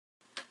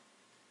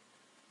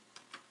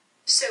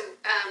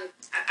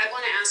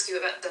ask you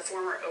about the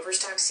former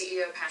Overstock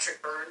CEO,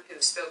 Patrick Byrne,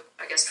 who spoke,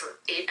 I guess, for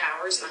 8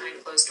 hours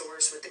behind closed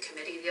doors with the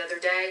committee the other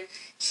day.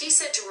 He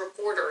said to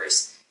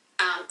reporters,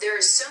 there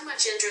is so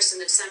much interest in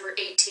the December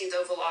 18th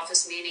Oval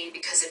Office meeting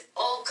because it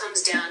all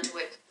comes down to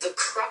it. The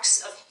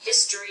crux of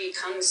history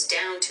comes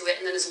down to it.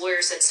 And then his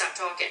lawyer said, stop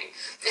talking.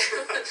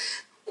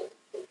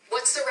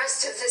 What's the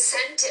rest of the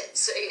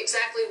sentence?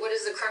 Exactly what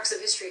is the crux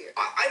of history here?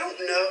 I don't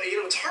know.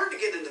 It's hard to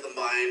get into the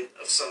mind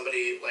of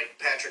somebody like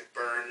Patrick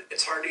Byrne.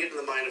 It's hard to get into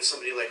the mind of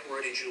somebody like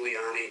Rudy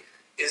Giuliani.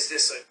 Is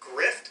this a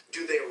grift?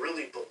 Do they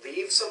really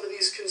believe some of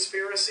these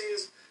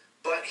conspiracies?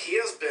 But he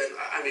has been,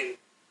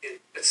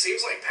 it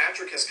seems like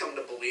Patrick has come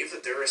to believe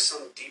that there is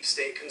some deep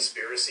state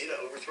conspiracy to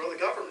overthrow the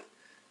government,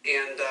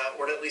 and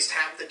or to at least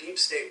have the deep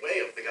state way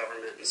of the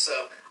government. And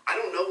so I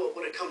don't know what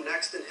would have come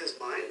next in his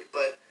mind,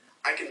 but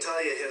I can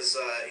tell you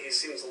he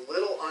seems a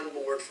little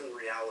unmoored from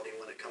reality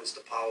when it comes to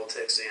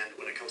politics and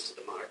when it comes to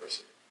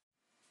democracy.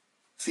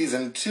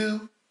 Season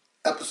 2,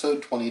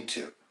 Episode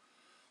 22.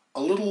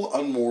 A little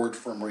unmoored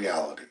from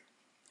reality.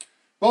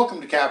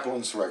 Welcome to Capitol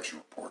Insurrection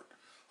Report,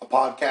 a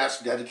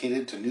podcast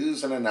dedicated to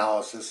news and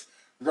analysis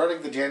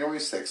regarding the January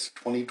 6,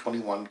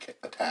 2021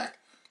 attack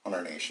on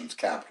our nation's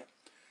capital.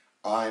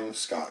 I'm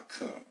Scott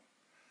Kuhn.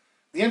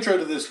 The intro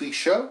to this week's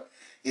show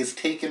is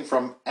taken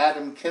from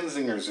Adam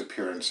Kinzinger's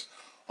appearance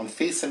on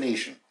Face the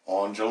Nation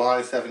on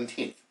July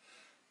 17th,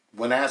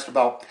 when asked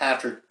about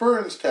Patrick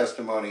Byrne's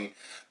testimony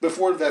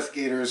before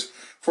investigators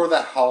for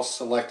the House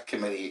Select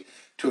Committee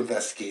to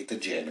investigate the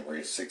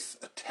January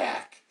 6th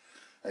attack.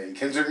 In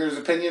Kinzinger's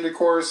opinion, of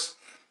course,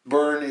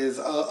 Byrne is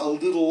a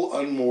little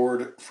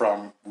unmoored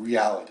from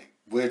reality,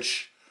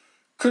 which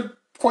could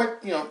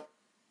quite,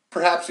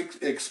 perhaps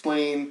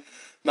explain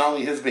not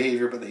only his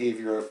behavior, but the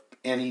behavior of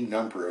any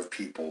number of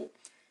people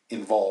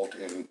involved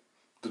in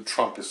the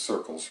Trumpist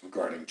circles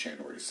regarding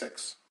January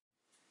 6th.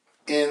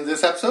 In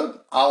this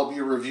episode, I'll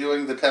be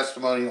reviewing the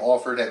testimony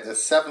offered at the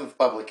 7th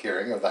public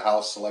hearing of the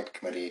House Select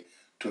Committee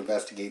to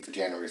investigate the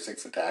January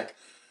 6th attack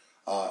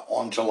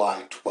on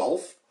July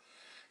 12th,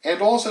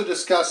 and also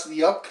discuss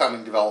the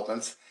upcoming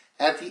developments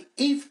at the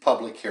 8th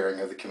public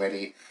hearing of the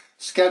committee,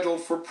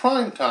 scheduled for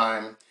prime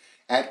time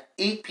at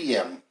 8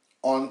 p.m.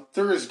 on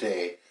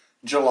Thursday,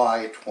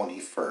 July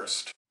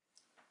 21st.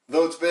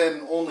 Though it's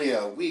been only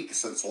a week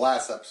since the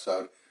last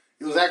episode,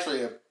 it was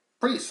actually a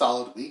pretty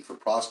solid week for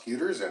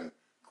prosecutors and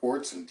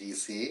courts in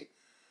D.C.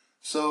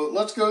 So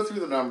let's go through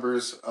the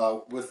numbers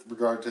with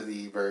regard to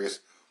the various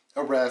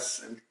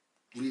arrests and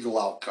legal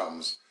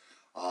outcomes.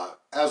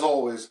 As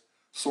always,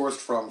 sourced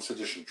from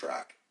Sedition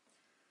Track.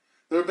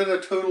 There have been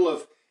a total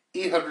of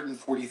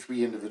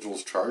 843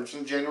 individuals charged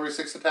in the January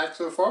 6th attack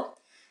so far,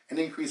 an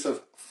increase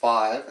of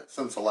 5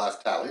 since the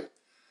last tally.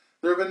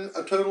 There have been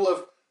a total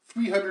of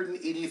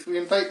 383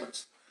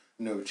 indictments,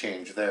 no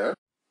change there.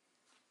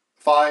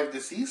 5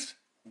 deceased,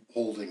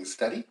 holding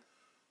steady.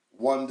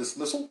 1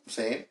 dismissal,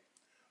 same.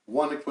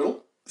 1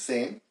 acquittal,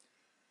 same.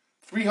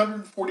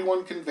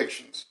 341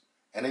 convictions,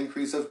 an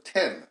increase of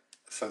 10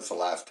 since the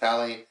last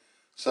tally.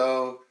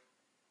 So,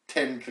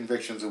 10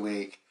 convictions a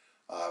week,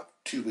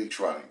 2 weeks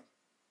running.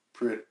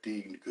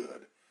 Pretty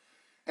good.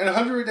 And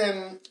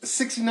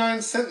 169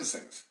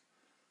 sentencings,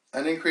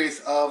 an increase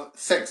of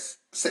 6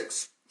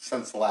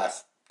 since the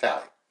last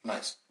tally.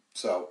 Nice.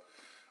 So,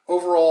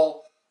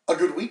 overall, a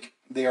good week.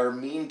 They are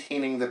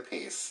maintaining the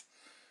pace.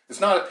 It's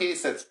not a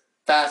pace that's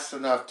fast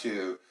enough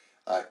to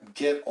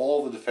get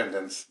all the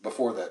defendants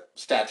before the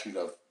statute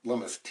of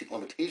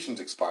limitations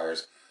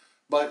expires,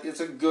 but it's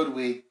a good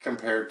week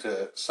compared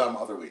to some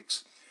other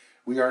weeks.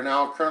 We are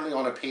now currently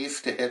on a pace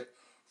to hit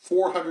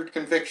 400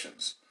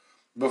 convictions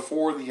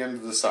before the end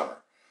of the summer.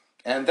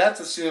 And that's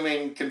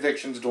assuming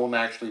convictions don't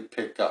actually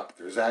pick up.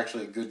 There's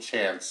actually a good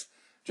chance,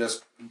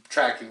 just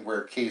tracking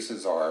where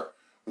cases are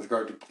with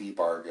regard to plea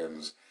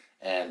bargains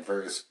and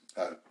various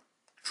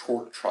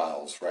court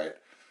trials, right,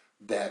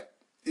 that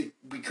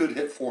we could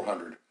hit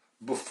 400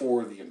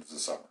 before the end of the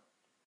summer.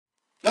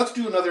 Let's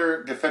do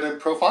another defendant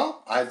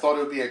profile. I thought it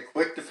would be a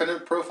quick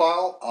defendant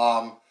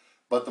profile,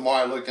 but the more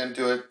I looked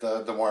into it,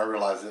 the more I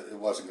realized that it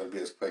wasn't going to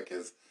be as quick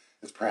as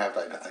perhaps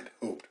I'd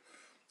hoped.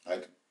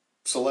 I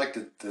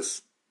selected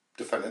this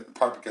defendant in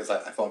part because I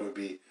thought it would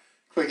be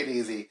quick and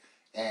easy,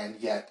 and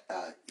yet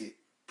it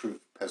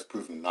has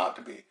proven not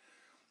to be.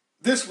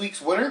 This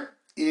week's winner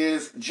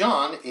is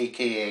John,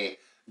 a.k.a.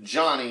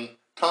 Johnny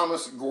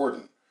Thomas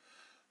Gordon,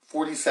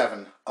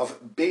 47,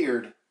 of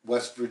Bayard,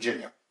 West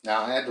Virginia.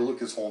 Now, I had to look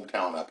his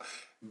hometown up.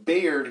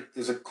 Bayard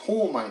is a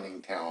coal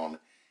mining town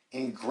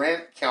in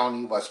Grant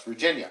County, West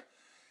Virginia.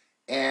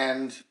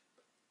 And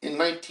in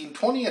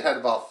 1920, it had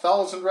about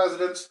 1,000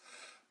 residents,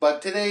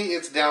 but today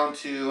it's down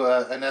to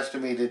an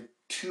estimated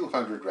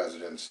 200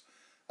 residents,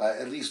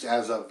 at least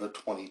as of the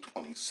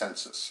 2020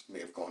 census. May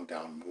have gone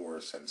down more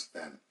since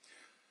then.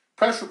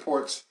 Press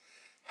reports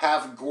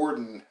have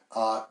Gordon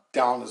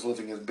down as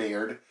living in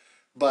Bayard,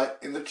 but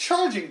in the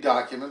charging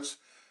documents,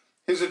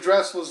 his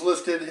address was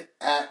listed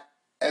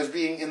as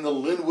being in the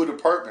Linwood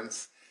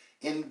Apartments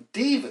in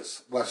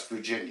Davis, West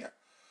Virginia,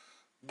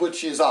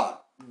 which is odd,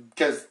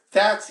 because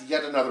that's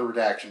yet another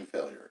redaction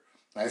failure.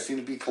 I seem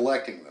to be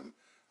collecting them.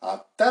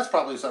 That's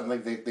probably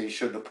something they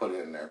should have put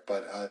in there.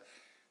 But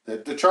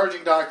the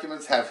charging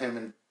documents have him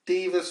in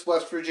Davis,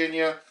 West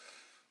Virginia.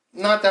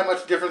 Not that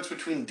much difference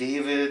between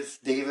Davis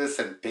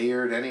and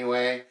Bayard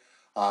anyway.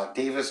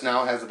 Davis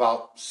now has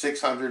about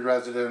 600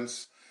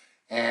 residents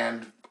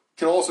and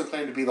can also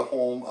claim to be the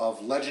home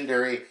of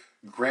legendary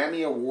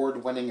Grammy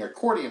Award-winning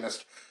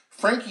accordionist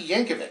Frankie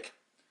Yankovic.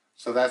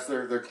 So that's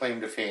their claim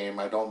to fame.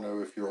 I don't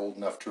know if you're old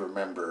enough to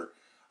remember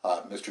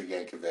Mr.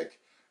 Yankovic,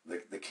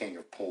 the king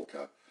of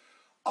polka.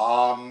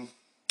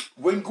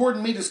 When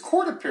Gordon made his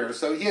court appearance,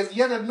 so he has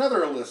yet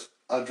another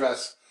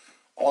address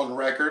on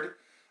record.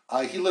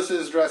 He listed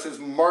his address as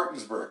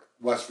Martinsburg,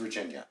 West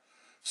Virginia.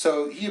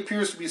 So he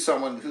appears to be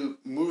someone who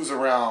moves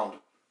around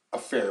a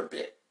fair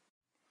bit.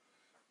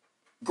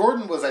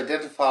 Gordon was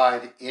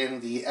identified in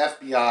the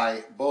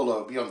FBI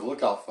BOLO, Be on the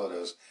Lookout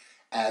photos,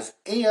 as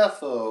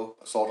AFO,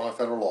 Assault on a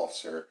Federal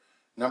Officer,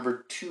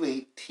 number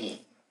 218.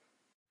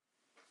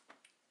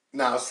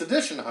 Now,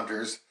 sedition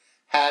hunters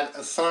had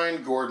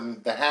assigned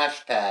Gordon the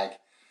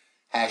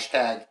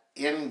hashtag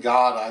In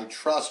God I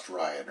Trust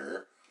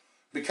rioter,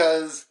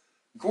 because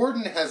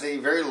Gordon has a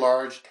very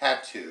large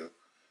tattoo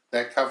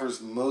that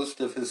covers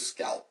most of his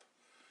scalp,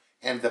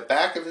 and the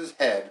back of his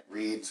head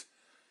reads,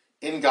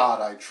 In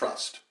God I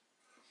Trust,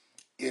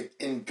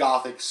 in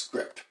Gothic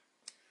script.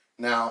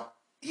 Now,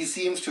 he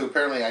seems to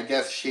apparently, I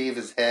guess, shave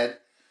his head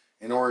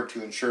in order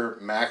to ensure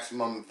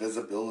maximum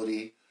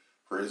visibility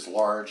for his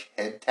large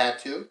head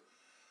tattoo,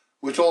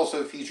 which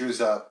also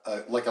features a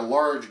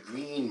large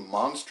green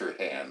monster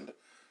hand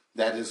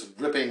that is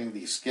ripping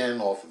the skin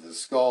off of his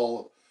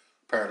skull,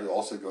 apparently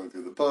also going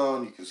through the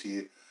bone. You can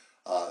see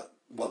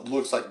what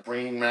looks like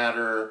brain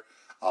matter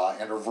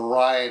and a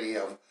variety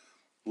of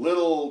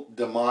little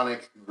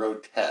demonic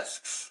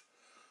grotesques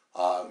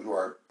who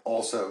are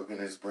also in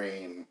his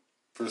brain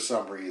for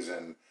some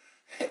reason.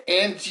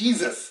 And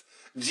Jesus,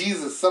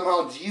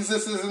 somehow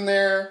Jesus is in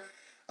there.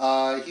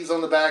 He's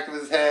on the back of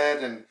his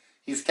head, and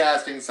he's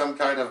casting some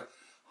kind of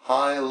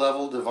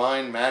high-level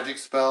divine magic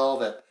spell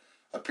that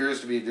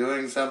appears to be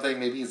doing something.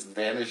 Maybe he's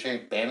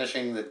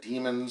banishing the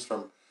demons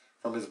from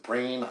his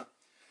brain.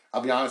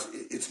 I'll be honest,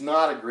 it's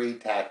not a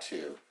great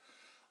tattoo.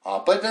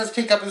 But it does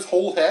take up his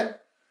whole head.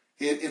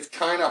 It's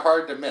kind of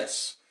hard to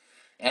miss.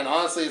 And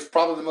honestly, it's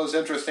probably the most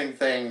interesting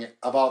thing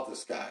about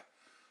this guy.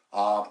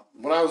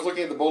 When I was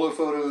looking at the BOLO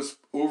photos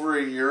over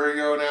a year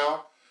ago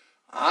now,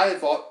 I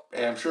thought,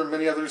 and I'm sure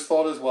many others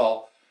thought as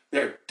well,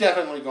 they're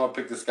definitely going to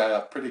pick this guy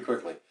up pretty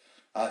quickly.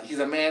 He's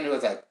a man who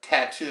has a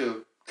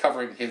tattoo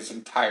covering his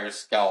entire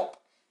scalp.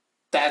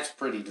 That's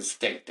pretty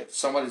distinctive.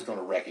 Somebody's going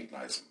to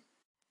recognize him.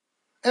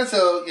 And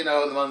so,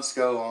 the months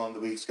go on, the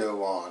weeks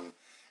go on,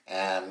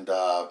 and,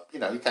 you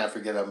kind of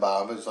forget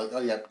about him. It's like, oh,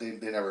 yeah,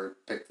 they never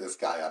picked this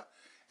guy up.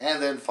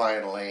 And then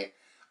finally,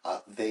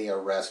 they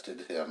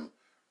arrested him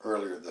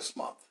earlier this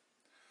month.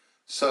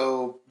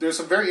 So there's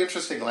some very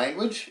interesting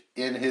language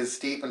in his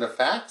statement of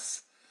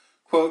facts.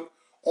 Quote,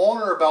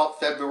 on or about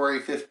February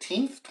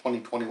 15th,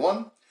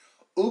 2021,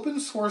 open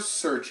source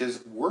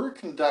searches were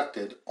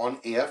conducted on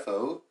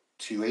AFO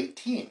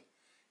 218.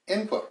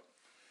 End quote.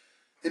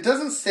 It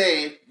doesn't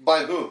say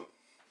by whom,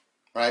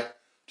 right?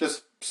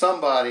 Just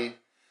somebody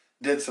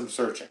did some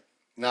searching.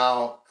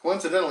 Now,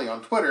 coincidentally,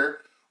 on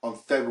Twitter, on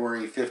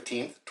February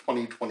 15th,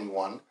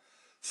 2021,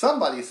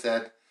 somebody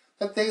said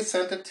that they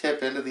sent a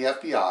tip into the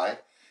FBI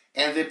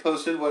and they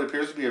posted what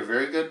appears to be a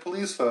very good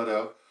police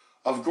photo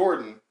of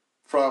Gordon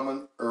from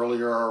an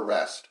earlier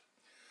arrest.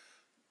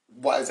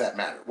 Why does that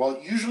matter? Well,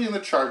 usually in the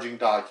charging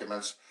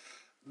documents,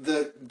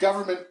 the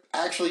government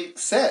actually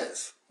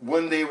says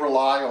when they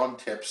rely on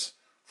tips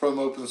from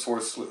open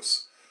source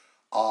sleuths.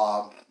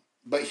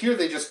 But here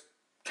they just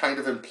kind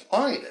of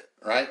implied it,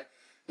 right?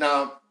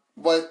 Now,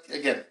 what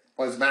does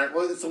it matter?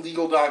 Well, it's a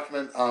legal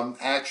document.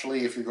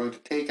 Actually, if you're going to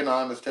take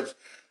anonymous tips,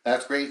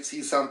 that's great.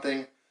 See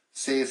something,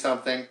 say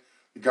something.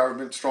 The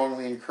government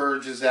strongly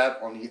encourages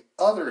that. On the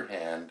other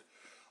hand,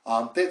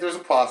 there's a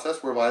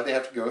process whereby they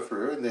have to go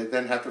through and they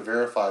then have to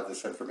verify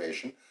this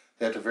information.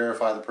 They have to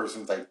verify the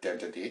person's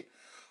identity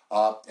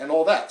and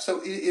all that.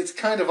 So it's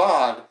kind of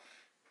odd.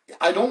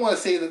 I don't want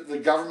to say that the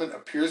government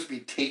appears to be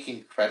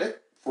taking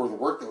credit for the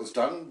work that was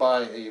done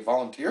by a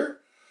volunteer.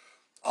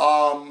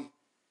 And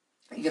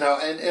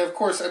of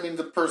course,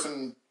 the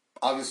person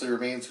obviously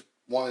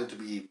wanted to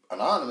be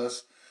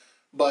anonymous,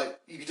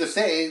 but you could just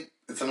say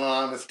it's an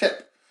anonymous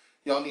tip.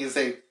 You don't need to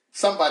say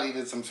somebody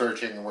did some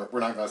searching and we're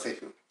not going to say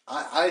who.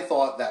 I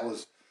thought that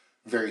was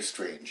very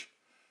strange.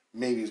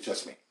 Maybe it's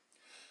just me.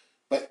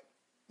 But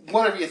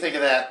whatever you think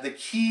of that, the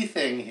key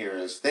thing here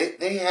is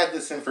they had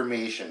this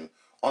information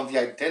on the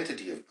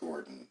identity of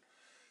Gordon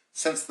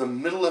since the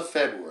middle of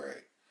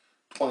February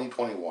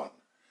 2021.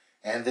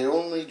 And they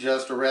only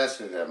just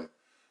arrested him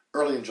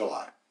early in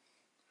July.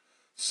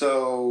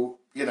 So,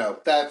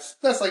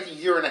 that's like a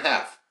year and a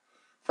half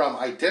from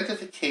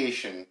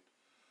identification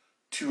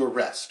to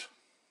arrest,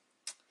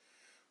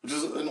 which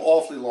is an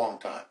awfully long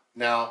time.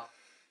 Now,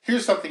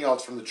 here's something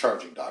else from the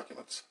charging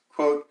documents.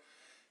 Quote,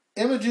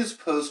 images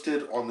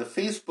posted on the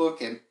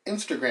Facebook and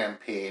Instagram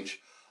page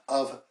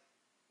of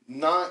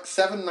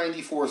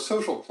 794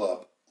 Social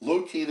Club,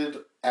 located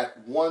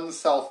at 1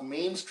 South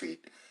Main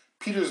Street,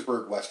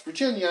 Petersburg, West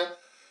Virginia,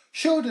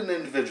 showed an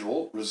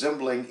individual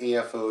resembling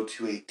AFO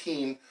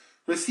 218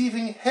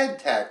 receiving head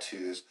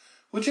tattoos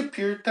which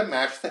appeared to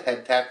match the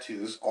head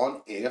tattoos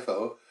on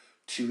AFO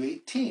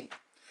 218.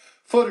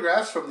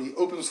 Photographs from the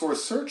open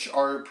source search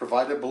are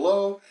provided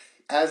below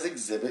as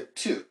Exhibit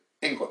 2.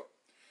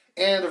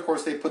 And of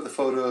course, they put the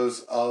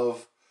photos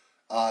of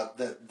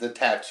the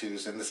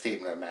tattoos in the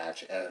statement of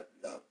match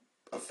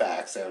of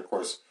facts, and of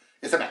course,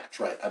 it's a match,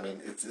 right? I mean,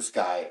 it's this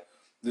guy.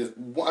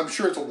 I'm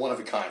sure it's a one of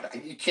a kind.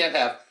 You can't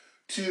have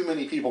too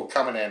many people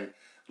coming in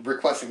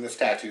requesting this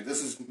tattoo.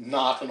 This is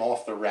not an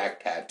off the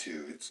rack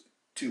tattoo. It's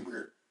too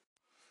weird.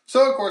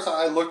 So of course,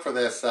 I looked for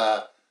this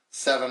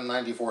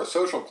 794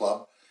 Social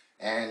Club,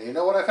 and you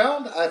know what I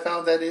found? I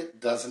found that it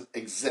doesn't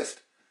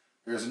exist.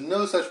 There's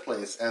no such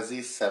place as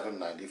the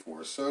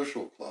 794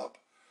 Social Club.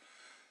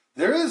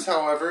 There is,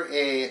 however,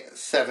 a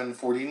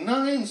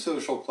 749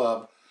 Social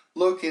Club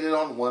located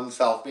on 1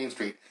 South Main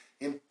Street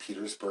in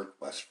Petersburg,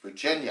 West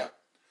Virginia.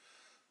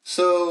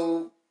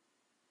 So,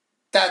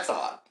 that's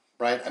odd,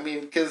 right? I mean,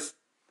 because,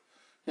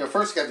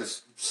 first you got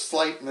this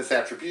slight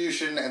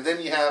misattribution, and then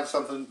you have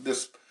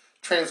this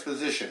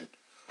transposition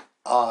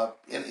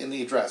in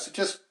the address. It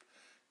just,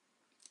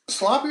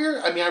 sloppier.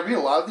 I mean, I read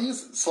a lot of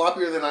these,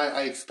 sloppier than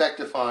I expect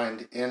to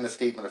find in a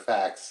statement of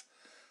facts,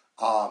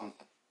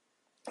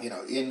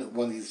 in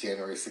one of these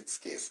January 6th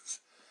cases.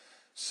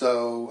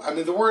 So, I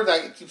mean, the word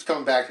that keeps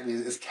coming back to me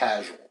is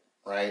casual,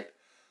 right?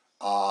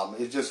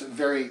 It's just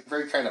very,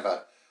 very kind of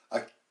a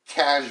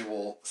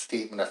casual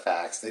statement of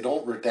facts. They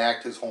don't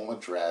redact his home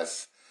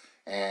address,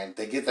 and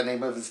they get the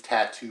name of his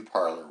tattoo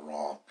parlor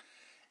wrong.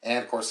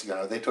 And, of course,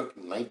 they took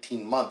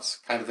 19 months,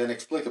 kind of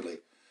inexplicably,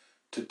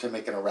 to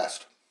make an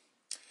arrest.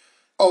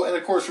 Oh, and,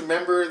 of course,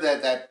 remember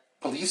that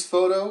police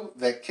photo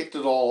that kicked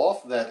it all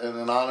off, that an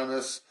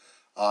anonymous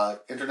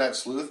internet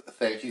sleuth,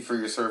 thank you for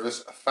your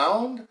service,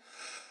 found?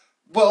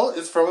 Well,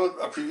 it's from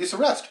a previous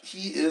arrest.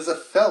 He is a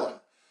felon.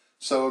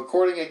 So,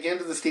 according again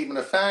to the statement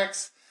of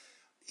facts,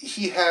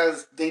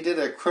 they did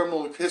a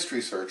criminal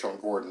history search on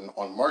Gordon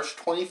on March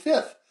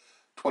 25th,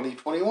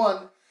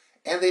 2021,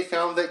 and they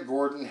found that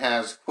Gordon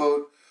has,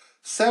 quote,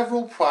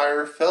 several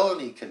prior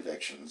felony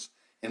convictions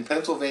in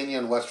Pennsylvania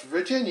and West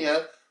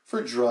Virginia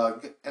for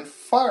drug and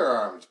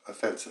firearms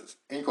offenses,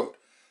 end quote.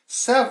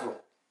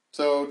 Several.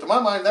 So, to my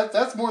mind,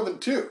 that's more than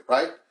two,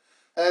 right?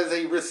 As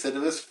a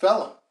recidivist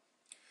felon.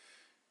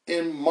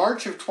 In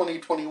March of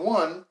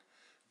 2021,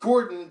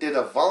 Gordon did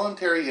a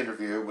voluntary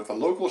interview with a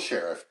local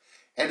sheriff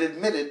and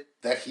admitted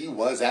that he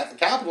was at the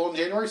Capitol on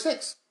January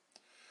 6th.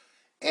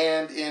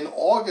 And in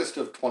August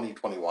of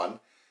 2021,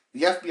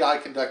 the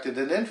FBI conducted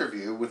an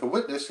interview with a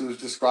witness who was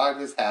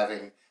described as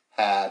having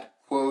had,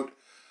 quote,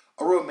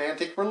 a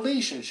romantic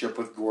relationship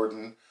with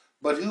Gordon,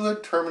 but who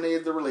had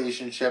terminated the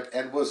relationship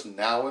and was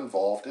now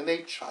involved in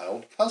a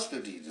child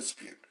custody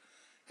dispute,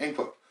 end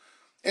quote.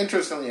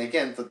 Interestingly,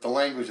 again, the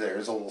language there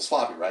is a little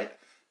sloppy, right?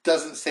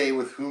 Doesn't say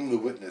with whom the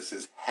witness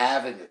is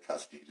having a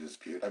custody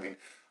dispute. I mean,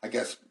 I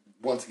guess,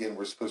 once again,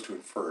 we're supposed to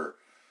infer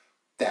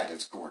that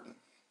it's Gordon.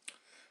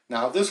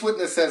 Now, this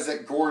witness says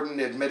that Gordon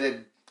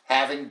admitted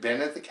having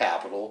been at the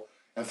Capitol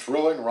and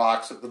throwing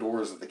rocks at the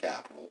doors of the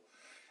Capitol,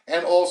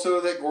 and also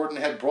that Gordon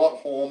had brought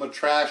home a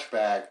trash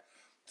bag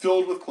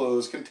filled with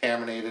clothes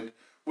contaminated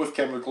with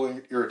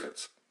chemical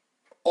irritants.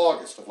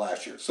 August of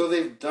last year. So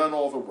they've done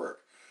all the work.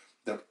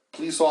 The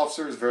police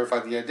officer has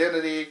verified the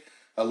identity.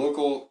 A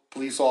local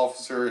police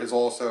officer has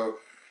also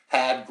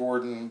had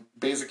Gordon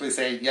basically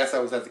say, yes, I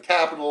was at the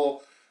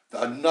Capitol.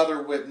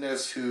 Another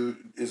witness who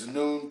is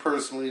known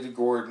personally to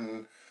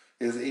Gordon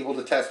is able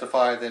to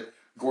testify that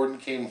Gordon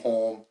came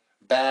home,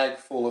 bag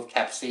full of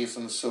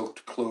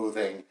capsaicin-soaked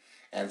clothing,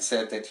 and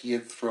said that he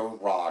had thrown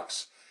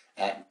rocks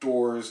at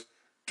doors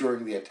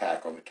during the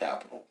attack on the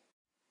Capitol.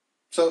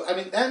 So, I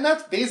mean, and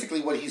that's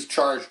basically what he's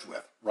charged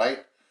with, right?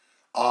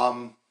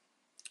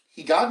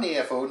 He got an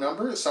AFO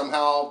number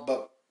somehow,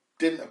 but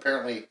didn't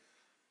apparently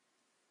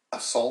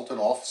assault an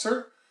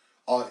officer.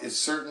 Is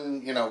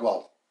certain,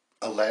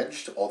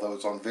 alleged, although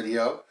it's on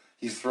video,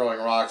 he's throwing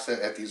rocks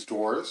at these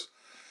doors.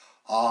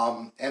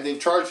 And they've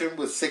charged him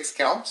with 6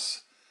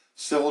 counts.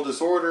 Civil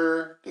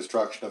disorder,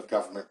 destruction of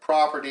government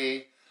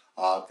property.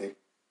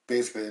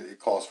 It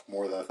cost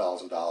more than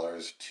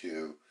 $1,000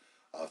 to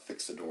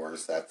fix the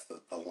doors. That's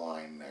the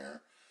line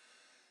there.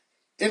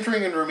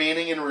 Entering and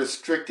remaining in a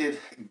restricted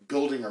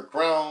building or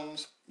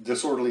grounds,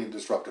 disorderly and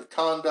disruptive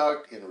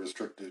conduct in a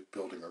restricted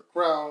building or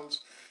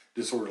grounds,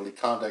 disorderly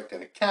conduct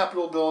in a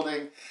Capitol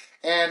building,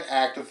 and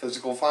act of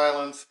physical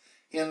violence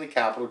in the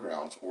Capitol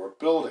grounds or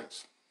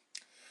buildings.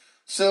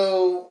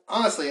 So,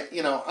 honestly,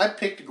 I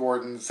picked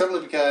Gordon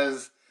simply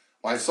because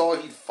when I saw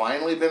he'd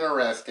finally been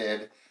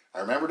arrested,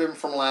 I remembered him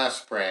from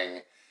last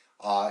spring,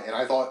 and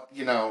I thought,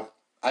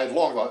 I had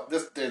long thought,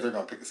 this day they're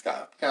going to pick this guy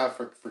up. Kind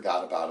of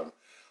forgot about him.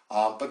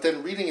 But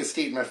then reading his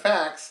statement of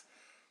facts,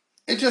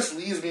 it just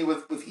leaves me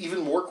with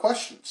even more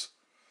questions.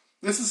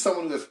 This is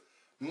someone with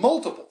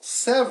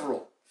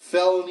several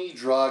felony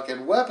drug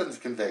and weapons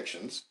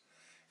convictions,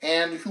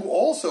 and who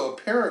also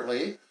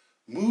apparently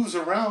moves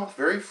around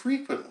very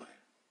frequently.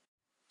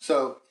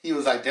 So he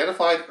was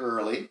identified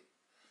early,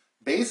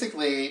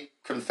 basically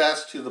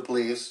confessed to the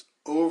police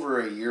over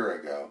a year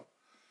ago,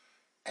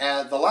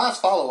 and the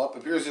last follow-up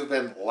appears to have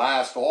been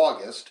last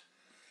August,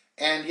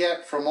 and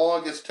yet from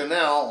August to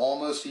now,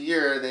 almost a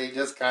year, they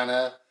just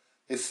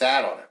they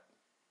sat on it.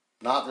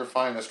 Not their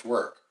finest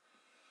work.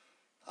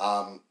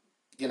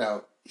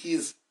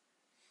 He's,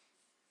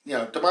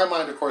 to my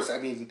mind, of course,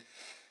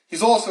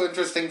 he's also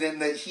interesting in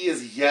that he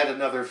is yet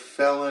another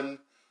felon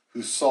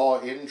who saw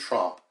in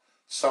Trump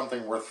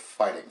something worth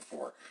fighting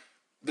for.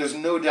 There's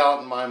no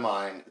doubt in my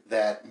mind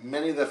that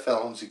many of the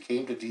felons who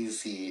came to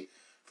D.C.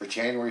 for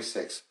January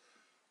 6th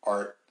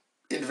are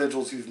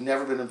individuals who've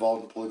never been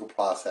involved in the political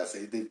process.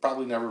 They've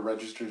probably never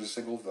registered a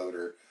single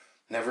voter,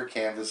 never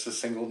canvassed a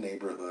single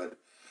neighborhood.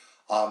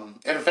 And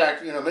in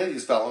fact, many of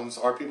these felons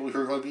are people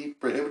who are going to be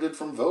prohibited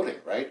from voting,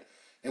 right?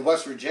 In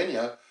West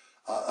Virginia,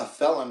 a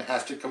felon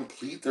has to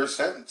complete their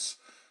sentence.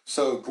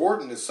 So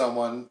Gordon is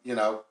someone,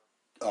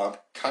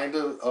 kind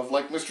of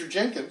like Mr.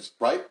 Jenkins,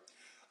 right?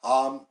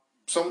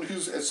 Someone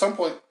who's at some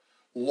point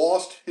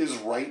lost his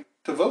right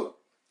to vote.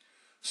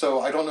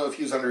 So I don't know if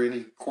he's under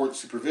any court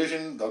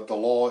supervision. The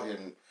law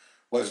in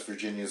West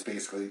Virginia is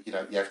basically, you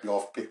have to be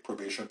off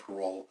probation or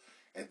parole,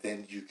 and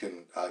then you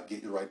can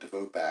get your right to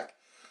vote back.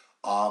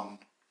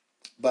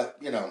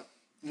 But,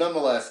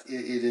 nonetheless,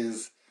 it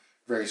is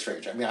very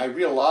strange. I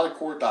read a lot of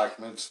court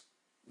documents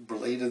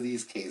related to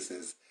these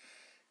cases,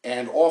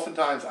 and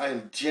oftentimes I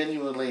am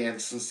genuinely and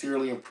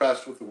sincerely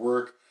impressed with the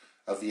work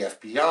of the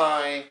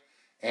FBI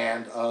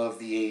and of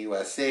the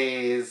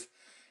AUSAs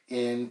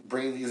in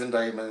bringing these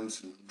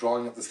indictments and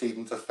drawing up the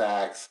statements of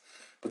facts.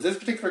 But this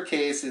particular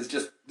case is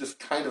just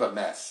kind of a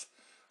mess.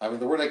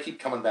 The word I keep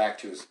coming back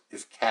to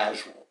is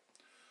casual.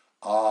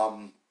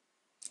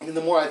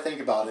 The more I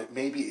think about it,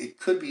 maybe it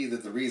could be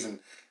that the reason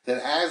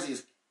that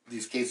as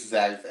these cases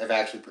have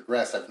actually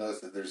progressed, I've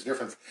noticed that there's a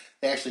difference.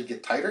 They actually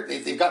get tighter.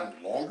 They've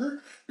gotten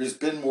longer. There's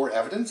been more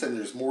evidence, and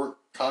there's more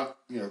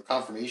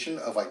confirmation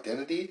of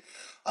identity.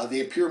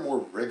 They appear more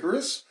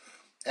rigorous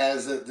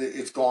as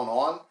it's gone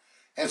on.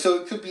 And so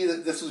it could be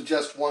that this was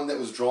just one that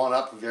was drawn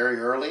up very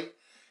early,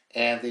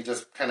 and they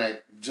just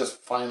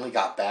finally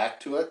got back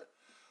to it.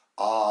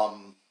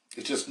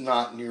 It's just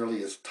not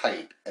nearly as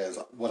tight as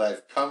what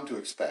I've come to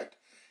expect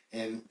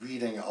in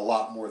reading a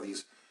lot more of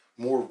these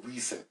more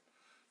recent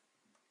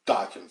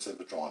documents that have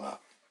been drawn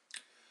up.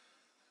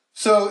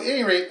 So, at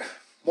any rate,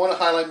 want to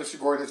highlight Mr.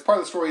 Gordon. It's part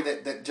of the story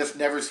that just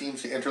never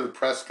seems to enter the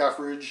press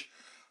coverage.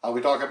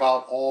 We talk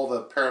about all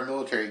the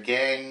paramilitary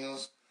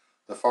gangs,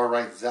 the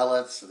far-right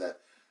zealots,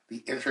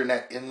 the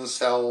internet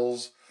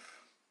incels.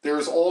 There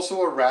is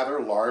also a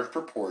rather large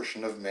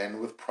proportion of men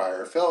with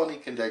prior felony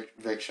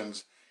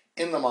convictions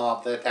in the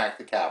mob that attacked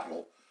the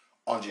Capitol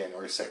on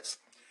January 6th.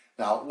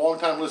 Now,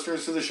 longtime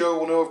listeners to the show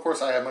will know, of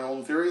course, I have my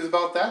own theories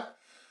about that.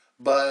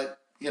 But,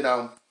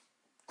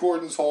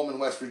 Gordon's home in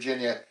West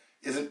Virginia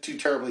isn't too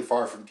terribly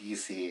far from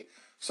D.C.,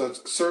 so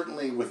it's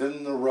certainly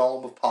within the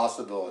realm of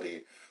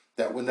possibility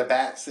that when the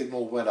bat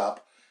signal went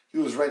up, he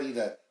was ready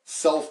to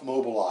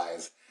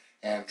self-mobilize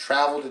and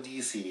travel to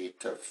D.C.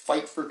 to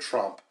fight for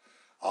Trump,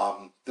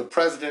 the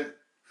president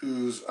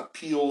whose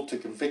appeal to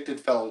convicted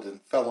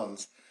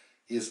felons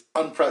is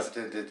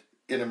unprecedented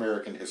in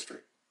American history.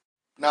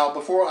 Now,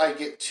 before I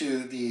get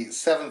to the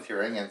 7th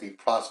hearing and the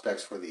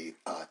prospects for the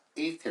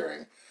 8th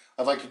hearing,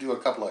 I'd like to do a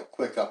couple of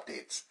quick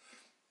updates.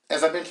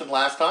 As I mentioned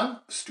last time,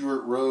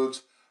 Stewart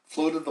Rhodes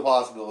floated the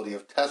possibility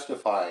of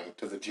testifying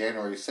to the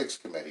January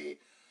 6th committee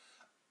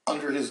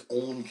under his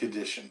own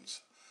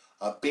conditions.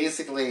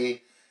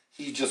 Basically,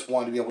 he just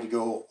wanted to be able to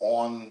go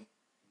on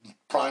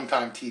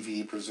primetime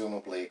TV,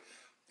 presumably,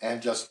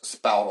 and just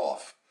spout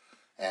off.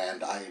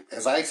 And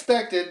as I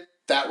expected,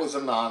 that was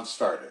a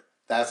non-starter.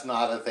 That's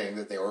not a thing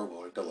that they were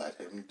willing to let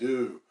him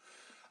do.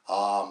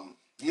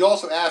 He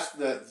also asked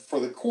for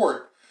the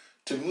court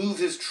to move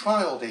his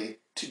trial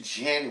date to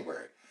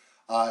January.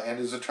 And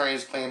his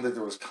attorneys claimed that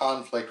there was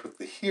conflict with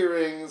the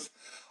hearings.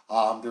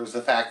 There was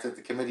the fact that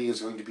the committee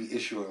is going to be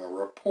issuing a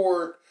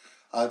report.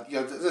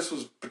 This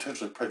was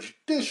potentially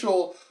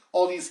prejudicial.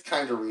 All these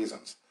kind of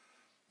reasons.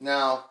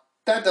 Now,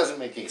 that doesn't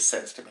make any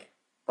sense to me,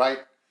 right?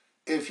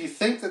 If you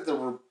think that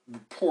the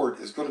report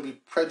is going to be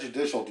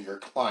prejudicial to your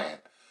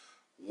client,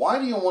 why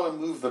do you want to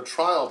move the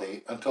trial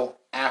date until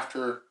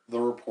after the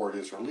report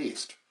is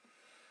released?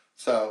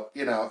 So,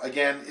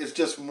 again, it's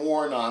just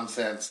more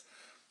nonsense.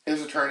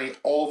 His attorney,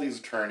 all these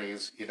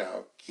attorneys,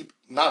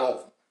 not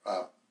all of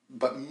them,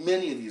 but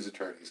many of these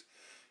attorneys,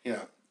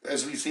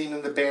 as we've seen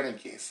in the Bannon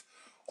case,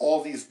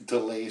 all these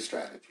delay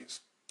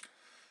strategies.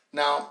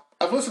 Now,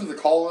 I've listened to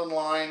the call-in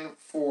line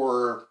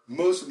for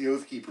most of the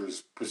Oath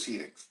Keepers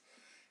proceedings,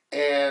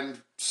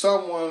 and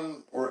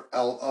someone or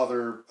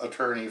other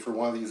attorney for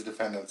one of these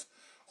defendants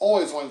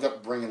always winds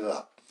up bringing it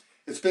up.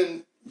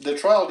 The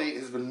trial date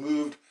has been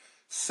moved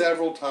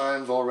several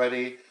times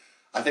already,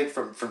 I think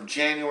from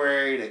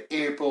January to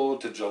April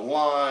to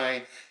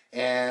July,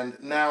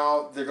 And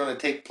now they're going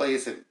to take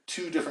place in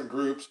two different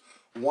groups,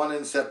 one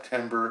in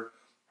September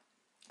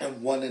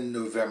and one in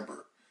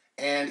November.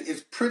 And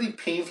it's pretty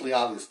painfully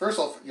obvious. First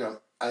off,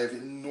 I have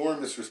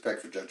enormous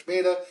respect for Judge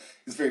Mehta.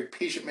 He's a very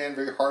patient man,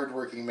 very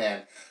hardworking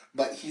man.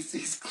 But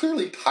he's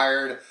clearly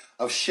tired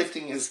of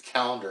shifting his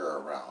calendar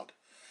around.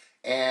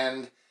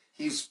 And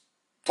he's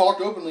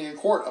talked openly in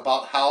court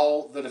about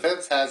how the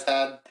defense has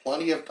had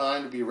plenty of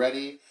time to be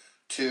ready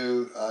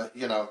to,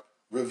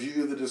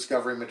 review the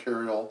discovery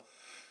material.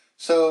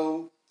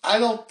 So I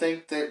don't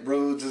think that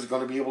Rhodes is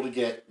going to be able to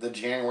get the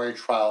January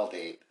trial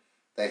date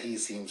that he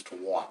seems to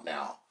want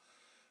now.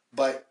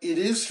 But it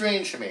is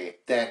strange to me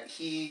that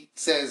he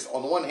says,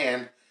 on the one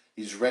hand,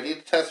 he's ready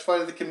to testify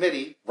to the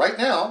committee right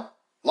now,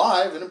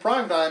 live and in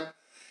prime time,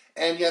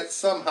 and yet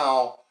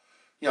somehow,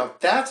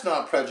 that's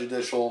not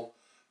prejudicial.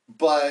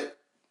 But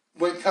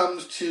when it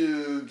comes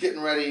to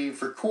getting ready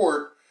for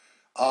court,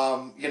 he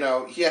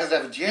has to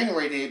have a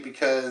January date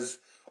because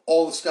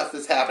all the stuff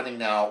that's happening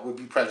now would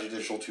be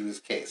prejudicial to his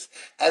case.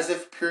 As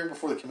if appearing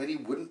before the committee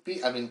wouldn't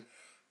be.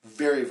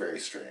 Very, very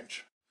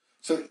strange.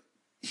 So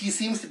he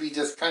seems to be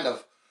just kind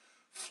of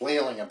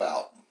flailing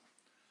about.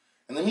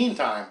 In the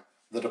meantime,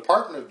 the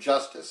Department of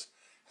Justice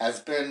has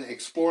been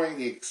exploring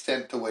the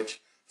extent to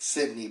which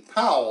Sidney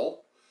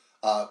Powell,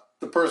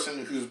 the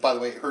person who's, by the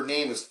way, her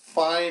name is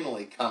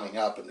finally coming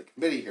up in the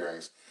committee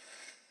hearings,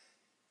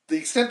 the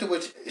extent to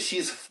which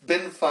she's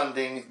been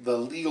funding the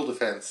legal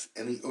defense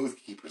in the Oath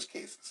Keepers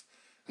cases.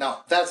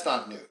 Now, that's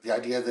not new. The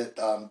idea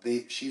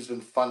that she's been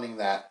funding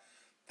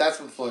that's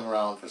been floating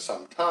around for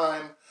some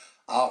time.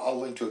 I'll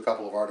link to a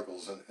couple of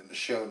articles in the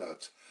show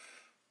notes.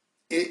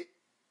 The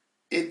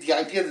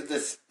idea that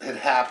this had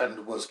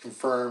happened was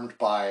confirmed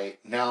by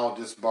now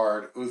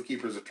disbarred Oath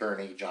Keepers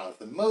attorney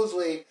Jonathan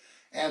Mosley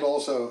and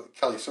also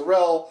Kelly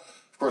Sorrell.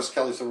 Of course,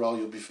 Kelly Sorrell,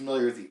 you'll be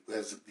familiar with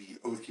as the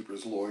Oath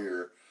Keepers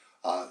lawyer,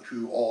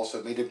 who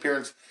also made an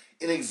appearance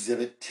in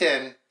Exhibit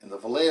 10 in the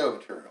Vallejo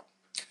material.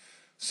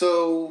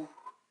 So,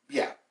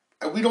 yeah,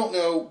 we don't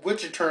know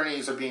which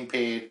attorneys are being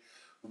paid,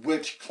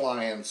 which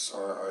clients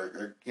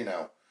are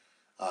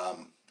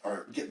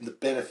getting the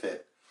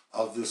benefit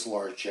of this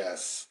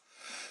largesse.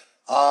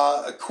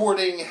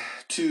 According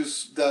to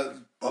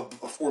the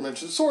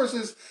aforementioned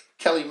sources,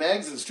 Kelly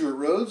Meggs and Stuart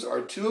Rhodes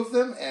are two of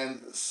them,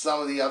 and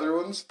some of the other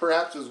ones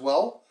perhaps as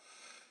well.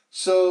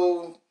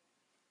 So,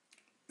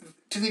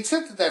 to the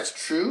extent that that's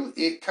true,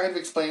 it kind of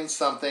explains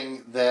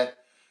something that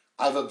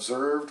I've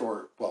observed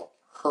or,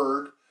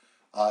 heard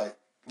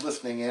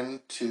listening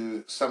in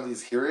to some of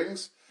these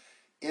hearings,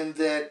 in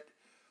that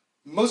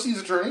most of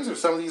these attorneys, or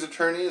some of these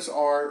attorneys,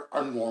 are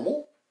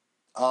normal.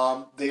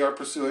 They are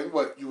pursuing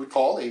what you would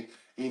call a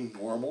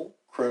normal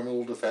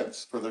criminal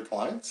defense for their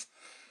clients.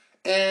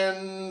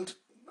 And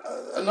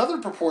another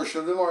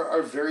proportion of them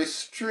are very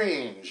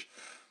strange.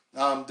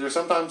 They're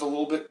sometimes a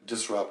little bit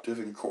disruptive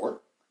in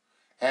court.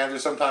 And they're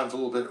sometimes a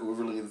little bit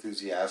overly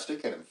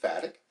enthusiastic and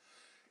emphatic.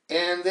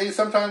 And they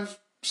sometimes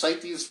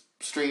cite these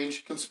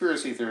strange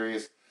conspiracy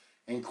theories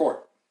in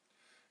court.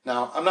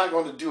 Now, I'm not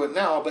going to do it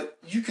now, but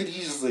you could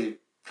easily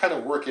kind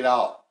of work it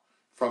out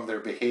from their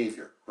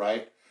behavior,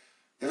 right?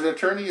 If an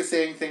attorney is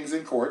saying things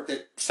in court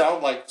that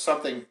sound like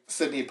something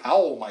Sidney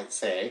Powell might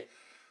say,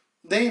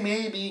 they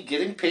may be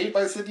getting paid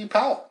by Sidney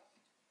Powell.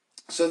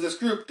 So this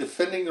group,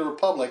 Defending the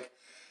Republic,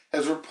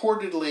 has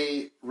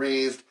reportedly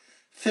raised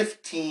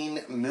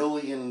 $15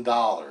 million,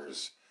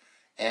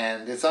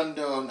 and it's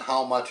unknown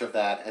how much of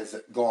that has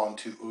gone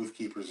to Oath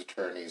Keepers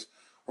attorneys,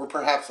 or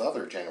perhaps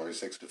other January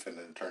 6th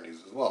defendant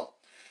attorneys as well.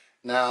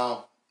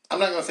 Now, I'm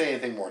not going to say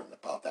anything more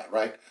about that,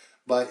 right?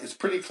 But it's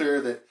pretty clear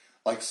that,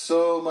 like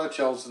so much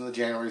else in the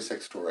January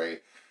 6th story,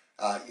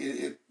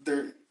 when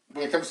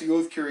it comes to the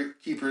Oath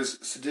Keepers'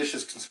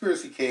 seditious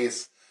conspiracy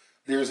case,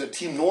 there's a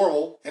Team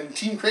Normal and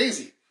Team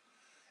Crazy.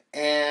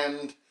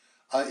 And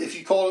if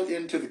you call it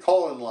into the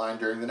call-in line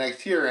during the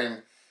next hearing,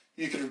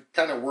 you can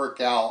kind of work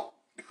out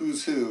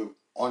who's who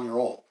on your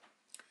own.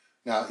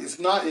 Now, it's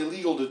not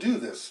illegal to do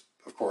this,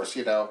 of course,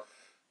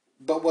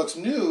 but what's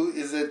new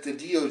is that the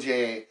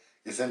DOJ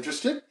is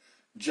interested,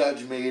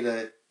 Judge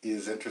Mehta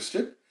is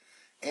interested,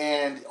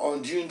 and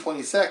on June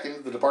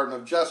 22nd, the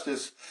Department of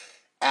Justice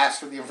asked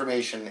for the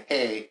information,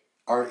 hey,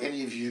 are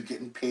any of you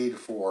getting paid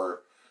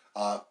for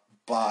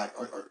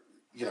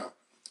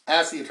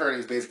ask the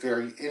attorneys basically,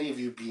 are any of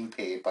you being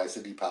paid by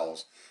Sidney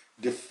Powell's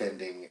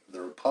Defending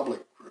the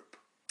Republic group?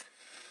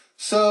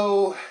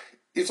 So,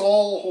 it's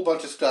all a whole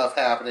bunch of stuff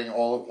happening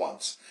all at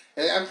once.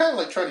 And I'm kind of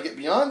like trying to get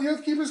beyond the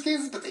Oath Keepers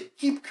cases, but they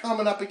keep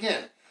coming up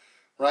again,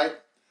 right?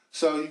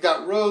 So you've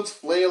got Rhodes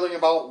flailing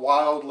about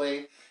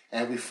wildly,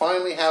 and we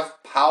finally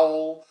have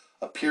Powell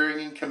appearing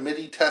in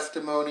committee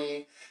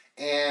testimony,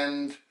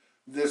 and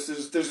there's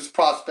this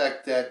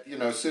prospect that,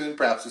 soon,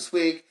 perhaps this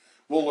week,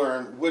 we'll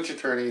learn which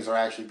attorneys are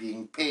actually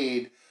being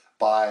paid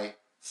by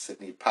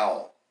Sidney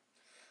Powell.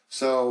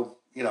 So,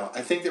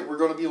 I think that we're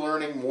going to be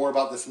learning more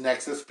about this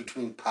nexus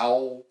between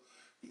Powell,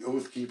 the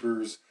Oath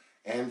Keepers,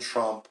 and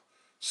Trump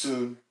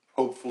soon,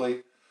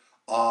 hopefully.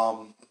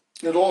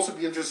 It'll also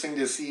be interesting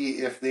to see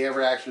if they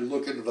ever actually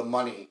look into the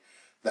money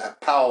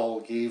that Powell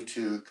gave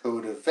to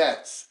Code of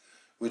Vets,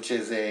 which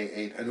is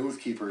an Oath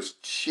Keepers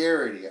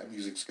charity, I'm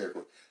using scare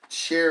quotes,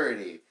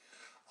 charity,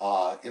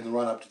 in the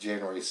run-up to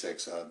January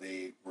 6th.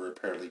 They were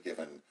apparently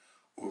given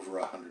over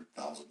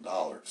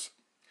 $100,000.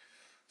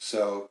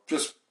 So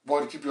just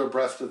want to keep you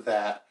abreast of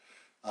that.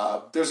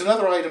 There's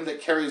another item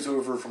that carries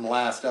over from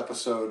last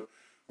episode,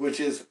 which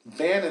is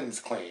Bannon's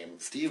claim,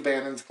 Steve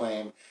Bannon's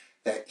claim,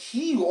 that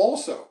he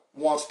also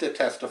wants to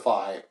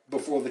testify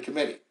before the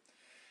committee.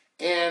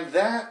 And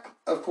that,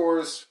 of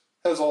course,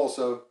 has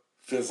also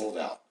fizzled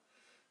out.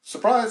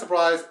 Surprise,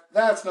 surprise,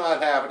 that's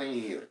not happening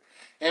either.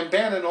 And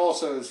Bannon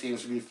also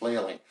seems to be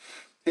flailing.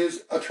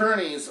 His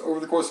attorneys, over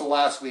the course of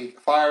last week,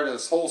 fired a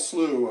whole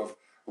slew of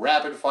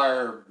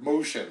rapid-fire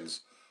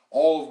motions,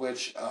 all of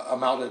which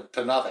amounted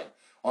to nothing.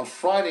 On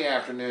Friday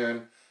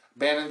afternoon,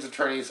 Bannon's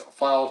attorneys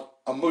filed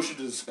a motion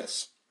to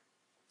dismiss.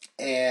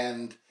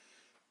 And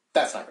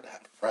that's not going to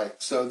happen,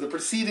 right? So the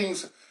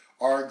proceedings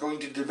are going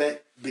to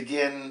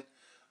begin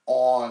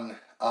on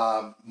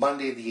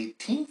Monday the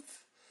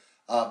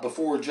 18th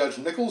before Judge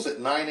Nichols at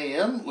 9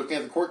 a.m. Looking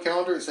at the court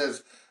calendar, it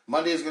says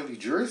Monday is going to be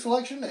jury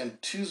selection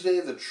and Tuesday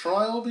the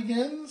trial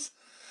begins.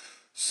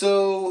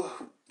 So,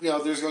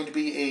 there's going to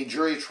be a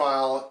jury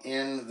trial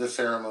in the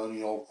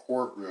ceremonial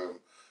courtroom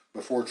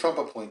before Trump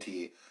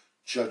appointee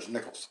Judge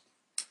Nichols.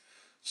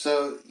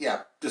 So,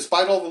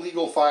 despite all the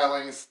legal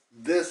filings,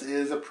 this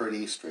is a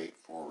pretty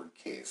straightforward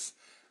case.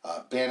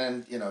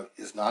 Bannon,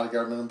 is not a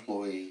government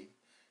employee.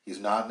 He's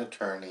not an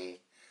attorney.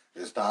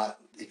 There's not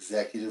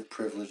executive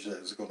privilege that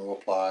is going to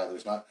apply.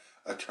 There's not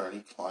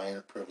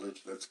attorney-client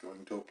privilege that's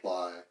going to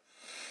apply.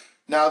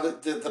 Now,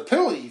 the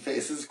penalty he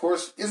faces, of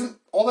course, isn't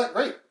all that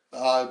great.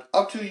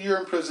 Up to a year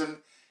in prison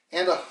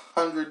and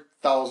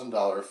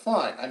 $100,000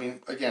 fine. I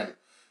mean, again,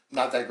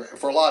 not that great.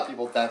 For a lot of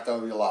people, that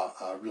will be a lot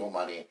real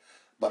money.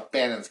 But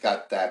Bannon's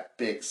got that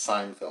big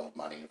Seinfeld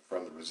money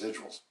from the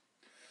residuals.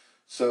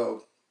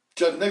 So,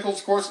 Judge Nichols,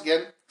 of course,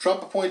 again,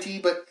 Trump appointee,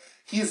 but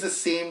he's the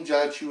same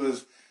judge who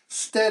has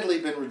steadily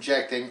been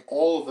rejecting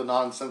all of the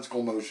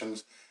nonsensical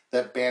motions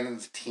that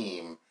Bannon's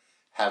team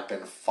have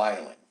been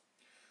filing.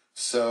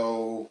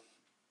 So,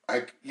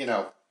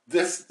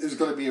 this is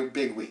going to be a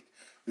big week.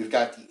 We've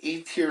got the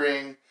 8th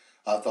hearing,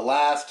 the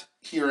last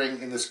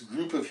hearing in this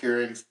group of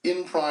hearings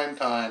in prime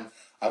time.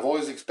 I've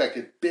always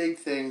expected big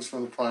things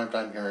from the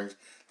primetime hearings.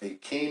 They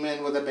came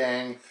in with a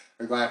bang.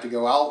 They're going to have to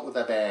go out with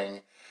a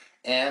bang.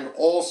 And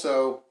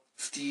also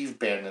Steve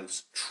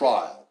Bannon's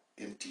trial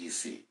in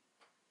D.C.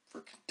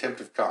 for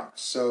contempt of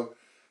Congress. So,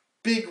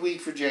 big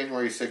week for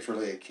January 6th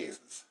related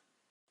cases.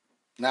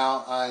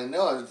 Now, I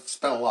know I've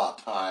spent a lot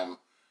of time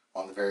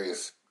on the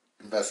various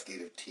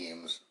investigative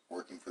teams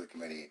working for the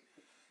committee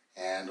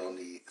and on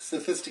the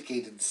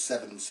sophisticated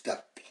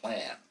 7-step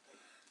plan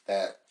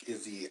that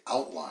is the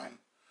outline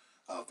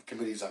of the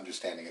committee's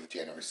understanding of the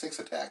January 6th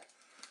attack.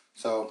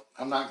 So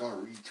I'm not going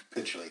to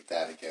recapitulate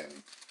that again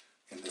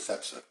in this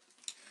episode.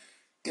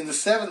 In the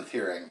 7th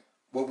hearing,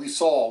 what we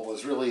saw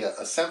was really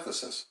a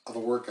synthesis of the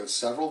work of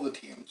several of the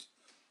teams,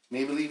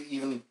 maybe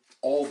even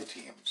all the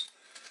teams.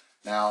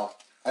 Now,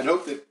 I'd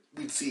hope that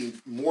we'd see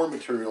more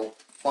material,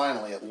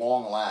 finally, at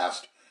long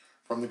last,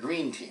 from the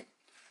Green Team,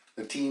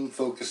 the team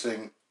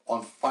focusing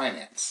on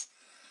finance.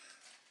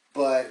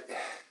 But,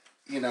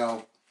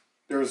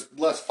 there's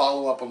less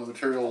follow-up on the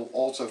material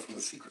also from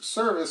the Secret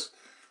Service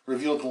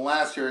revealed in the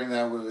last hearing than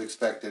I would have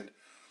expected,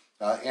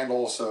 and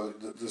also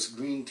this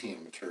Green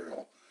Team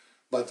material.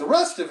 But the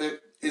rest of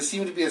it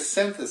seemed to be a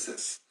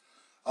synthesis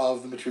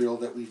of the material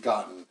that we've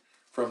gotten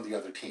from the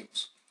other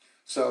teams.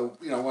 So,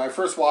 when I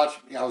first watched,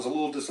 I was a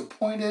little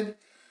disappointed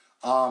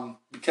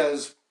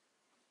because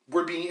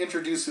we're being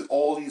introduced to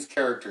all these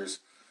characters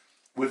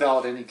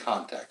without any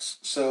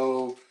context.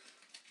 So,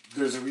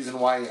 there's a reason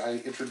why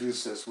I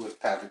introduced this with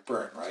Patrick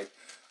Byrne, right?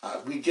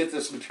 We get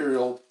this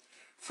material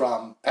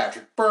from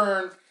Patrick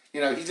Byrne.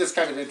 He's just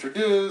kind of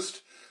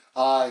introduced.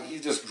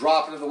 He's just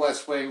dropped into the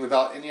West Wing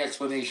without any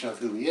explanation of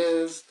who he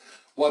is,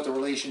 what the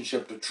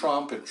relationship to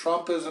Trump and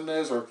Trumpism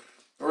is,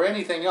 or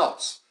anything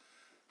else.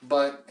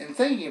 But in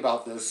thinking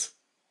about this,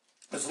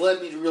 it's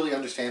led me to really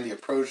understand the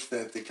approach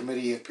that the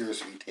committee appears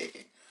to be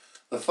taking.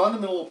 The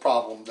fundamental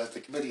problem that the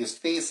committee is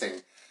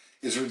facing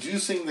is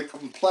reducing the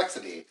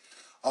complexity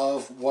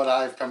of what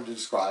I've come to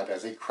describe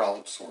as a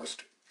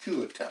crowdsourced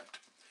coup attempt.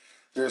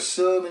 There are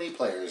so many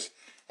players,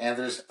 and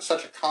there's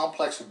such a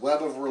complex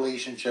web of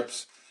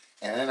relationships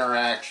and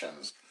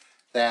interactions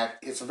that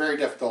it's very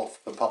difficult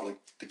for the public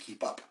to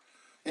keep up.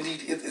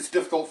 Indeed, it's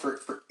difficult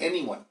for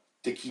anyone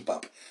to keep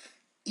up.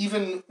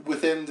 Even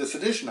within the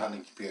sedition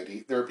hunting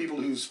community, there are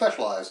people who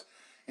specialize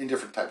in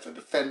different types of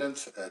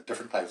defendants,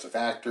 different types of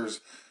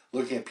actors,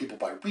 looking at people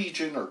by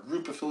region or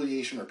group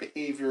affiliation or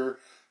behavior,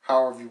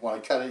 however you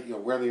want to cut it,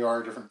 where they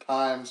are at different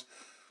times.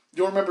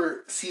 You'll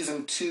remember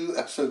Season 2,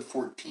 Episode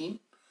 14,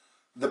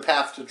 The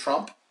Path to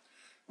Trump,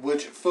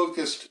 which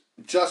focused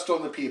just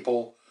on the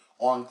people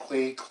on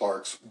Clay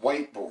Clark's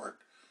whiteboard,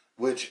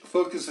 which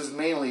focuses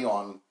mainly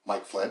on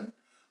Mike Flynn,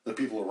 the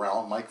people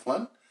around Mike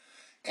Flynn,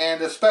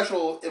 and a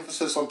special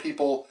emphasis on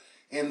people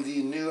in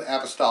the New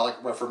Apostolic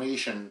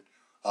Reformation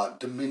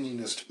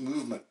Dominionist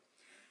movement.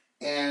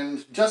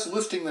 And just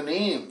listing the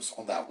names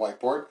on that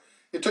whiteboard,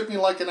 it took me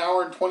like an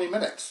hour and 20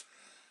 minutes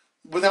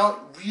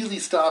without really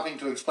stopping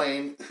to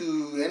explain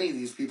who any of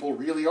these people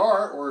really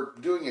are or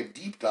doing a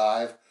deep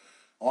dive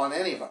on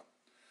any of them.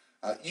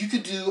 You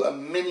could do a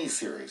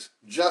mini-series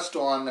just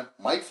on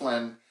Mike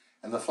Flynn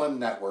and the Flynn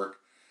Network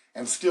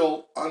and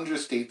still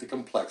understate the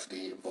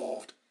complexity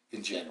involved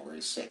in January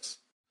 6th.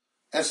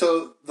 And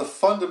so the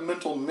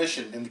fundamental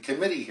mission in the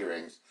committee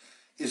hearings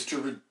is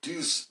to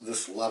reduce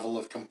this level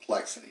of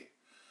complexity.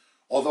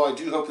 Although I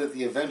do hope that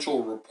the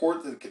eventual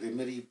report that the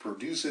committee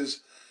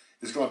produces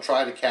is going to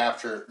try to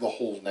capture the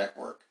whole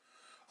network.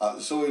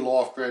 Zoe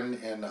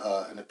Lofgren, in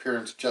an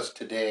appearance just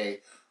today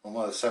on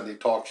one of the Sunday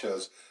talk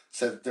shows,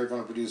 said they're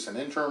going to produce an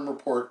interim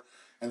report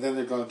and then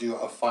they're going to do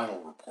a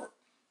final report.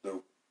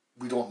 Though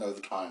we don't know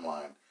the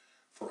timeline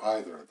for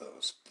either of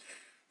those.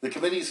 The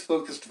committee's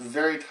focused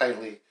very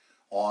tightly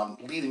on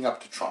leading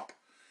up to Trump,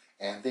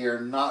 and they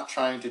are not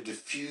trying to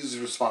diffuse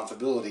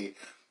responsibility.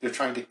 They're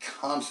trying to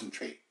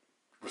concentrate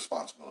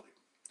responsibility.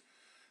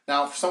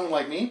 Now, for someone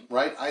like me,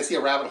 right, I see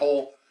a rabbit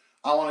hole,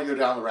 I want to go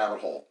down the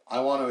rabbit hole. I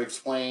want to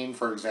explain,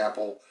 for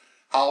example,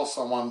 how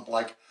someone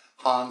like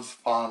Hans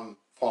von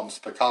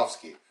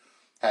Spakovsky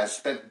has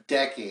spent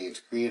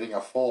decades creating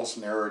a false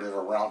narrative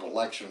around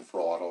election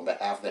fraud on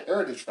behalf of the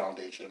Heritage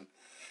Foundation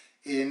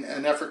in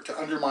an effort to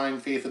undermine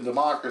faith in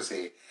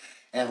democracy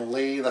and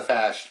lay the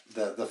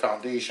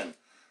foundation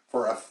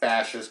for a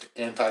fascist,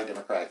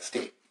 anti-democratic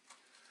state.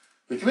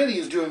 The committee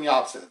is doing the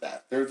opposite of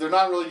that. They're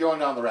not really going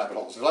down the rabbit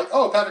holes. They're like,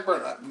 oh, Patrick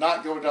Byrne,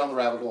 not going down the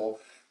rabbit hole.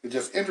 They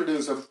just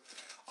introduce him.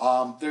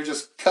 They're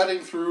just cutting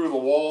through the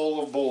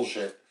wall of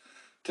bullshit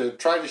to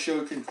try to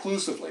show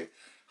conclusively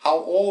how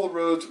all the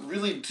roads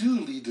really do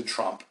lead to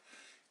Trump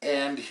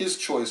and his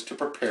choice to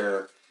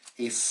prepare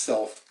a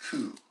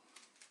self-coup.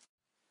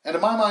 And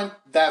in my mind,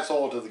 that's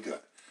all to the good.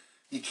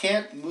 You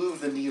can't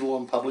move the needle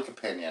in public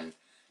opinion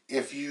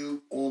if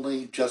you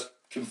only just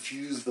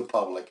confuse the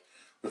public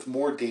with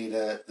more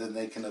data than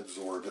they can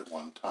absorb at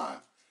one time.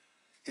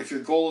 If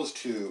your goal is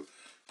to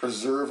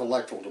preserve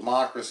electoral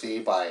democracy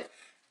by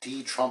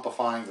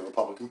de-Trumpifying the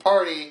Republican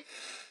Party,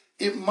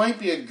 it might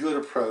be a good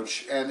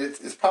approach, and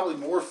it's probably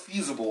more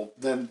feasible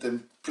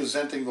than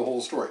presenting the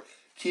whole story.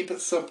 Keep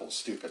it simple,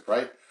 stupid,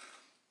 right?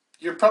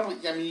 You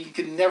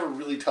can never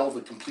really tell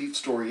the complete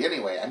story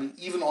anyway. I mean,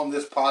 even on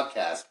this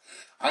podcast,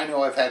 I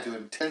know I've had to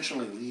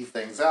intentionally leave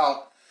things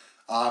out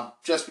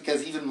just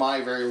because even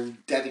my very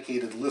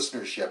dedicated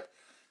listenership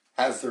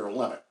has their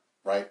limit,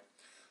 right?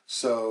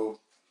 So,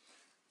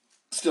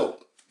 still,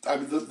 I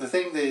mean, the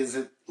thing that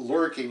is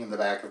lurking in the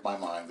back of my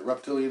mind, the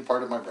reptilian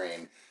part of my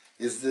brain,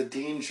 is the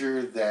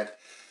danger that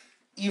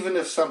even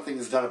if something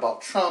is done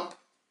about Trump,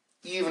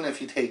 even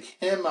if you take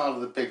him out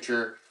of the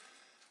picture,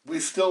 we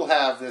still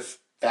have this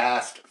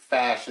vast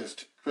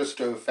fascist,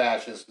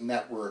 Christo-fascist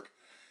network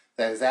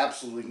that is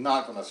absolutely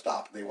not going to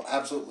stop. They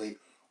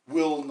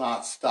will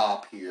not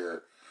stop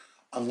here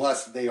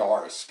unless they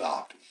are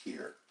stopped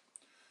here.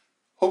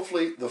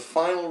 Hopefully, the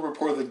final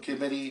report of the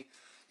committee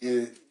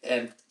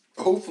and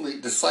hopefully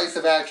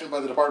decisive action by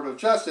the Department of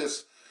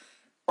Justice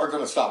are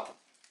going to stop them.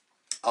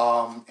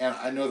 And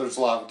I know there's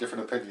a lot of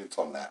different opinions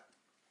on that.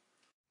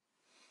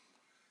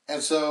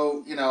 And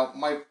so,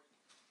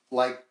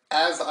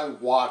 as I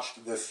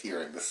watched this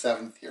hearing, the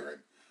 7th hearing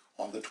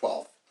on the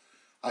 12th,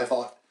 I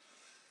thought,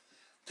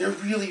 they're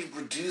really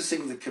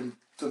reducing the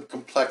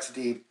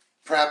complexity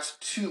perhaps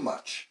too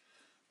much.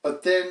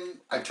 But then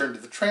I turn to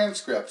the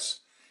transcripts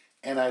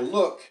and I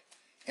look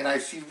and I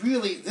see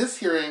really this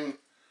hearing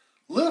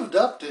lived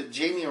up to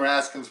Jamie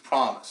Raskin's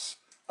promise.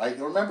 Right?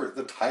 You remember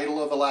the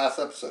title of the last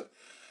episode.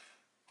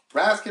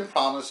 Raskin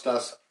promised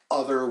us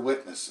other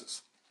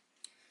witnesses.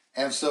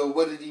 And so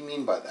what did he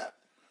mean by that?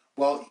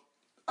 Well,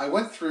 I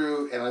went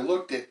through and I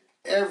looked at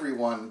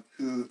everyone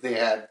who they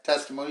had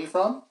testimony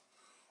from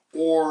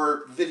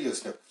or video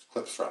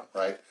clips from,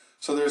 right?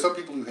 So there are some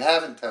people who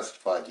haven't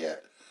testified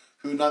yet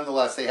who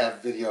nonetheless they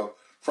have video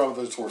from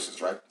those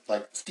sources, right?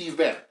 Like Steve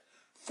Bannon,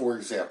 for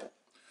example.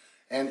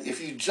 And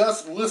if you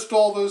just list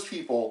all those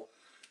people,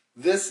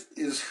 this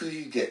is who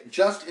you get.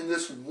 Just in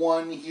this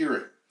one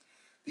hearing,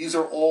 these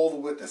are all the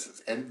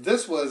witnesses. And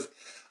this was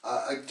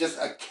just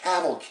a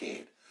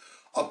cavalcade,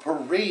 a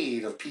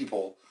parade of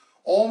people,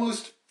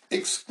 almost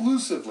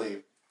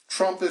exclusively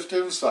Trumpist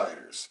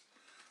insiders,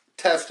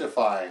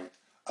 testifying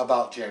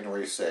about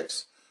January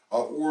 6th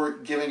or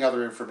giving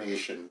other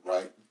information,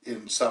 right,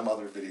 in some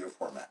other video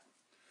format.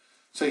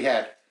 So you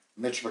had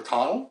Mitch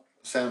McConnell,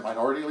 Senate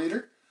Minority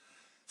Leader,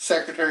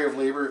 Secretary of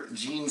Labor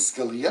Gene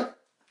Scalia,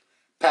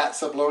 Pat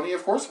Cipollone,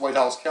 of course, White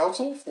House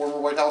counsel, former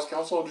White House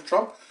counsel under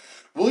Trump,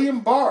 William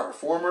Barr,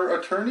 former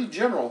Attorney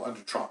General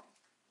under Trump,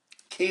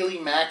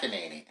 Kayleigh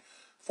McEnany,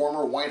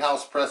 former White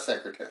House press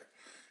secretary,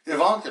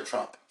 Ivanka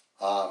Trump,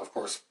 of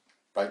course,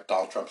 right,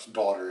 Donald Trump's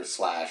daughter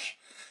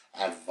 /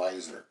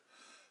 advisor,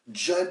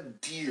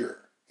 Judd Deere,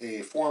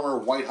 a former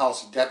White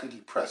House deputy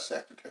press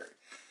secretary,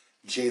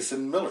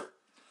 Jason Miller,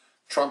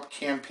 Trump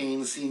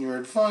campaign senior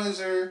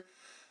advisor,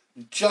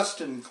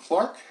 Justin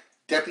Clark,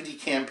 Deputy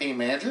Campaign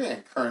Manager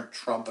and current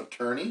Trump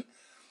attorney.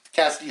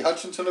 Cassidy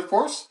Hutchinson, of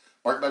course,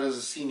 Mark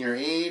Meadows' senior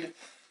aide.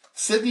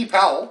 Sidney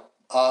Powell,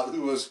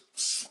 who was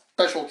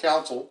special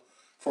counsel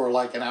for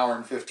like an hour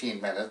and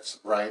 15 minutes,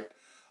 right?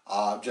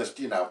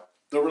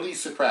 The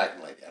release of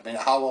Kraken lady. I mean,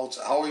 how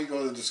are you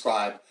going to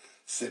describe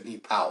Sidney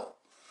Powell?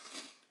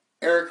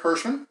 Eric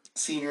Hirschman,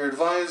 senior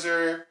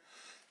advisor.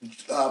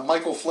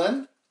 Michael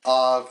Flynn,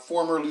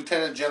 former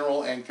lieutenant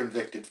general and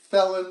convicted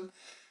felon.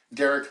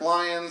 Derek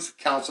Lyons,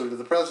 counselor to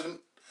the president.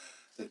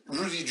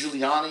 Rudy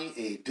Giuliani,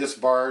 a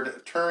disbarred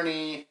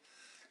attorney.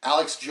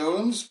 Alex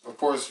Jones, of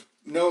course,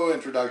 no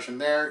introduction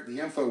there, the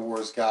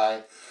InfoWars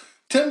guy.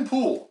 Tim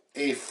Pool,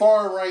 a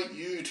far-right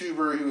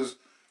YouTuber who was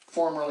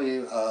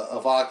formerly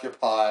of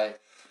Occupy,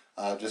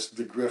 just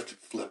the grift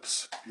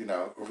flips,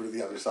 over to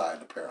the other side,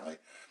 apparently.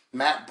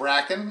 Matt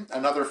Bracken,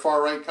 another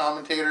far-right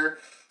commentator.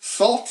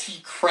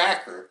 Salty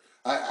Cracker.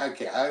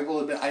 I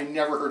will admit, I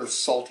never heard of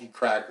Salty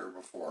Cracker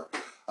before.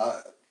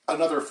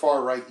 Another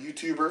far-right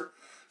YouTuber.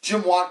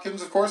 Jim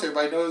Watkins, of course,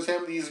 everybody knows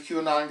him. He's a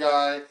QAnon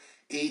guy.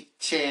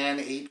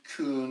 8chan,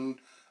 8kun,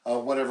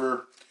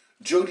 whatever.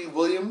 Jody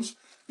Williams,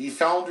 the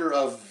founder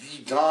of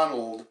the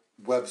Donald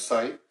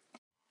website.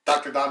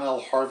 Dr.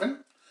 Donnell Harvin,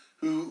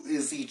 who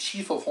is the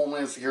Chief of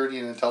Homeland Security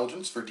and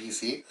Intelligence for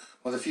D.C.,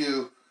 with a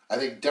few, I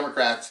think,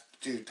 Democrats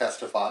to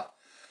testify.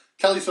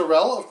 Kelly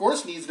Sorrell, of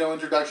course, needs no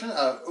introduction.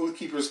 Oath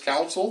Keepers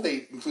Council,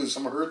 they include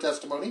some of her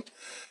testimony.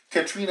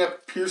 Katrina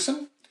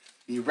Pearson,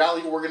 the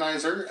rally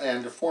organizer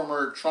and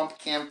former Trump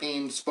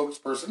campaign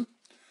spokesperson.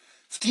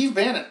 Steve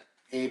Bannon,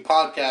 a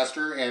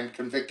podcaster and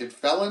convicted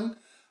felon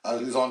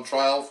who's on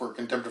trial for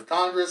contempt of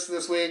Congress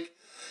this week.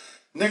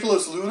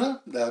 Nicholas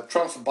Luna,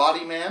 Trump's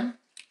body man.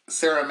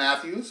 Sarah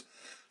Matthews,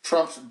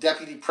 Trump's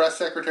deputy press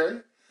secretary.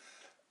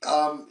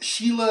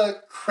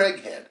 Sheila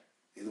Craighead,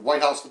 the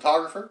White House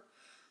photographer.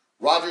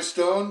 Roger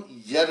Stone,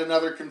 yet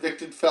another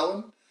convicted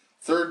felon.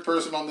 Third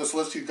person on this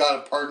list who got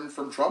a pardon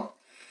from Trump.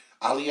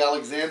 Ali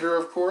Alexander,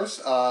 of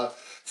course,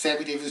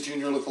 Sammy Davis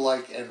Jr.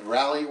 lookalike and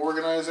rally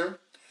organizer.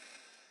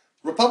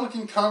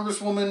 Republican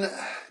Congresswoman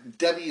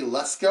Debbie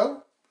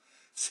Lesko.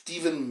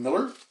 Stephen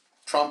Miller,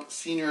 Trump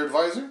senior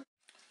advisor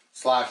 /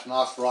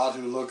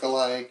 Nosferatu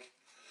lookalike.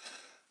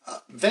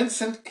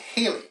 Vincent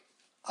Haley,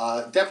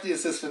 deputy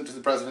assistant to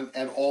the president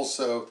and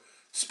also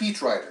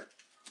speechwriter,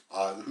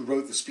 who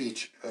wrote the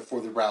speech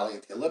for the rally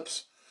at the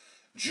Ellipse.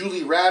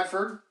 Julie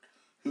Radford,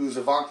 who's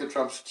Ivanka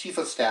Trump's chief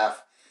of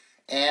staff,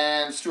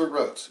 and Stuart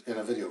Rhodes in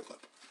a video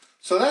clip.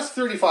 So that's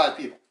 35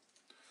 people.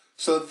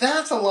 So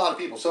that's a lot of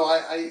people. So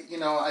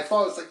I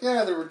thought it's like,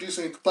 yeah, they're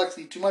reducing the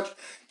complexity too much,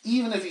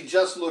 even if you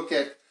just look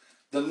at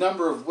the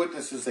number of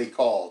witnesses they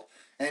called.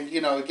 And,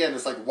 again,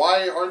 it's like,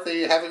 why aren't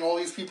they having all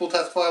these people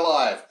testify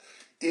live?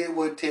 It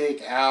would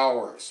take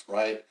hours,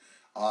 right?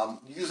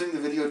 Using the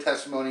video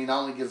testimony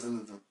not only gives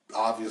them,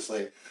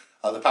 obviously,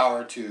 the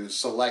power to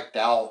select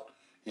out,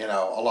 a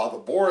lot of the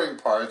boring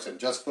parts and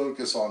just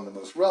focus on the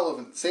most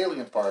relevant,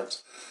 salient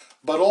parts,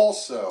 but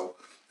also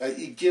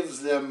it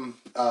gives them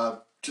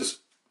just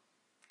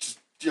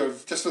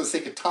for the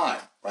sake of time,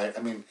 right?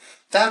 I mean,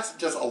 that's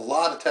just a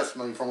lot of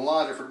testimony from a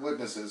lot of different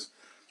witnesses,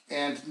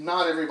 and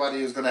not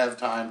everybody is going to have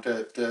time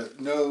to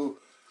know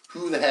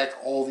who the heck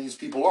all these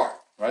people are,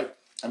 right?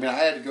 I mean, I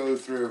had to go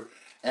through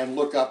and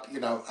look up,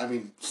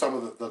 some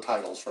of the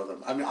titles for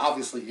them. I mean,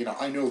 obviously,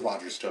 I know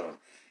Roger Stone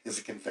is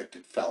a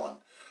convicted felon,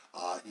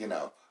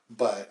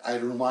 but I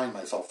had to remind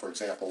myself, for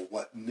example,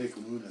 what Nick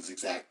Luna's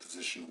exact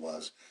position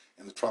was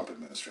in the Trump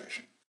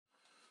administration.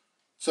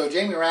 So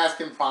Jamie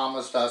Raskin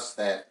promised us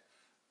that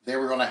they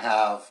were going to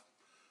have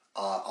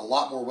a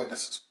lot more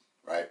witnesses,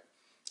 right?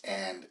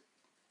 And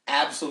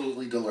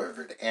absolutely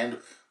delivered. And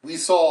we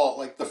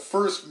saw, the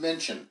first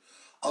mention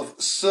of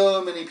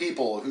so many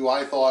people who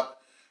I thought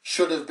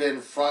should have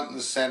been front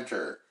and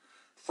center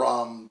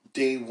from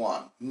day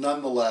one.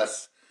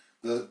 Nonetheless,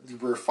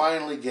 we're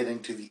finally getting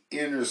to the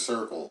inner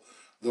circle,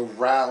 the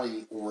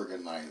rally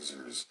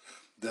organizers,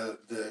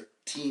 the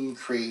team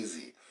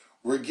crazy.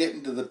 We're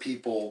getting to the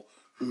people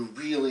who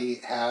really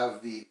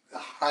have the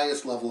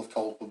highest level of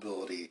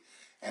culpability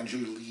and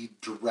who lead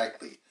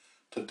directly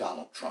to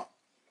Donald Trump.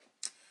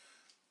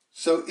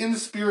 So in the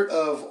spirit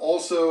of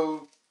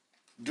also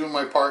doing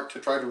my part to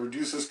try to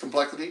reduce this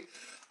complexity,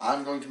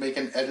 I'm going to make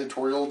an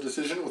editorial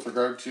decision with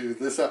regard to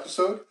this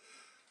episode.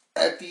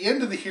 At the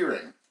end of the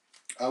hearing,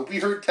 we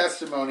heard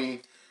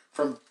testimony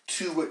from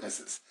two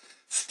witnesses,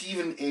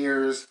 Stephen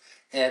Ayers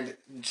and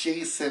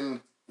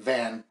Jason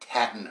Van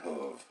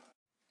Tatenhove.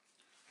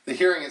 The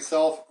hearing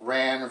itself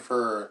ran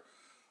for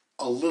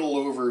a little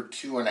over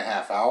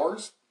 2.5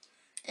 hours,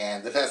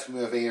 and the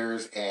testimony of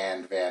Ayers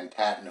and Van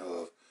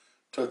Tatenhove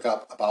took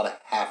up about a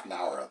half an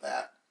hour of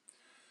that.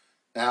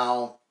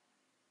 Now,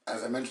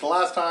 as I mentioned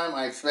last time,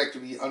 I expect to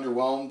be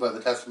underwhelmed by the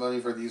testimony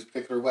for these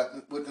particular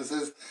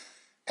witnesses,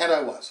 and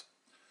I was.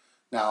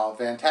 Now,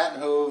 Van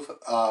Tatenhove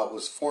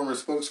was former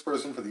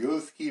spokesperson for the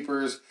Oath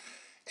Keepers,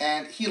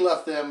 and he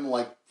left them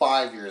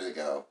 5 years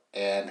ago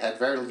and had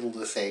very little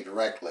to say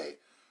directly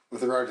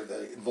with regard to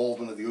the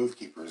involvement of the Oath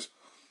Keepers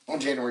on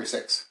January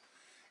 6th.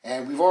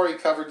 And we've already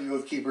covered the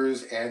Oath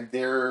Keepers and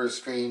their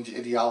strange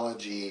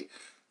ideology,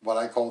 what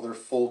I call their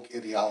folk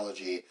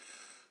ideology,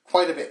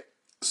 quite a bit.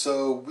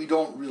 So we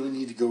don't really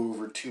need to go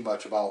over too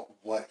much about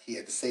what he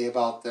had to say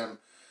about them.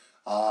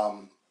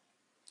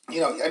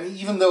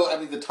 Even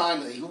though, the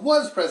time that he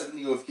was president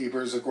of the Oath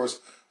Keepers, of course,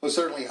 was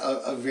certainly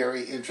a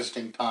very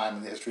interesting time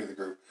in the history of the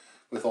group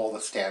with all the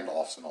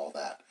standoffs and all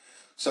that.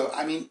 So,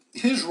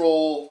 his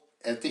role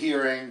at the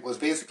hearing was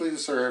basically to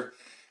serve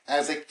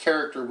as a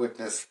character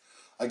witness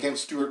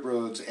against Stuart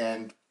Rhodes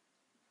and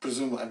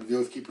presumably the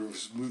Oath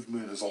Keepers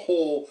movement as a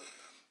whole.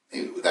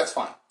 That's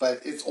fine,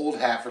 but it's old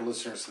hat for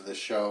listeners to this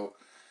show.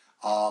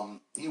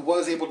 He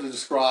was able to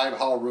describe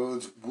how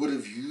Rhodes would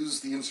have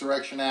used the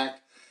Insurrection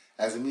Act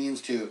as a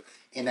means to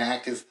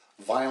enact his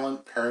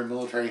violent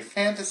paramilitary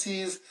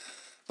fantasies.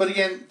 But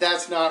again,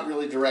 that's not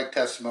really direct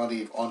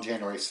testimony on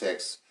January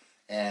 6th,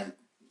 and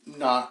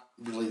not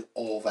really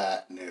all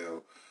that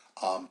new.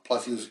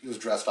 Plus, he was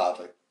dressed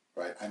oddly,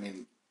 right?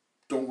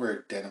 Don't wear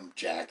a denim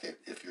jacket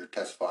if you're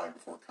testifying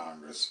before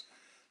Congress.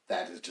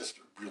 That is just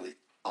a really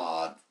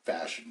odd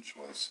fashion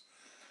choice.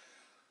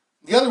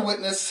 The other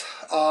witness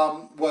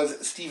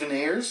was Stephen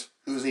Ayers,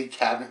 who's a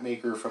cabinet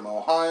maker from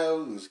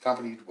Ohio, who's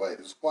accompanied by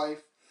his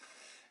wife.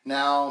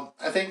 Now,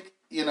 I think,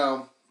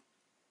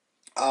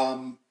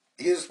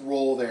 his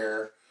role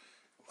there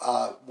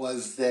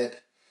was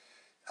that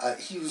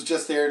he was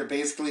just there to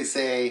basically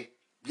say,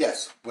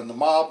 yes, when the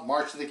mob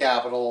marched to the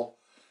Capitol,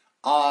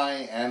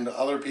 I and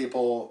other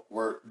people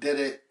did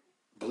it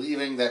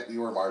believing that we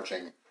were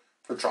marching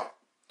for Trump.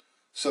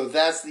 So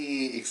that's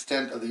the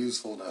extent of the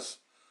usefulness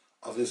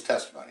of his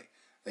testimony.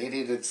 They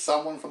needed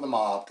someone from the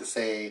mob to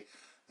say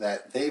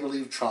that they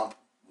believed Trump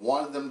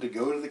wanted them to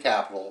go to the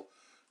Capitol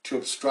to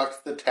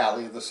obstruct the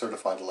tally of the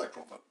certified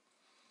electoral vote.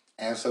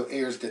 And so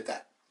Ayers did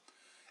that.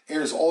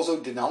 Ayers also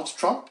denounced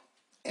Trump,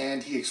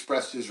 and he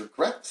expressed his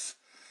regrets,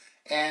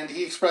 and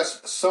he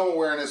expressed some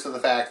awareness of the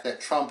fact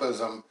that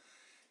Trumpism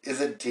is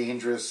a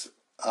dangerous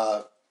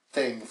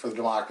thing for the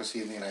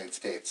democracy in the United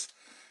States.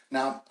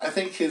 Now, I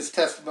think his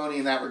testimony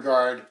in that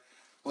regard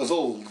was a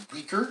little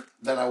weaker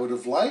than I would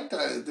have liked.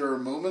 There are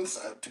moments,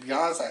 to be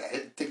honest, I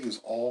didn't think he was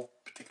all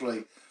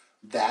particularly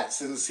that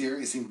sincere.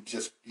 He seemed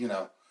just,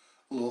 a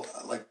little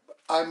like,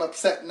 I'm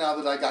upset now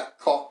that I got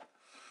caught.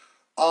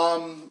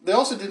 They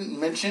also didn't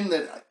mention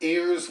that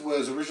Ayers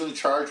was originally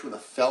charged with a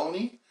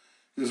felony.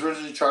 He was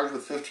originally charged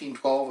with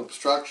 1512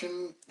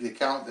 obstruction, the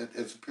account that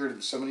has appeared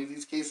in so many of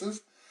these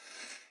cases.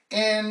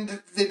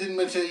 And they didn't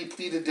mention he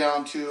pleaded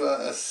down to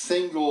a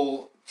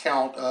single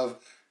count of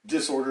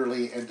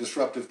disorderly and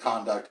disruptive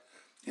conduct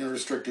in a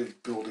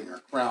restrictive building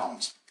or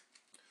grounds.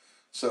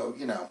 So,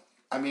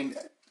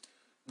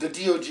 the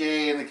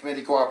DOJ and the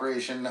committee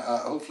cooperation,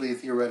 hopefully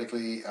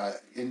theoretically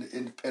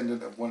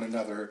independent of one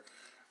another,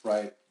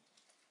 right?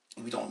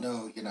 We don't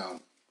know,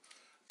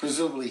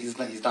 presumably he's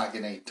not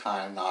getting any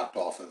time knocked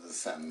off of the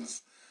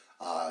sentence.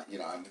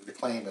 The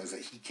claim is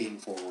that he came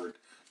forward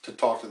to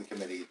talk to the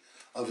committee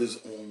of his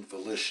own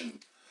volition.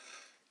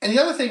 And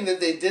the other thing that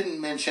they didn't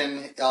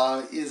mention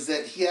is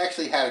that he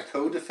actually had a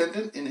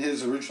co-defendant in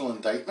his original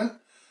indictment.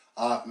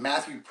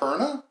 Matthew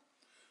Perna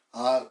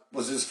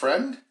was his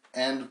friend,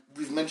 and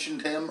we've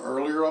mentioned him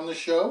earlier on the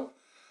show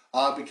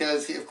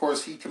because,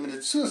 he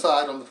committed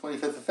suicide on the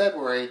 25th of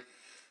February,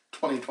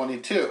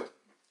 2022.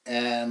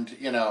 And,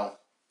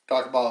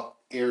 talk about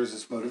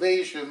Ayers'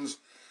 motivations.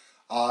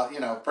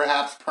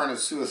 Perhaps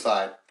Perna's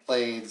suicide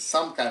played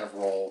some kind of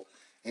role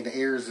in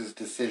Ayers'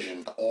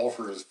 decision to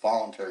offer his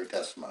voluntary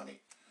testimony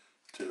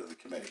to the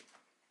committee.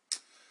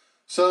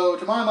 So,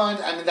 to my mind,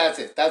 that's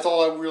it. That's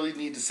all I really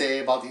need to say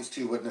about these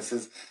two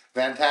witnesses.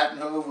 Van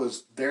Tattenhove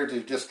was there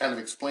to just kind of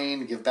explain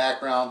and give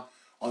background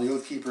on the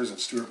Oath Keepers and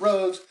Stuart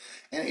Rhodes,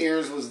 and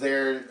Ayers was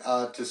there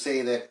to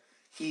say that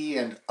he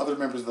and other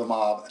members of the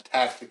mob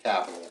attacked the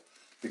Capitol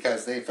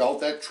because they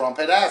felt that Trump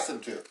had asked them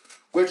to,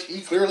 which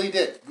he clearly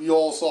did. We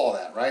all saw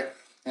that, right?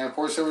 And of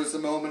course, there was the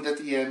moment at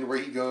the end where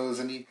he goes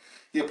and he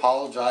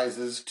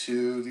apologizes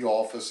to the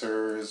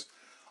officers,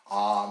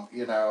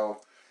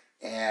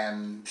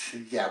 and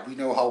yeah, we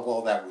know how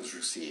well that was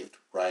received,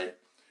 right?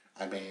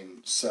 I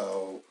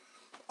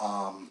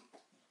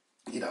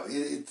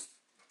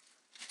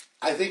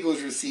think it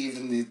was received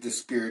in the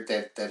spirit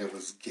that it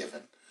was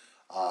given.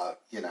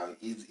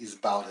 He's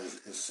about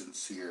as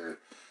sincere,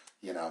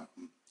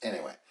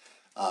 anyway.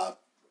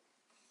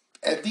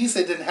 At least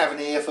they didn't have an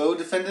AFO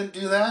defendant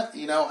do that.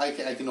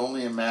 I can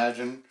only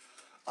imagine.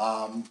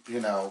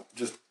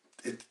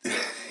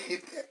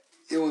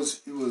 It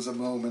was a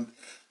moment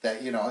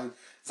that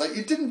it's like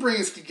it didn't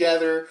bring us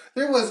together.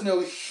 There was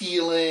no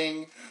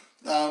healing.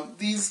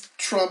 These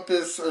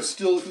Trumpists are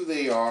still who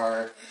they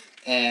are,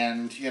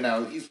 and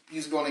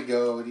he's going to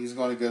go and he's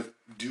going to go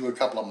do a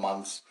couple of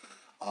months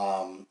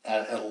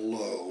at a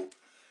low,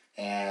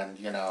 and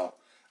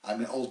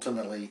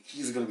ultimately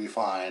he's going to be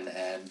fine.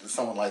 And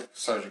someone like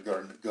Sergeant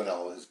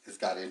Goodell has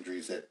got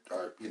injuries that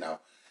are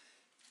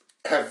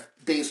have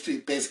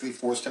basically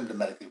forced him to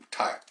medically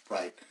retire,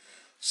 right?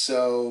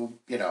 So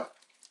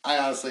I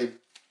honestly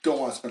don't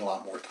want to spend a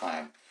lot more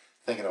time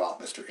thinking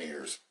about Mr.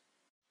 Ayers.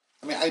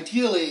 I mean,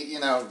 ideally,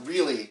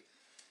 really,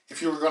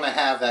 if you were going to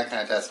have that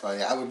kind of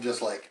testimony, I would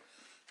just like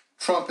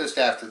Trumpist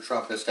after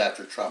Trumpist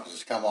after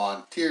Trumpist come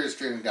on, tears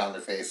streaming down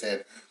their face,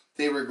 and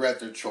they regret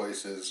their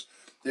choices.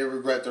 They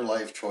regret their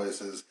life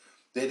choices.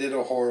 They did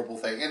a horrible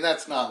thing, and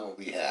that's not what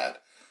we had.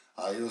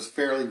 It was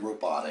fairly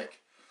robotic.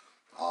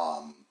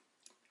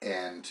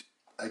 And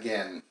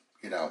again,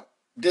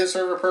 did it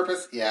serve a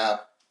purpose? Yeah.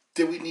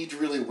 Did we need to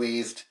really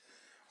waste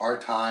our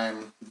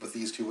time with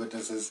these two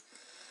witnesses?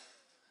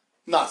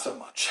 Not so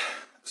much.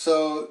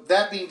 So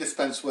that being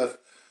dispensed with,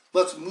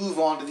 let's move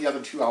on to the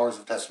other 2 hours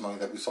of testimony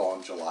that we saw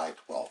on July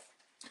 12th.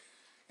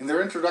 In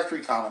their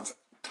introductory comments,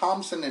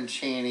 Thompson and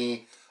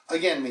Cheney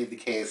again made the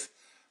case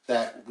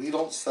that we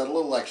don't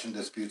settle election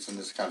disputes in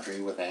this country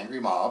with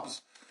angry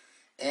mobs,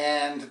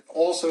 and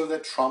also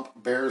that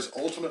Trump bears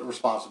ultimate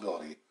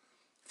responsibility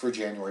for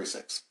January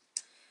 6th.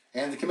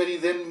 And the committee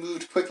then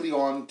moved quickly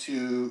on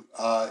to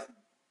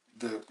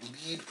the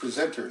lead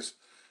presenters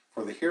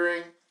for the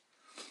hearing,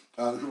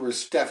 who were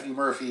Stephanie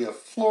Murphy of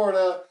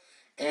Florida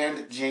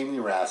and Jamie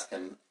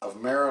Raskin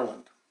of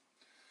Maryland.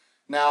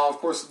 Now, of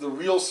course, the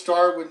real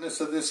star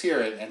witness of this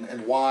hearing,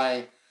 and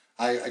why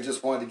I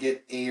just wanted to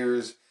get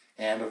Ayers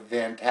and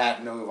Van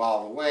Patten out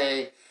of the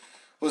way,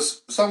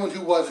 was someone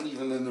who wasn't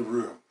even in the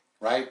room,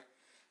 right?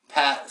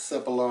 Pat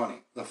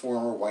Cipollone, the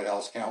former White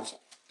House counsel.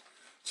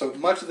 So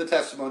much of the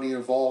testimony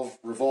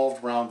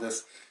revolved around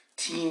this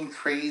Team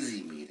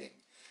Crazy meeting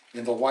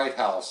in the White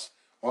House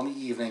on the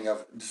evening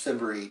of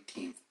December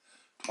 18th,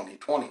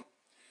 2020,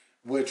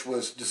 which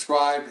was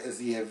described as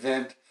the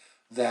event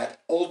that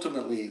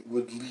ultimately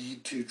would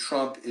lead to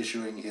Trump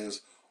issuing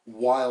his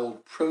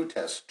wild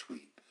protest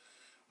tweet,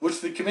 which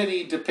the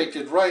committee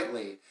depicted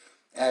rightly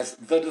as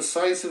the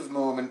decisive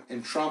moment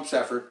in Trump's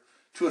effort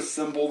to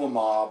assemble the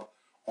mob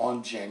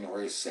on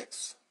January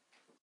 6th.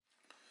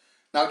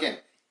 Now again,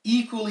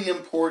 equally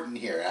important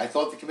here, I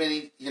thought the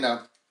committee,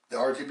 they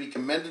are to be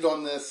commended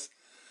on this.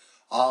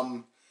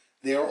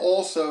 They are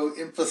also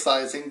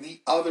emphasizing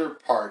the other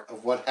part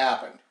of what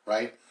happened,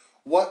 right?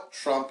 What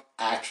Trump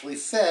actually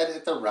said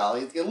at the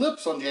rally at the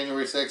Ellipse on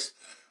January 6th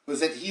was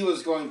that he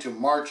was going to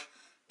march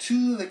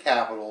to the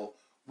Capitol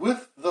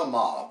with the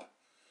mob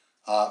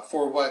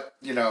for what,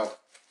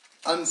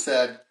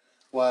 unsaid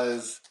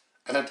was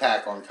an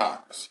attack on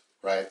Congress,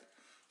 right?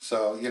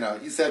 So,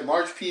 he said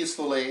march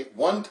peacefully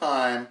one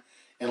time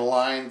in a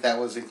line that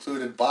was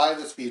included by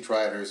the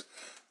speechwriters,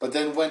 but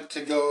then went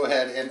to go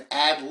ahead and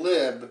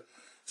ad-lib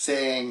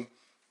saying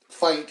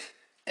fight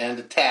and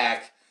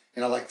attack,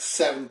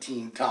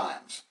 17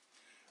 times,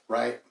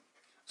 right?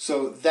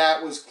 So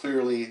that was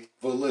clearly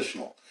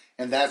volitional.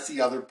 And that's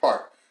the other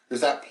part.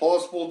 Is that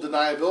plausible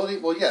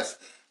deniability? Well, yes.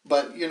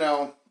 But,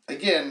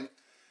 again,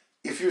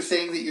 if you're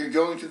saying that you're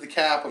going to the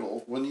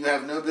Capitol when you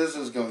have no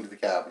business going to the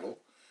Capitol,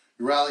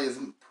 your rally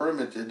isn't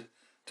permitted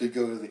to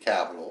go to the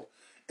Capitol,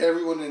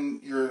 everyone in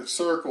your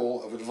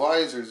circle of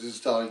advisors is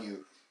telling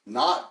you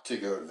not to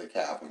go to the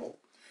Capitol,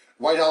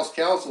 White House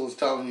counsel is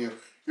telling you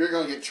you're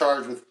going to get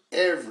charged with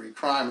every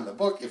crime in the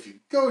book if you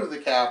go to the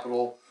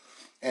Capitol,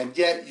 and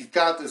yet you've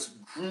got this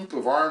group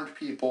of armed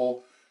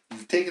people,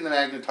 you've taken the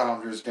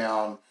magnetometers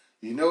down,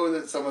 you know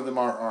that some of them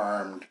are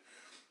armed,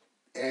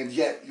 and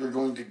yet you're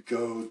going to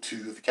go to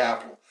the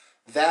Capitol.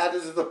 That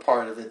is the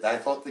part of it that I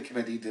thought the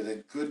committee did a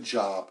good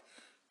job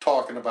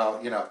talking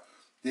about, again,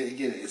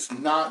 it's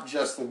not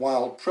just the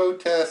wild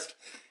protest,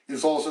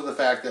 it's also the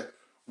fact that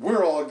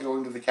we're all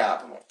going to the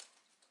Capitol.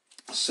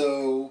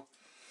 So,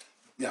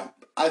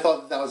 I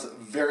thought that was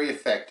very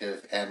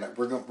effective, and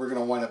we're going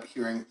to wind up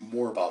hearing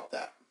more about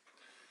that.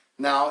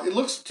 Now, it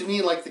looks to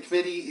me like the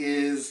committee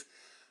is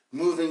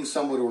moving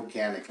somewhat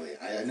organically.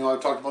 I know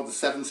I've talked about the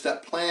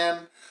 7-step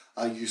plan.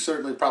 You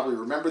certainly probably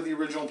remember the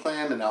original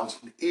plan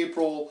announced in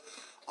April,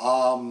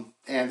 and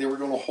they were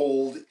going to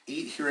hold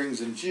 8 hearings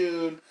in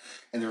June,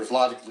 and they were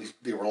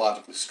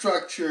logically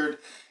structured,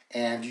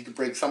 and you could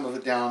break some of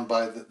it down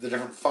by the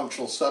different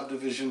functional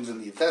subdivisions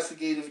and the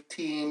investigative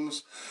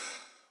teams.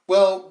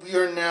 Well, we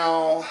are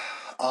now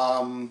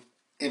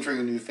entering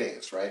a new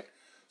phase, right?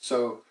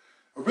 So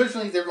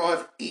originally they were going to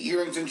have 8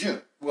 hearings in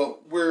June. Well,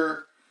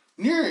 we're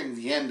nearing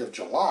the end of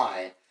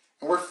July,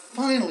 and we're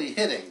finally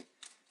hitting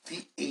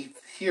the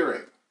 8th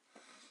hearing.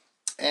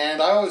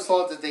 And I always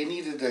thought that they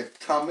needed to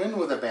come in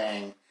with a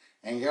bang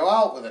and go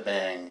out with a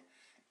bang,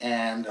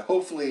 and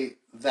hopefully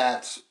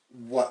that's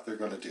what they're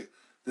going to do.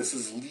 This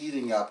is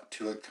leading up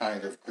to a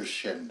kind of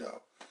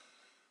crescendo.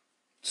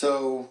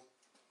 So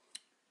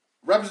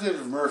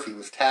Representative Murphy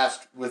was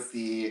tasked with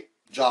the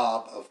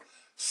job of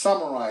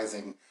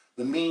summarizing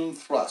the main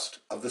thrust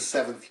of the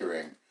 7th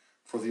hearing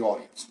for the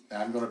audience.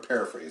 And I'm going to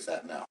paraphrase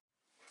that now.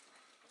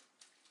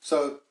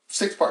 So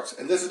 6 parts.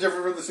 And this is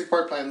different from the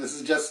 6-part plan. This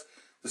is just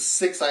the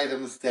 6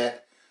 items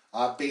that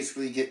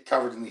basically get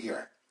covered in the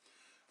hearing.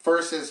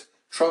 First is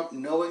Trump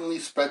knowingly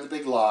spread the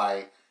big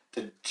lie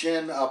to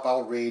gin up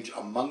outrage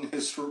among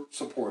his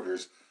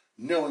supporters,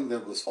 knowing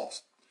that it was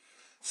false.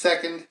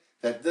 Second,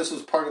 that this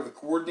was part of a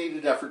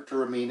coordinated effort to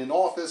remain in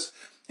office,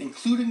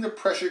 including the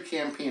pressure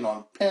campaign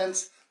on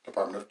Pence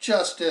Department of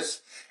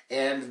Justice,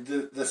 and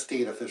the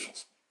state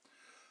officials.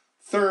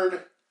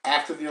 Third,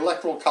 after the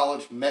Electoral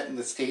College met in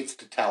the states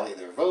to tally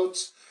their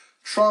votes,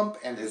 Trump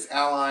and his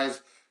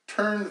allies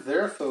turned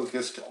their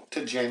focus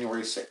to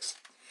January 6th.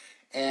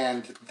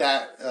 And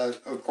that,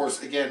 of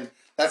course, again,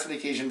 that's an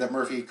occasion that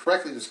Murphy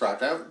correctly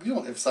described. Now, we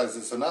don't emphasize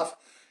this enough.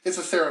 It's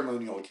a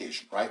ceremonial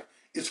occasion, right?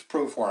 It's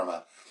pro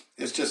forma.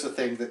 It's just a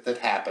thing that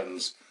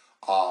happens,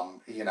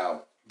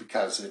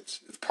 because it's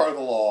part of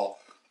the law,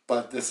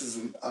 but this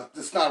isn't,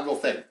 it's not a real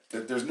thing.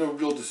 There's no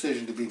real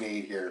decision to be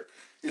made here.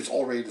 It's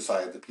already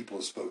decided that people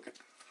have spoken.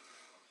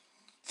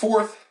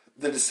 Fourth,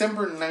 the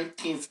December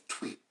 19th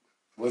tweet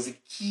was a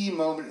key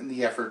moment in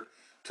the effort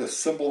to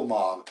assemble a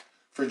mob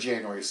for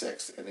January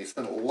 6th. And they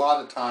spent a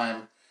lot of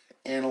time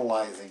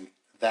analyzing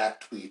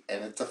that tweet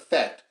and its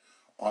effect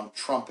on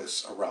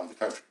Trumpists around the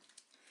country.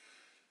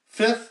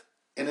 Fifth,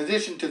 in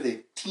addition to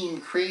the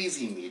Team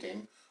Crazy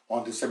meeting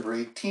on December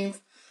 18th,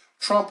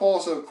 Trump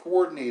also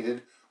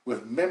coordinated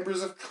with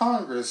members of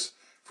Congress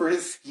for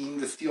his scheme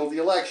to steal the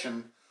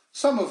election,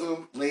 some of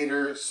whom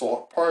later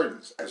sought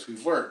pardons, as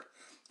we've learned.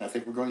 And I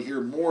think we're going to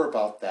hear more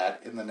about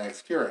that in the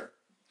next hearing.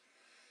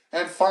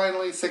 And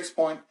finally, sixth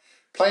point,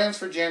 plans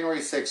for January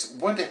 6th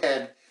went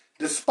ahead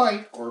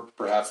despite, or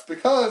perhaps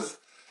because,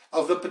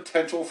 of the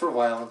potential for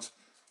violence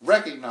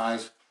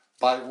recognized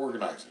by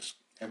organizers.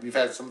 And we've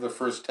had some of the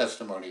first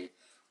testimony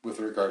with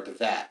regard to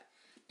that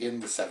in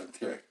the seventh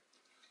hearing.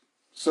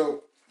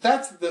 So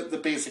that's the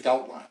basic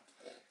outline.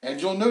 And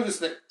you'll notice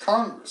that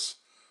Congress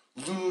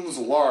looms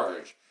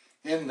large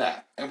in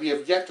that. And we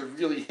have yet to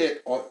really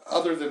hit,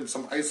 other than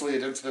some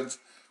isolated incidents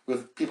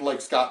with people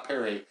like Scott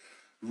Perry,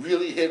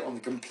 really hit on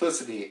the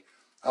complicity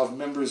of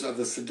members of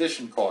the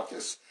Sedition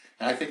Caucus.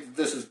 And I think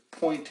this is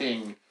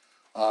pointing,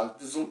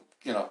 this is,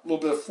 a little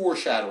bit of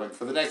foreshadowing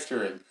for the next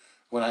hearing,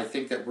 when I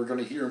think that we're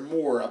going to hear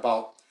more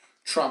about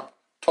Trump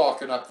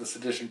talking up the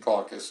Sedition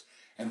Caucus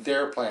and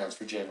their plans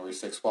for January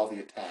 6th while the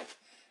attack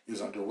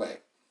is underway.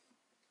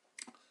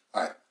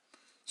 All right.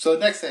 So the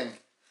next thing,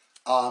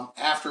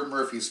 after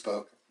Murphy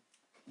spoke,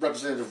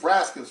 Representative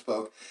Raskin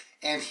spoke,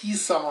 and he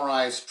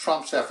summarized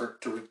Trump's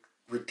effort to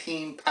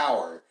retain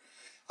power,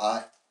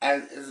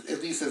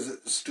 at least as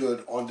it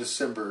stood on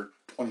December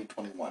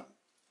 2021,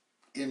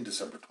 in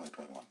December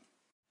 2021.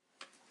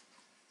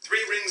 3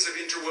 rings of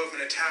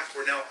interwoven attack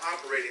were now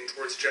operating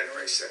towards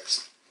January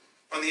 6th.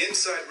 On the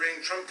inside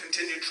ring, Trump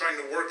continued trying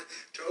to work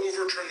to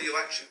overturn the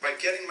election by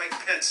getting Mike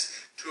Pence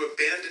to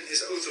abandon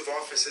his oath of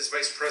office as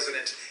vice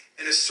president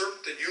and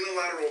assert the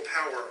unilateral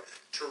power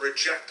to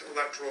reject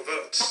electoral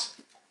votes.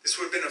 This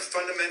would have been a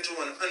fundamental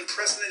and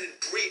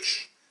unprecedented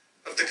breach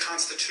of the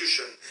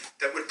Constitution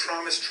that would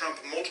promise Trump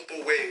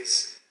multiple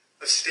ways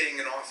of staying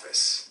in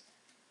office.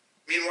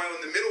 Meanwhile,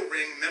 in the middle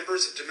ring,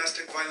 members of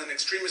domestic violent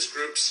extremist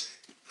groups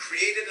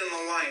created an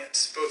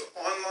alliance, both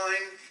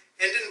online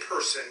and in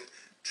person,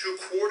 to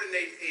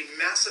coordinate a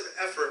massive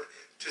effort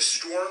to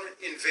storm,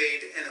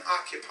 invade, and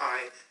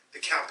occupy the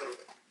Capitol.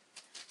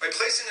 By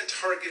placing a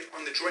target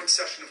on the joint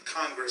session of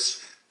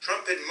Congress,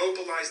 Trump had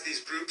mobilized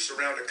these groups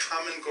around a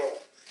common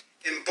goal,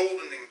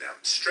 emboldening them,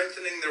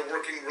 strengthening their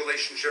working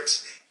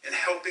relationships, and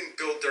helping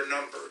build their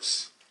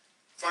numbers.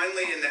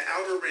 Finally, in the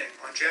outer ring,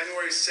 on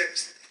January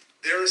 6th,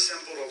 there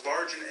assembled a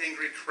large and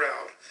angry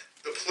crowd,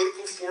 the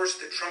political force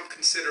that Trump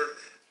considered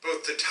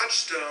both the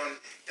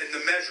touchstone and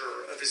the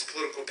measure of his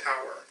political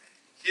power.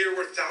 Here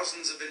were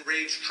thousands of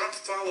enraged Trump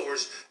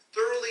followers,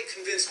 thoroughly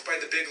convinced by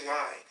the big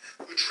lie,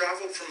 who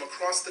traveled from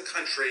across the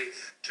country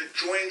to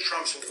join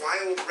Trump's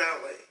wild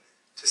rally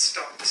to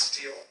stop the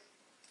steal.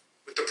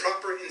 With the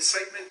proper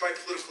incitement by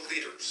political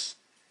leaders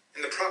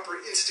and the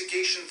proper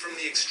instigation from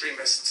the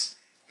extremists,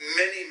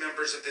 many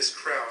members of this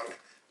crowd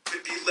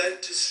could be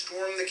led to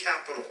storm the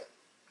Capitol,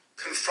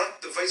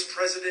 confront the vice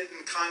president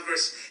in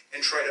Congress,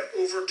 and try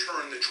to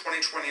overturn the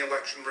 2020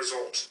 election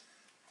result.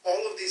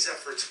 All of these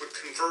efforts would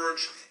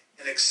converge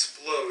and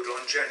explode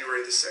on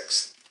January the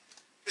 6th.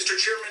 Mr.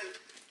 Chairman,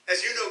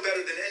 as you know better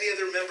than any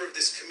other member of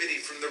this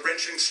committee from the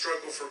wrenching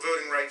struggle for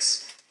voting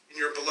rights in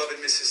your beloved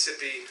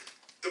Mississippi,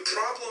 the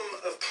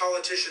problem of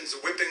politicians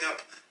whipping up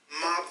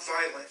mob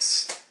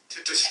violence to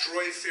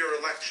destroy fair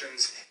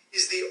elections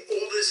is the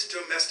oldest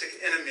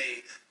domestic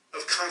enemy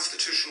of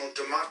constitutional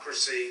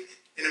democracy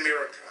in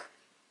America.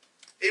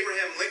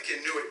 Abraham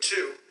Lincoln knew it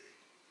too.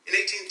 In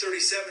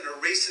 1837, a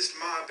racist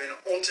mob in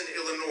Alton,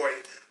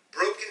 Illinois,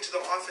 broke into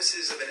the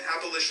offices of an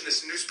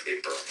abolitionist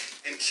newspaper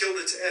and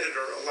killed its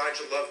editor,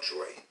 Elijah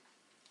Lovejoy.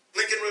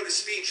 Lincoln wrote a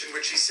speech in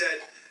which he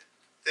said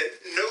that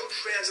no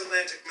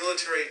transatlantic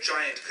military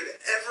giant could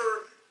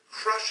ever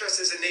crush us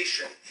as a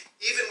nation,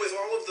 even with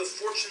all of the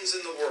fortunes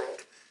in the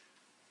world.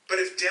 But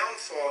if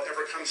downfall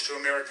ever comes to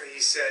America, he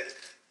said,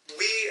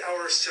 we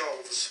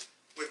ourselves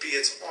would be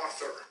its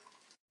author.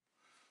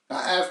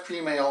 Now, as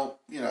pre-mail,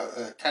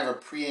 kind of a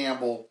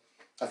preamble,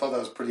 I thought that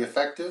was pretty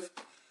effective.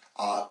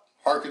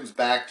 Harkens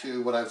back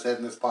to what I've said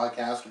in this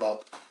podcast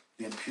about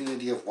the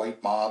impunity of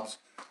white mobs,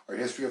 or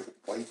history of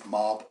white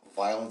mob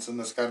violence in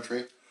this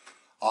country.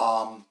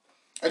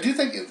 I do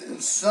think in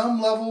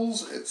some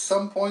levels, at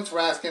some points,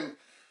 Raskin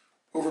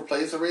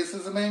overplays the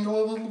racism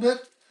angle a little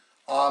bit.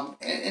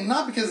 And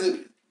not because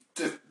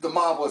the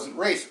mob wasn't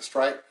racist,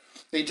 right?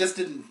 They just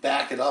didn't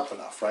back it up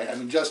enough, right? I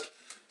mean, just,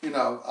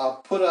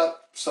 put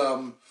up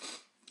some,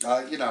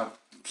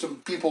 some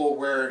people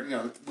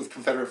with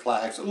Confederate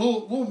flags, a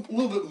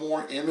little bit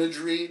more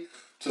imagery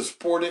to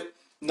support it.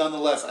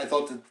 Nonetheless, I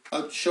thought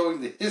that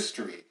showing the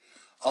history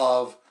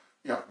of,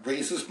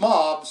 racist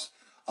mobs,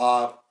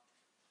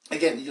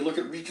 again, you look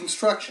at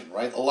Reconstruction,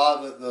 right? A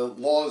lot of the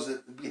laws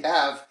that we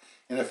have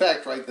in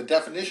effect, right, the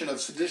definition of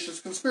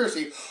seditious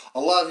conspiracy, a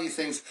lot of these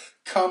things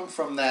come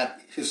from that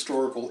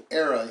historical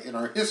era in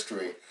our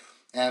history.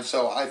 And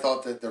so I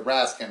thought that the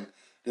Raskin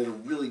did a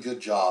really good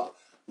job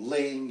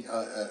laying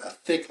a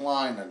thick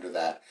line under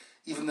that,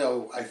 even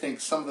though I think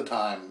some of the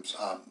times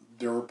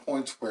there were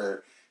points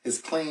where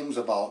his claims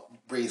about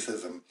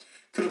racism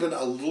could have been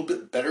a little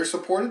bit better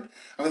supported.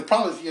 I mean, the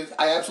problem is,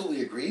 I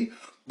absolutely agree,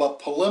 but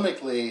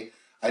polemically,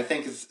 I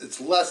think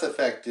it's less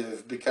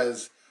effective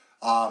because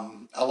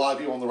a lot of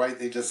people on the right,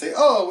 they just say,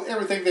 oh,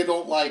 everything they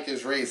don't like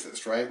is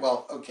racist, right?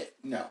 Well, okay,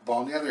 no. But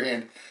on the other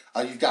hand,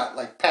 you've got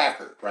like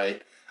Packard,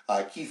 right?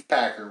 Keith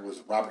Packard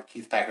was Robert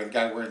Keith Packard, the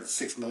guy wearing the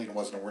 6 million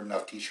wasn't wearing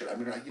enough t-shirt. I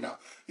mean,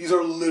 these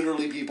are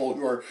literally people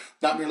who are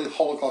not merely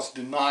Holocaust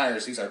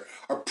deniers, these are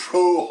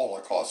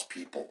pro-Holocaust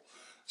people.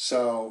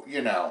 So,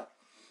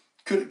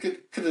 could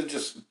have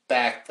just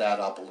backed that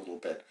up a little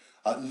bit.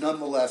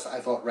 Nonetheless, I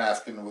thought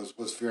Raskin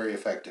was very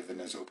effective in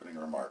his opening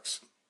remarks.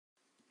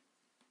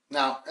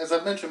 Now, as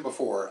I mentioned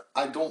before,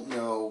 I don't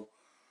know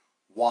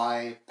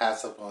why Pat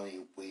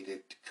Cipollone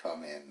waited to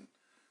come in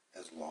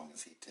as long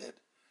as he did.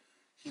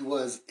 He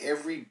was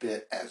every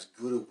bit as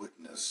good a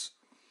witness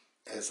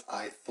as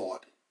I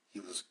thought he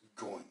was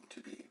going to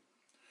be.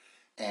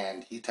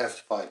 And he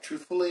testified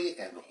truthfully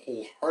and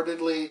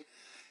wholeheartedly,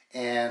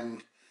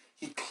 and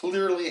he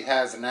clearly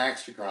has an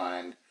axe to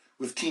grind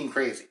with Team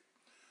Crazy.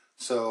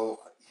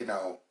 So, I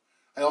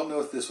don't know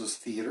if this was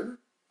theater.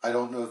 I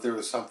don't know if there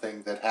was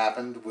something that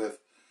happened with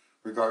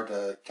regard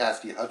to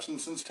Cassidy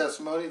Hutchinson's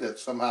testimony that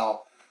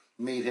somehow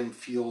made him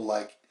feel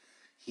like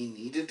he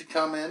needed to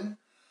come in.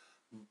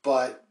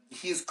 But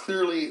he's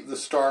clearly the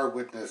star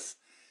witness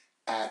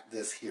at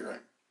this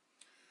hearing.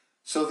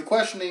 So the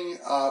questioning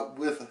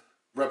with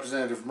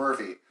Representative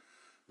Murphy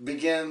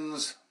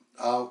begins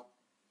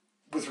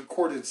with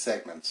recorded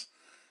segments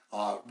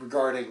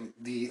regarding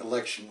the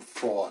election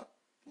fraud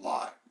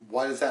lie.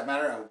 Why does that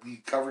matter? We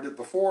covered it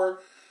before,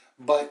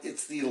 but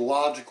it's the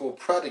logical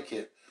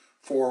predicate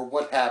for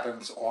what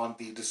happens on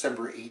the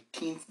December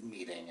 18th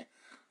meeting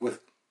with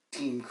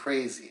Team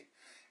Crazy.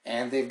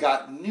 And they've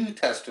got new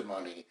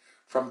testimony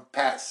from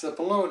Pat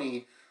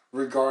Cipollone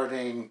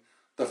regarding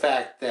the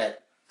fact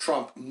that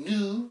Trump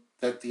knew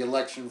that the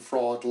election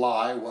fraud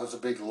lie was a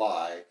big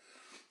lie,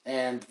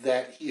 and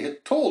that he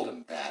had told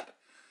him that,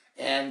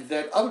 and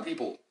that other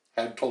people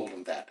had told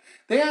him that.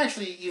 They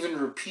actually even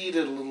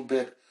repeated a little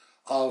bit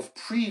of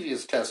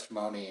previous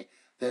testimony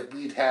that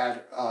we'd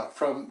had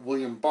from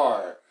William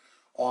Barr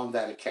on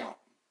that account.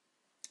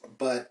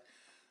 But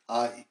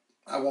I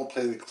won't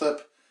play the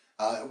clip.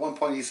 At one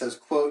point he says,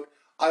 quote,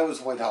 I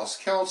was White House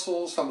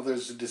counsel, some of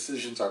those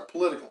decisions are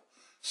political.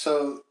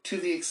 So to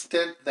the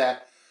extent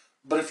that,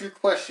 but if your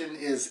question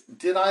is,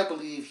 did I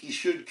believe he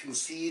should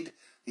concede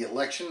the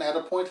election at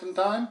a point in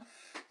time?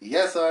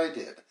 Yes, I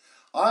did.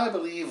 I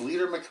believe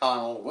Leader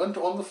McConnell went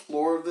on the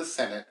floor of the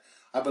Senate,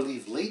 I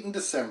believe late in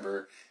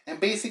December, and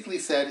basically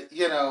said,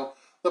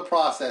 the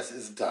process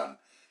is done.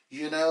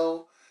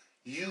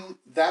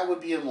 That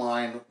would be in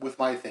line with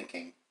my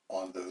thinking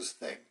on those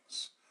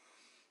things.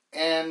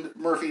 And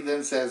Murphy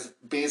then says,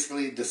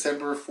 basically,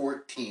 December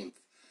 14th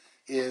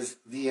is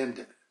the end of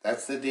it.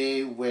 That's the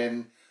day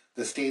when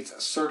the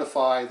states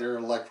certify their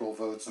electoral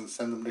votes and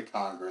send them to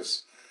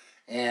Congress.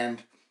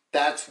 And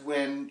that's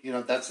when,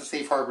 that's the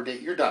safe harbor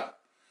date. You're done.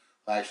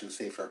 Well, actually,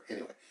 safe harbor,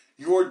 anyway.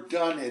 You're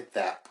done at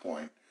that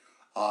point.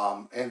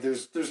 And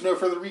there's no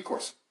further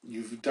recourse.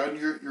 You've done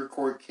your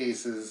court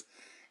cases,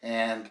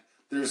 and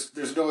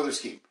there's no other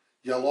scheme.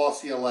 You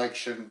lost the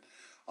election.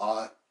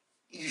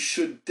 You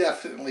should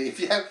definitely,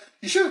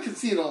 you should have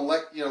conceded on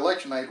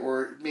election night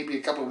or maybe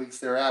a couple of weeks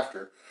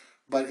thereafter.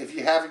 But if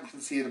you haven't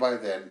conceded by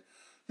then,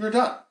 you're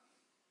done.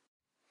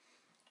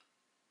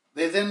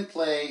 They then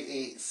play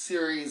a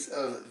series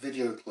of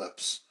video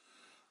clips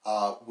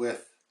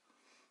with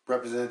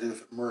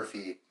Representative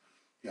Murphy,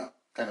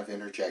 kind of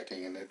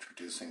interjecting and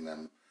introducing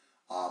them,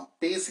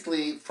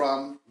 basically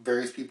from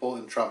various people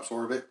in Trump's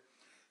orbit,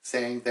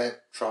 saying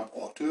that Trump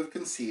ought to have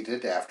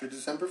conceded after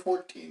December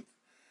 14th,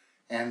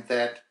 and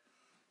that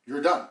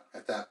you're done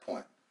at that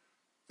point.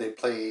 They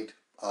played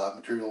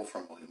material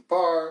from William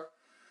Barr.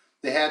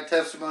 They had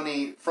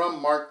testimony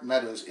from Mark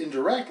Meadows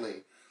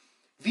indirectly,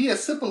 via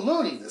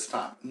Cipollone this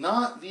time,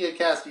 not via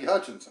Cassidy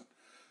Hutchinson.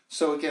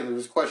 So again, there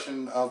was a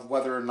question of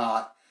whether or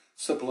not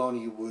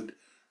Cipollone would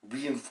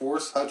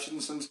reinforce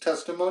Hutchinson's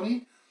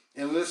testimony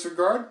in this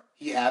regard.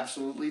 He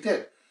absolutely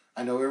did.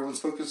 I know everyone's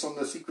focused on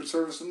the Secret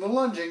Service and the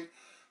lunging,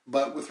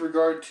 but with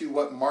regard to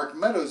what Mark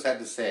Meadows had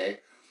to say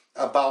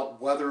about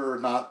whether or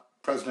not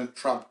President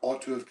Trump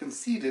ought to have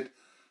conceded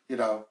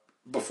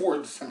before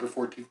December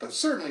 14th, but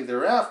certainly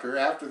thereafter,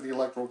 after the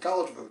Electoral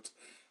College votes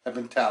have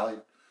been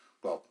tallied,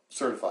 well,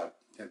 certified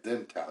and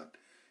then tallied.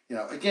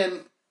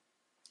 Again,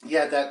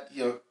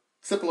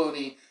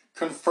 Cipollone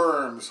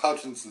confirms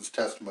Hutchinson's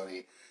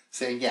testimony,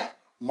 saying,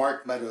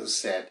 Mark Meadows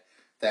said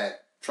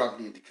that Trump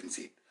needed to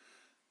concede.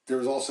 There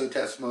was also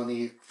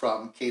testimony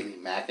from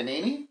Kayleigh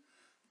McEnany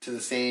to the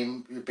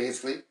same,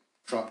 basically,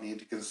 Trump needed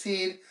to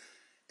concede.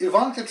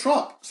 Ivanka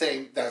Trump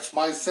saying, that's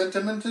my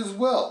sentiment as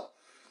well.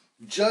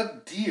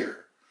 Judd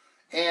Deere.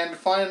 And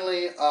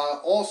finally,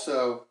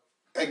 also,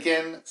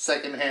 again,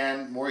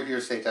 secondhand, more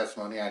hearsay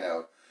testimony, I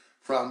know,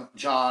 from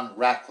John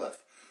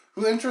Ratcliffe,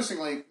 who,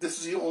 interestingly, this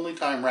is the only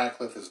time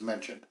Ratcliffe is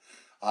mentioned.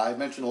 I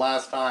mentioned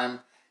last time,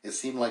 it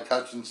seemed like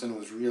Hutchinson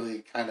was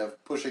really kind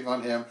of pushing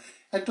on him.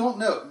 I don't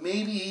know.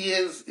 Maybe he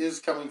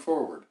is coming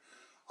forward.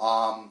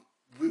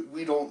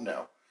 We don't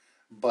know.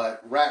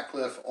 But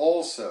Ratcliffe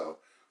also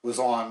was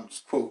on,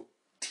 quote,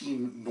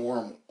 Team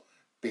Normal,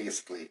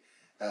 basically,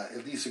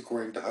 at least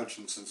according to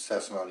Hutchinson's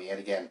testimony. And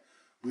again,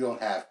 we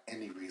don't have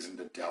any reason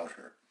to doubt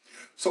her.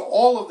 So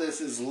all of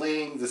this is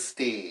laying the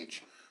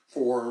stage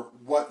for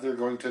what they're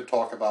going to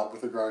talk about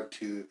with regard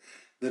to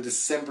the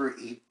December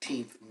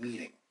 18th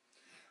meeting,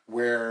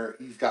 where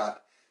you've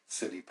got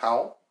Sidney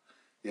Powell,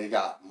 you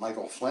got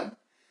Michael Flynn,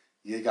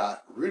 you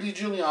got Rudy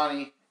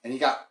Giuliani, and you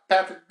got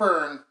Patrick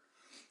Byrne,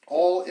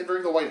 all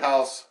entering the White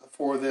House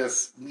for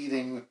this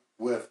meeting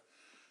with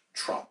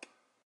Trump.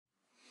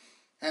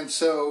 And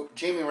so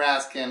Jamie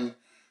Raskin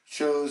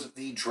shows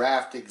the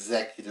draft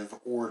executive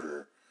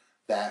order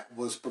that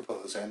was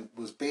proposed and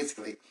was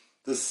basically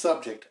the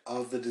subject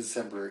of the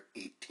December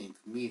 18th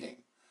meeting,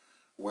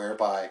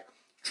 whereby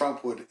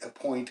Trump would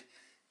appoint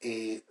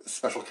a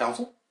special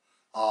counsel,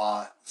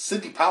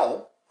 Sidney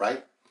Powell,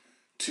 right,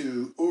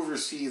 to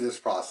oversee this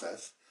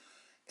process.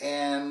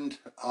 And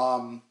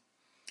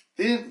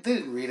they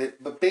didn't read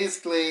it, but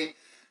basically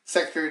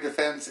Secretary of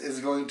Defense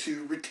is going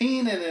to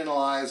retain and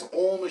analyze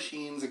all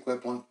machines,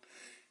 equipment,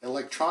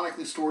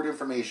 electronically stored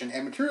information,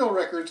 and material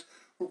records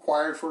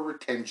required for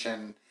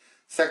retention.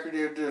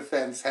 Secretary of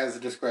Defense has the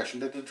discretion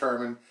to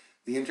determine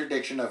the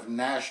interdiction of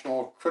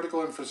national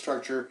critical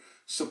infrastructure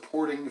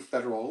supporting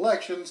federal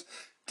elections.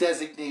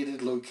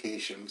 Designated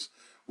locations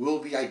will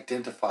be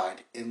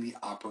identified in the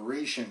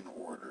operation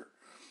order.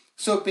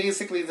 So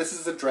basically, this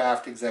is a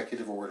draft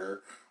executive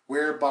order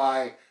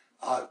whereby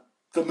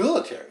the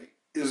military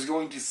is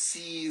going to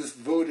seize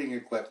voting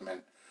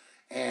equipment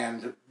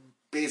and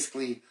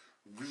basically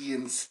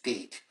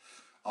reinstate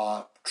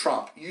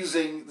Trump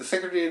using the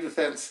Secretary of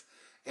Defense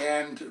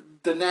and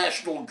the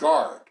National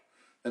Guard.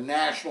 The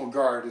National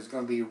Guard is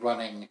going to be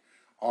running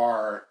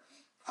our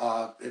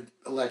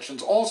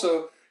elections,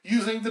 also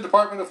using the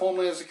Department of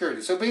Homeland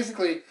Security. So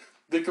basically,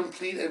 the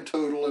complete and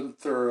total and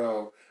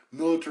thorough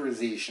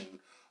militarization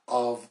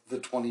of the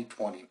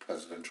 2020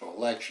 presidential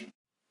election.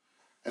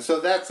 And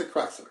so that's the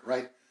crux of it,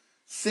 right?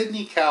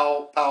 Sidney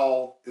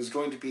Powell is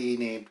going to be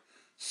named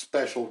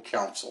special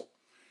counsel.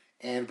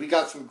 And we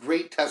got some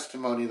great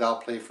testimony that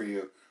I'll play for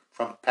you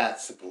from Pat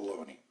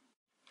Cipollone.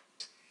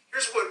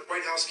 Here's what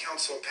White House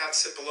counsel Pat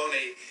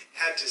Cipollone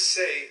had to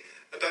say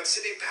about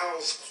Sidney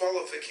Powell's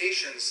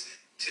qualifications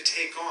to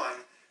take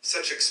on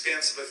such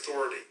expansive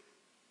authority.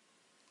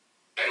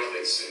 I don't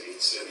think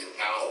Sidney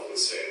Powell would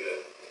say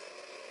that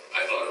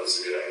I thought it was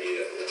a good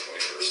idea to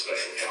appoint her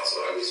special counsel.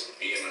 I was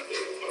vehemently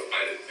opposed.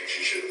 I didn't think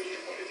she should have been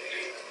appointed to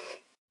anything.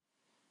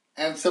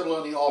 And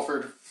Cipollone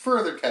offered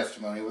further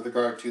testimony with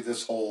regard to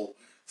this whole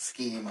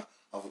scheme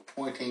of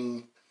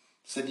appointing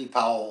Sidney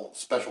Powell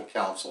special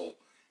counsel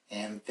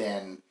and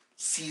then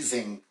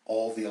seizing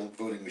all the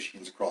voting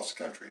machines across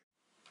the country.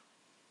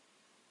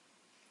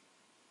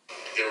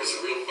 There was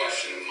a real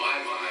question in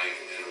my mind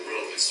and a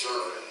real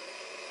concern,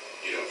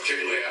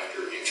 particularly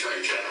after the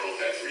Attorney General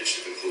had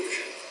reached a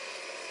conclusion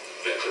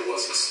that there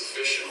wasn't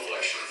sufficient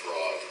election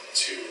fraud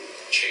to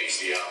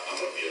change the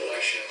outcome of the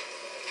election.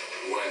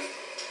 When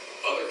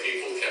other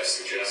people kept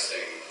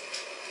suggesting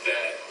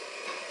that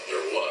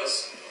there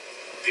was,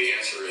 the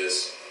answer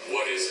is,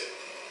 what is it?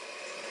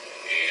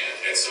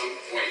 And at some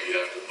point you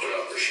have to put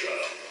up or shut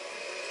up.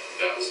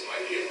 That was my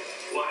view.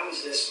 Why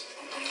was this,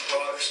 on a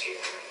broader scale,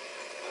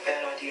 a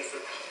bad idea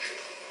for the country?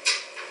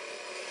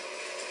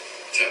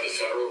 To have the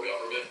federal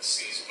government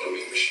seize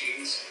voting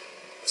machines,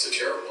 it's a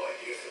terrible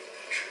idea for the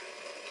country.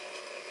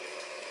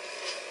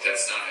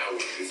 That's not how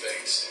we do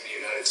things in the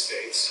United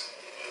States.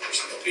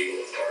 There's no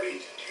legal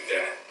authority to do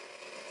that.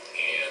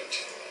 And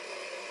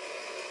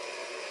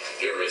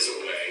there is a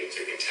way to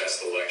contest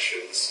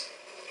elections,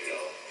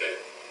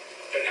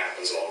 that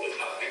happens all the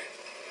time.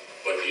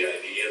 But the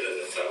idea that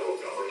the federal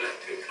government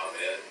could come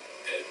in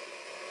and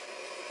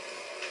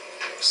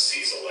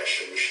seize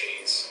election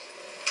machines,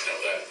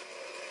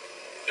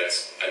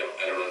 I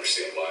don't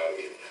understand why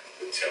we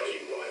would tell you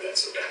why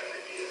that's a bad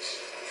idea.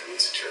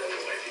 It's a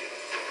terrible idea.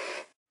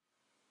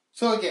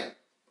 So again,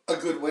 a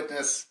good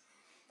witness.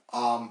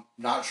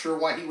 Not sure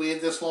why he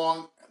waited this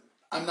long.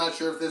 I'm not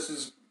sure if this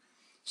is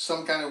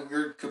some kind of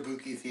weird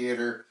kabuki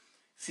theater.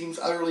 Seems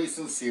utterly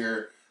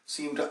sincere.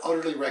 Seemed to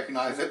utterly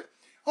recognize it.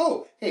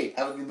 oh, hey,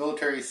 having the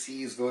military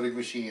seize voting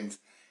machines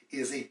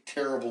is a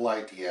terrible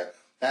idea.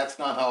 That's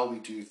not how we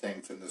do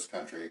things in this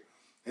country.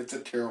 It's a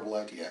terrible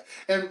idea.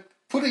 And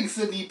putting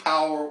Sidney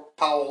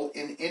Powell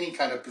in any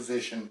kind of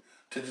position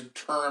to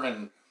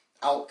determine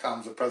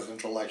outcomes of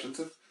presidential elections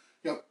is,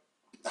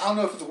 I don't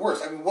know if it's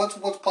worse. I mean, what's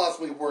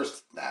possibly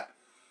worse than that?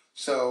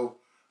 So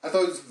I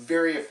thought it was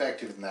very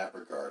effective in that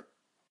regard.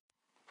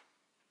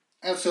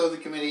 And so the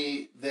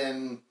committee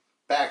then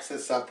backs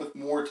this up with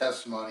more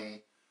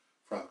testimony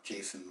from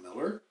Jason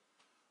Miller,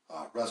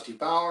 Rusty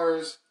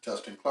Bowers,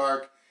 Justin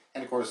Clark,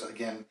 and of course,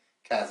 again,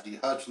 Cassidy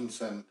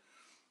Hutchinson,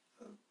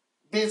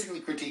 basically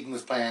critiquing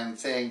this plan,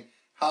 saying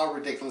how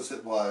ridiculous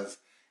it was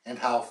and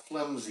how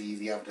flimsy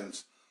the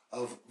evidence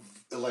of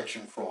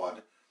election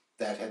fraud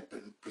that had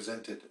been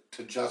presented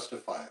to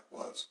justify it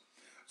was.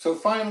 So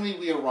finally,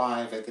 we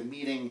arrive at the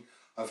meeting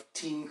of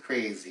Team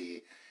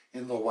Crazy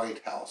in the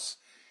White House,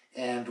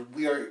 and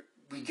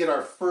we get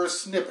our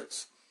first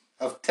snippets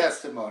of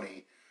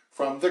testimony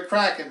from the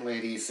Kraken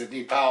lady,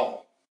 Sidney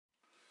Powell.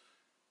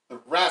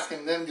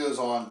 Raskin then goes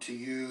on to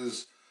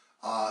use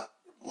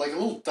like a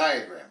little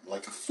diagram,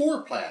 like a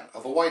floor plan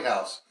of the White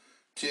House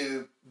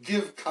to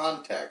give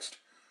context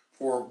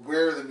for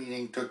where the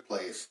meeting took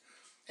place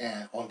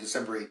and on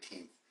December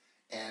 18th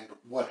and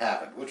what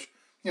happened, which,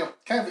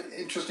 kind of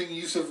interesting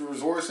use of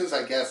resources.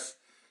 I guess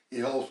it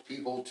helps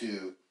people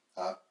to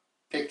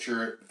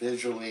picture it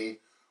visually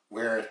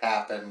where it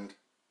happened.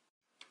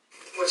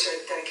 Which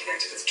I then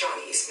connected with John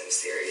Eastman's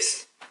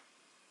theories.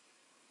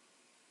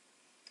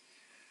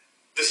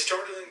 The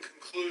startling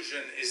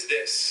conclusion is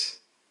this: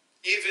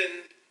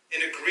 even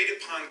an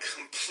agreed-upon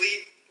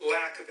complete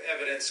lack of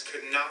evidence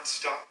could not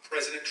stop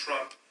President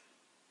Trump,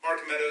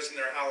 Mark Meadows, and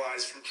their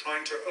allies from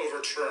trying to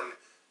overturn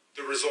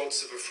the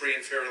results of a free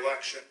and fair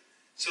election.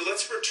 So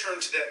let's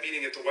return to that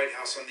meeting at the White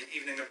House on the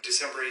evening of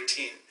December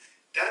 18.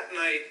 That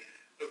night,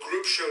 a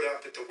group showed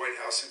up at the White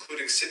House,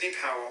 including Sidney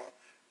Powell,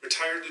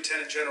 retired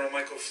Lieutenant General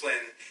Michael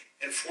Flynn,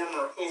 and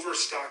former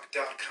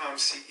Overstock.com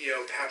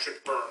CEO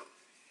Patrick Byrne.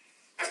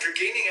 After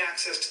gaining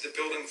access to the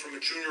building from a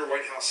junior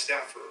White House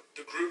staffer,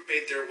 the group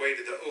made their way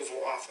to the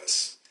Oval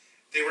Office.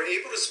 They were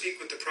able to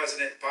speak with the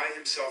president by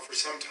himself for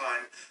some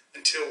time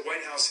until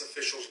White House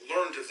officials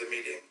learned of the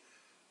meeting.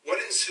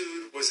 What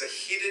ensued was a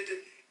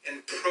heated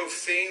and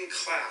profane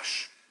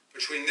clash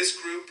between this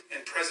group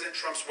and President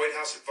Trump's White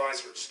House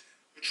advisors,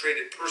 who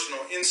traded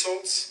personal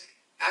insults,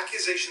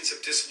 accusations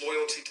of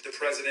disloyalty to the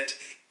president,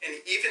 and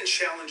even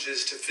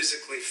challenges to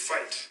physically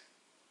fight.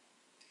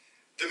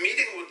 The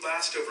meeting would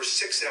last over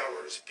 6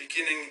 hours,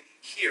 beginning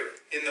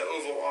here in the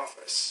Oval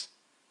Office,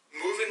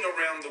 moving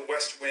around the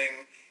West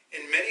Wing,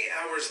 and many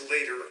hours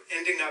later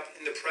ending up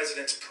in the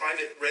president's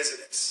private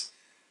residence.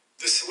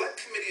 The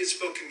Select Committee has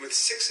spoken with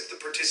 6 of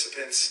the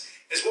participants,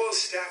 as well as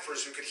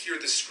staffers who could hear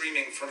the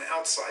screaming from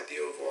outside the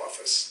Oval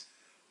Office.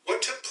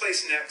 What took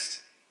place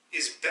next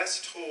is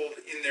best told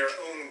in their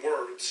own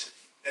words,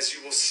 as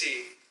you will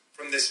see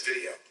from this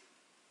video.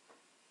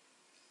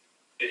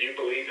 Did you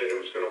believe that it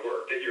was going to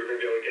work, that you were going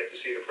to be able to get to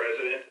see the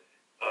president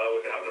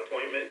without an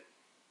appointment?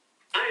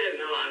 I had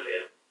no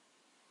idea.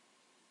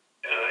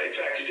 In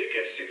fact, you did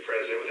get to see the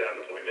president without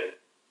an appointment.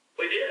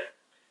 We did.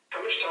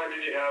 How much time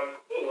did you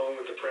have alone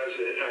with the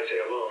president? And I say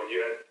alone,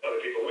 you had other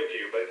people with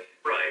you, but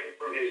Right.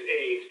 from his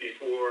aides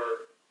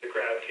before the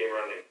crowd came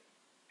running.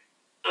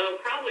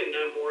 Probably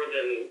no more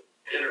than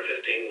 10 or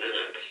 15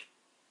 minutes.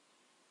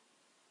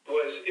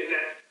 Was in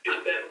that...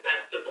 I bet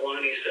Pat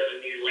Cipollone set a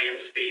new land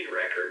speed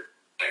record.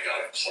 I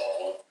got a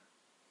call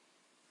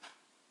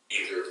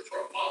either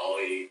from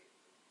Molly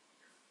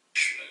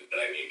that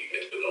I need to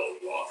get to the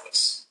Oval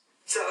Office.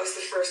 So that was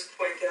the first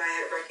point that I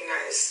had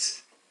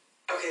recognized.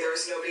 Okay, there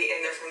was nobody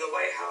in there from the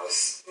White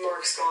House.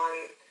 Mark's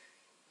gone.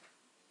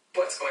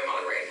 What's going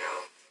on right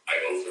now? I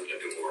opened the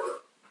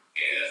door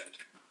and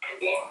I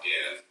walked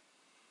in.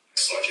 I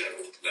saw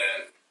General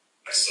Flynn.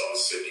 I saw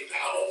Sidney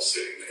Powell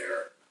sitting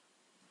there.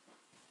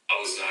 I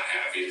was not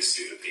happy to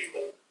see the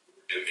people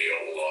in the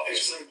Oval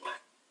Office.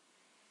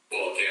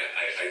 Well, again,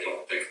 I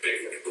don't think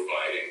they were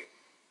providing.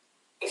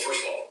 Well,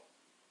 first of all,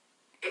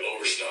 the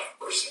Overstock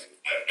person,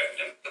 I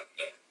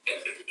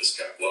don't think who this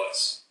guy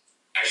was.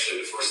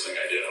 Actually, the first thing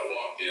I did, I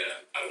walked in,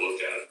 I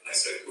looked at it, and I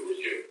said, "Who are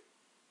you?"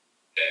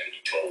 And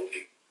he told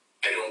me.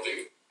 I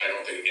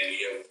don't think any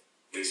of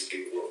these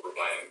people were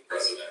providing the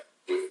president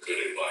with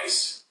good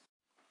advice.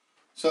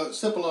 So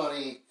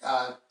Cipollone,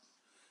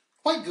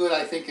 quite good,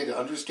 I think, an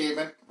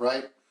understatement,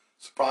 right?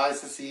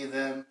 Surprised to see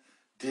them.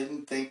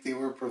 Didn't think they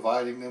were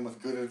providing them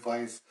with good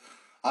advice.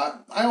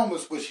 I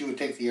almost wish you would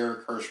take the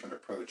Eric Hirschman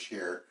approach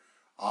here,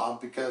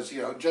 because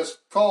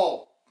just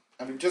call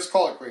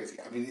it crazy.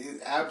 I mean,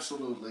 it's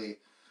absolutely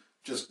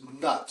just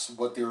nuts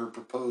what they were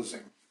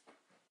proposing.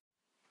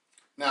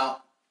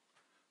 Now,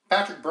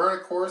 Patrick Byrne,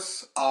 of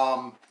course,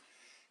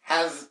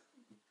 has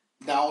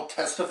now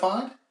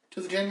testified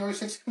to the January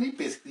 6th committee.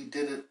 Basically,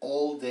 did it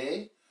all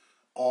day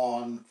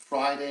on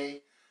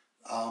Friday,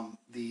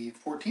 the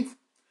 14th,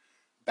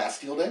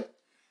 Bastille Day.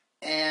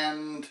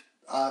 And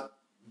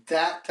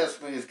that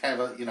testimony is kind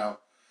of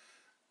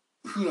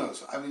who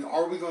knows? I mean,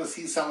 are we going to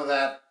see some of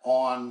that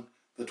on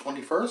the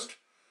 21st?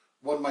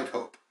 One might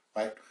hope,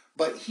 right?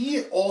 But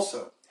he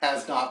also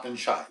has not been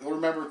shy. You'll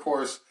remember, of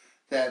course,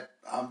 that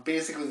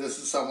basically this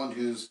is someone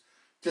who's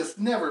just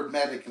never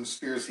met a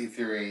conspiracy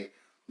theory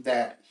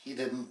that he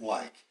didn't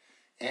like.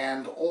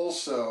 And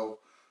also,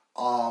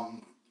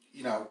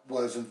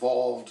 was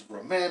involved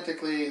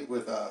romantically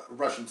with a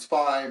Russian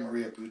spy,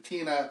 Maria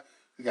Butina,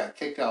 who got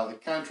kicked out of the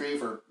country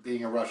for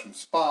being a Russian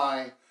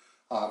spy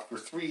for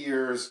 3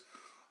 years.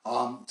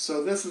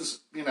 So this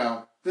is, these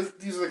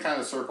are the kind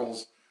of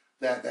circles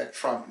that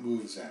Trump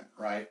moves in,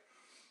 right?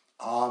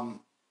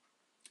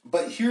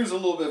 But here's a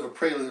little bit of a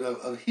prelude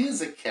of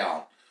his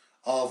account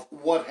of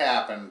what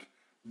happened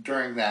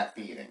during that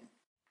meeting.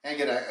 And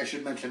again, I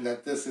should mention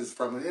that this is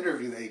from an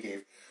interview that he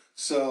gave.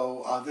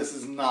 So this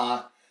is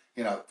not,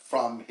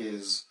 from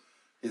his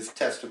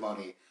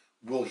testimony.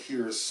 We'll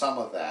hear some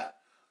of that,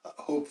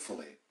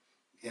 hopefully,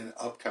 in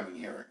upcoming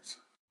hearings.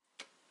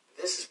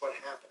 This is what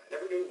happened. I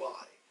never knew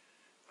why.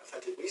 I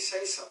thought, did we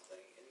say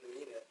something in the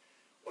meeting?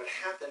 What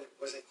happened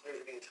wasn't clear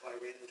to me until I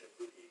ran into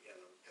Rudy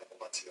again a couple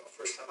months ago.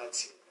 First time I'd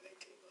seen him in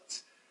 18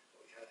 months.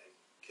 We kind of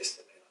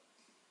kissed it,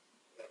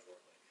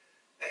 metaphorically.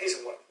 And he's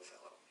a wonderful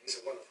fellow.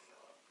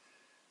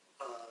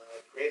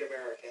 Great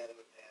American and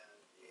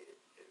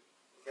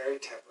very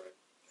temperate.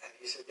 And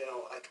he said,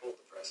 I told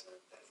the president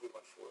that if we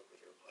went forward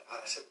with your plan.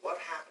 I said, what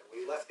happened?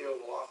 We left the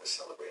Oval Office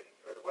celebrating,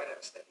 or the White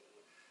House thinking.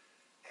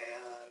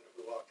 And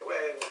we walked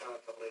away, and we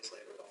found a couple days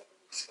later it all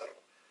been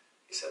scuttled.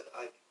 He said,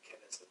 I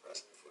convinced the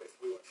president if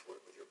we went forward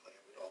with your plan,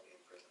 we'd all be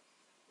in prison.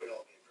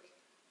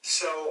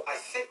 So I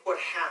think what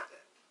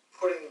happened,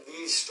 putting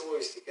these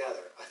stories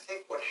together, I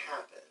think what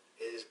happened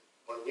is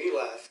when we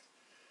left,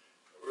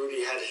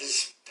 Rudy had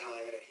his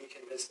time, and he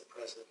convinced the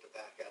president to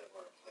back out of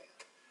our plan.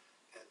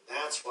 And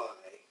that's why,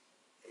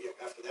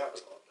 after that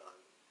was all done,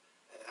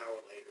 an hour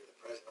later, the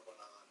president went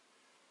on.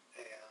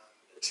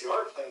 And see,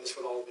 our plan, this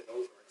would all have been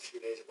over in a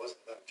few days. It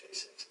wasn't about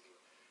J6.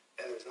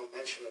 And there was no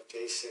mention of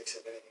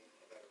J6 of anything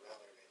about a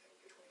rally or anything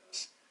between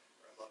us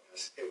or among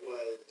us. It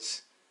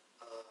was,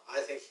 I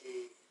think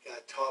he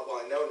got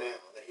I know now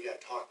that he got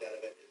talked out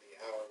of it in the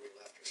hour we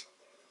left or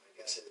something. And I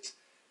guess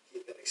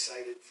he'd been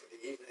excited for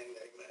the evening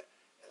that he met.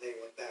 And then he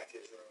went back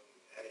to his room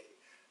and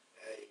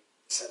he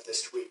sent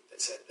this tweet that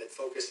said that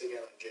focused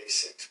again on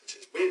J6,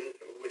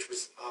 which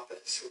was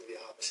sort of the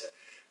opposite.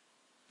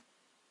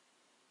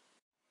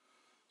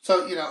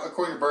 So,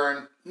 according to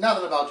Byrne,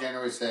 nothing about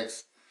January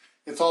 6th.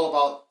 It's all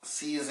about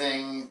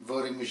seizing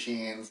voting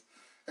machines.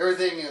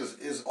 Everything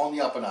is on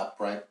the up and up,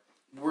 right?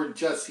 We're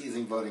just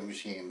seizing voting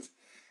machines.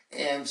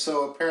 And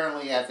so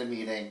apparently at the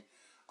meeting,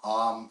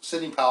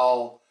 Sidney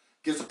Powell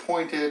gets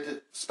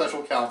appointed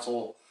special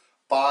counsel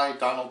by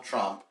Donald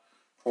Trump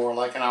for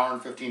like an hour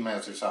and 15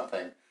 minutes or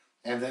something.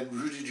 And then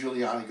Rudy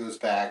Giuliani goes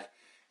back.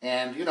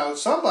 And,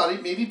 somebody,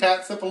 maybe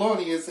Pat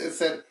Cipollone, has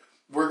said,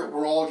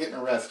 we're all getting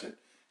arrested.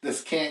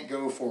 This can't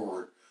go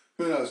forward.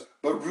 Who knows?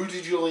 But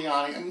Rudy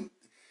Giuliani,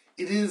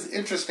 it is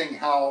interesting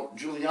how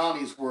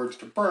Giuliani's words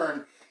to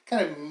Byrne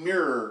kind of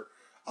mirror,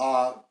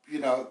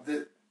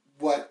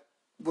 what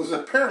was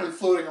apparently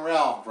floating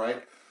around,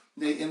 right?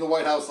 In the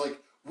White House,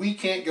 like, we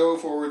can't go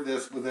forward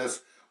with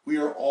this. We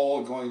are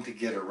all going to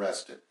get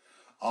arrested.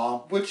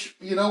 Which,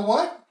 you know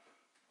what?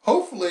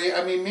 Hopefully,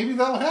 maybe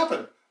that'll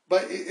happen.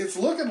 But it's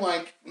looking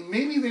like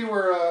maybe they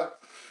were,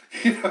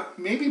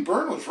 maybe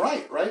Byrne was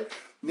right?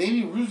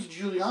 Maybe Rudy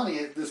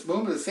Giuliani at this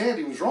moment of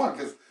sanity was wrong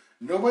because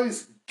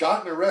nobody's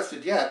gotten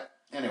arrested yet.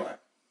 Anyway.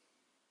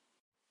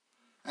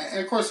 And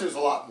of course, there's a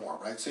lot more,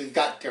 right? So you've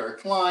got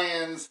Derek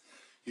Lyons,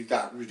 you've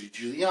got Rudy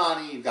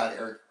Giuliani, you've got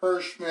Eric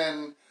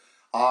Hirschman,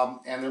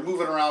 and they're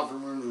moving around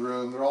from room to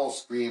room. They're all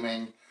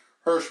screaming.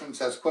 Hirschman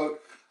says,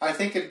 quote, I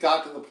think it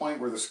got to the point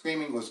where the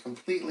screaming was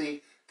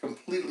completely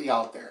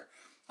out there.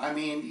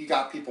 You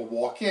got people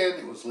walk in,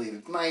 it was late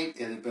at night,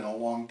 it had been a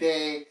long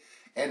day,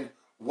 and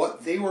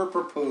what they were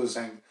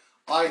proposing,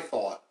 I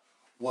thought,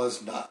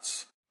 was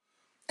nuts.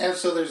 And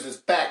so there's this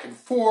back and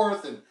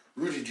forth, and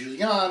Rudy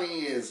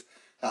Giuliani is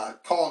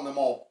calling them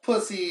all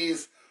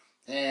pussies,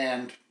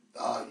 and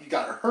you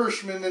got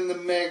Hirschman in the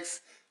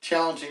mix,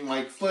 challenging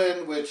Mike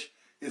Flynn, which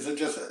is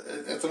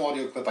it's an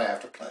audio clip I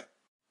have to play.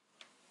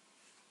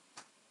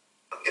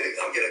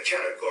 I'm going to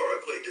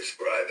categorically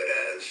describe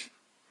it as,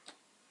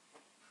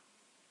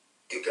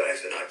 you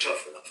guys are not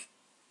tough enough.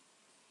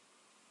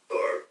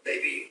 Or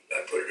maybe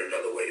I put it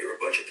another way, you're a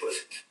bunch of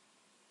pussies.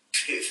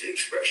 Excuse the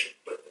expression,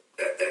 but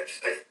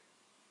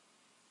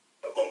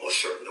I'm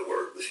almost certain the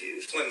word was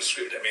used. Flynn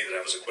screamed at me that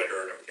I was a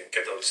quitter and everything.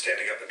 Kept on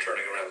standing up and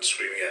turning around and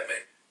screaming at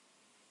me.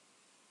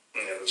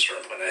 And at a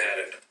certain point I had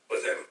it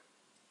with him.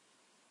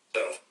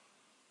 So,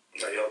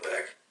 I yelled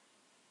back.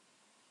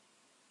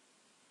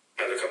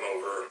 Had to come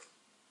over.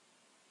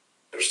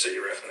 There's sit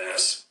your effing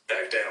ass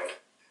back down.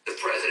 The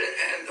president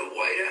and the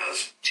White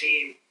House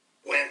team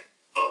went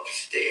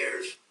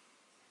upstairs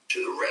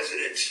to the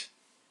residence,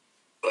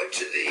 but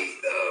to the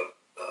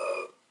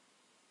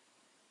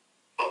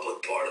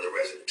public part of the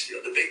residence,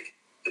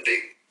 the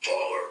big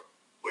parlor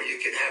where you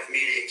can have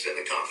meetings in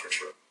the conference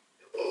room.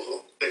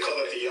 They call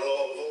it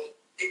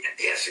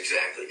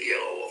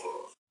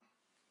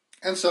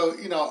And so,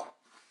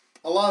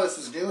 a lot of this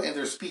is new, and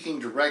they're speaking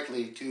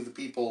directly to the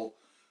people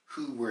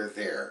who were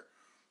there.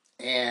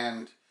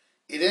 And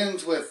it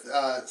ends with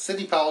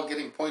Sidney Powell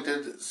getting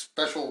appointed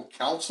special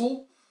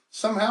counsel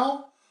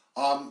somehow.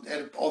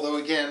 And although,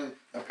 again,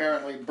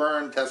 apparently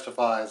Byrne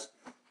testifies,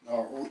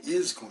 or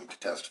is going to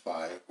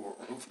testify, or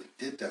hopefully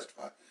did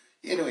testify.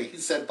 Anyway, he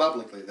said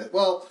publicly that,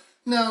 well,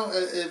 no,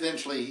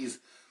 eventually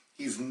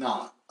he's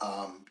not.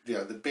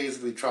 That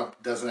basically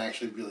Trump doesn't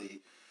actually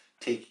really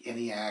take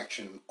any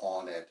action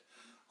on it.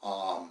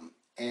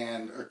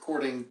 And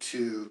according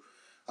to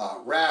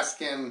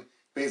Raskin,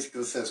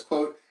 basically says,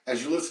 quote,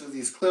 as you listen to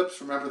these clips,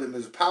 remember that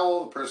Ms.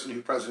 Powell, the person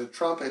who President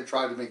Trump had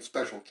tried to make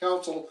special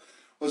counsel,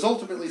 was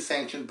ultimately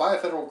sanctioned by a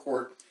federal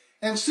court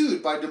and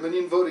sued by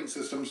Dominion Voting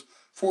Systems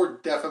for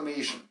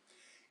defamation.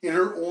 In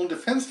her own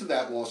defense to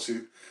that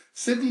lawsuit,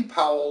 Sidney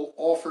Powell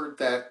offered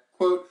that,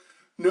 quote,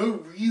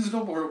 no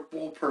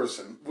reasonable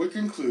person would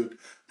conclude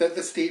that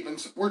the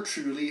statements were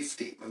truly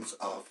statements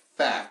of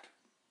fact,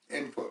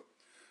 end quote.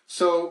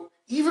 So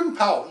even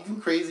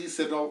crazy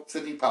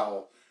Sidney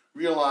Powell,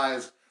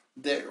 realized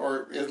that,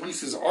 or at least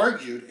has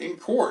argued in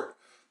court,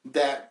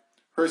 that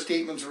her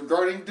statements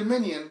regarding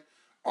Dominion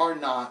are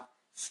not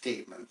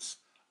statements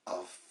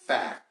of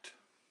fact.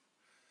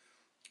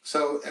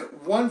 So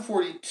at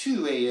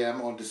 1:42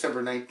 a.m. on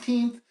December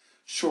 19th,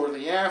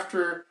 shortly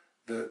after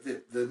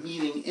the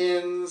meeting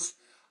ends,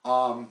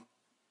 and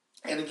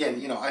again,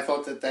 I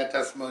thought that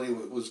testimony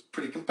was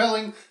pretty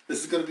compelling.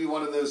 This is going to be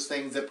one of those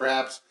things that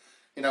perhaps,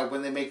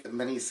 when they make the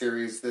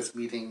miniseries, this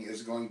meeting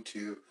is going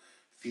to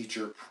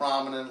feature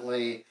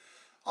prominently.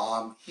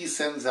 He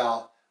sends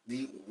out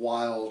the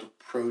wild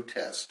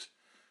protest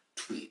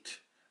tweet,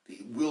 the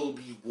will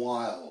be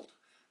wild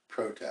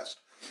protest.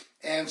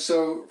 And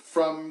so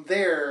from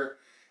there,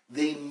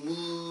 they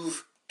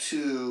move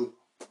to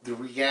the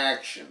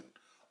reaction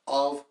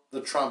of the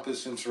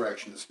Trumpist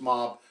insurrectionist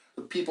mob,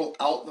 the people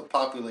out in the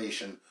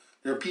population.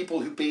 There are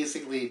people who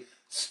basically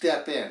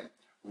step in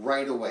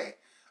right away.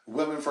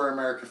 Women for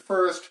America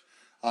First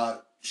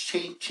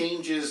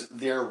changes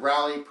their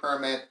rally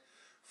permit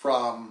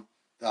from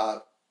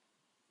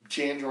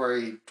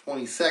January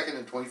 22nd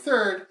and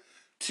 23rd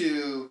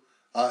to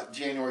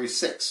January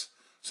 6th.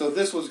 So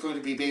this was going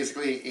to be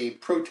basically a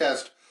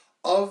protest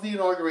of the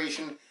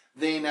inauguration.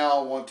 They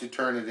now want to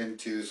turn it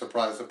into,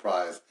 surprise,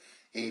 surprise,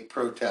 a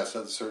protest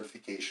of the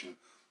certification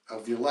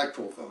of the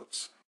electoral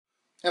votes.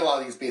 And a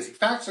lot of these basic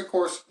facts, of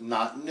course,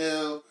 not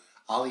new.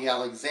 Ali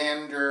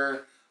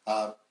Alexander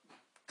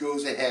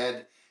goes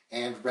ahead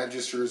and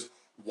registers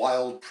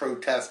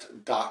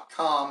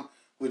wildprotest.com,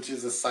 which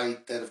is a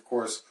site that, of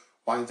course,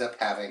 winds up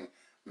having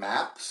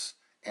maps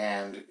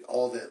and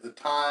all the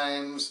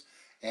times,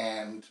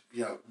 and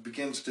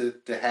begins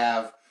to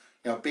have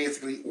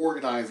basically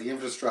organize the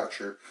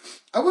infrastructure.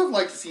 I would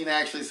like to see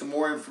actually some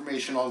more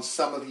information on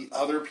some of the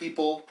other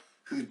people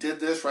who did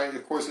this, right?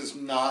 Of course, it's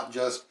not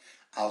just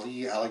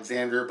Ali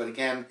Alexander, but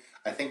again,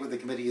 I think what the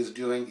committee is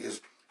doing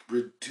is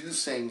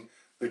reducing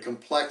the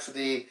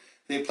complexity.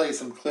 They play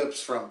some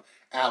clips from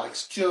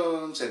Alex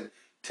Jones and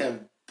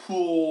Tim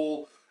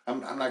Pool.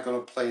 I'm not going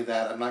to play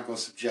that. I'm not going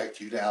to subject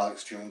you to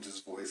Alex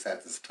Jones's voice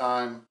at this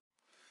time.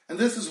 And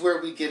this is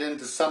where we get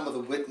into some of the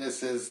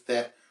witnesses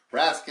that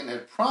Raskin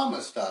had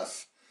promised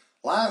us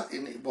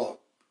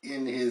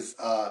in his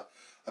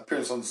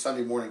appearance on the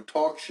Sunday morning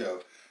talk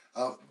show,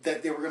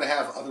 that they were going to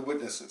have other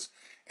witnesses.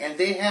 And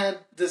they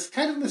had this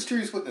kind of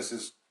mysterious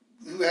witnesses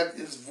who had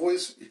his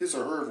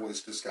or her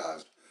voice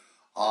disguised.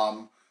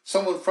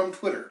 Someone from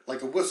Twitter,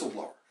 like a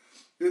whistleblower.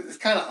 It's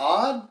kind of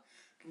odd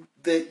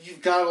that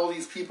you've got all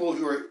these people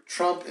who are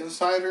Trump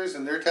insiders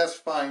and they're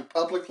testifying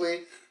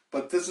publicly,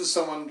 but this is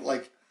someone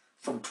like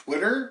from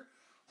Twitter.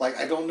 Like,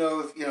 I don't know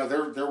if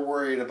they're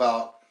worried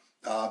about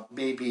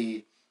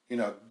maybe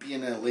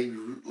being in a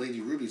Lady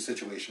Ruby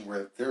situation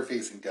where they're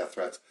facing death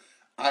threats.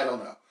 I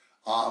don't know,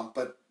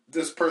 but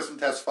this person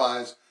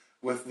testifies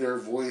with their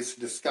voice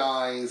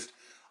disguised,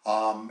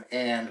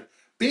 and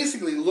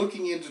basically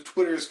looking into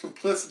Twitter's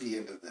complicity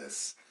into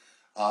this,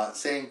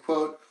 saying,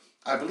 quote,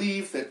 I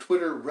believe that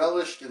Twitter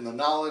relished in the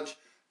knowledge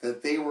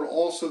that they were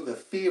also the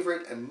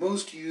favorite and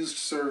most used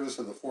service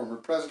of the former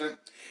president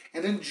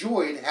and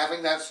enjoyed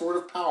having that sort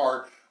of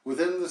power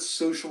within the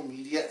social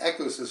media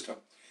ecosystem.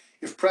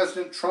 If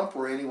President Trump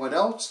were anyone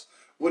else,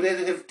 would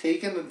it have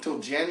taken until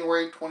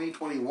January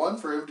 2021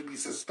 for him to be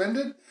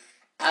suspended?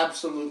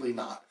 Absolutely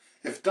not.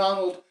 If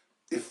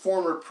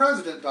former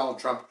President Donald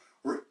Trump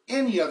were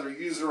any other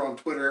user on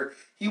Twitter,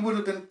 he would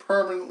have been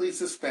permanently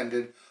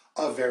suspended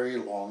a very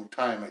long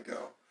time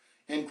ago.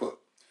 End quote.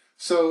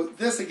 So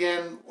this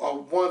again,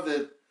 one of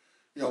the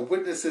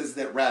witnesses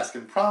that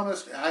Raskin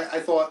promised.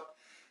 I thought,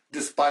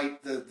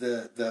 despite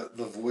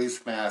the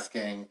voice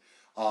masking,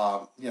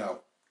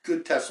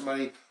 good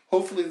testimony.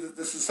 Hopefully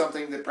this is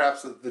something that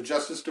perhaps the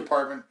Justice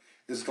Department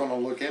is going to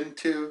look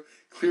into.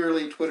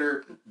 Clearly,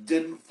 Twitter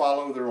didn't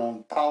follow their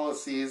own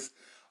policies,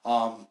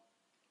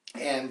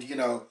 and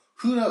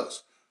who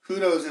knows? Who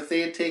knows if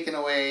they had taken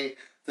away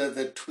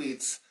the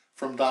tweets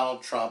from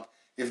Donald Trump,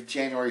 if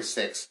January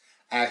 6th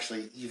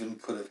actually even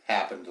could have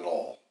happened at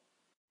all.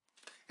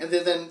 And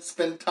they then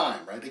spend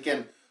time, right?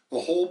 Again,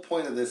 the whole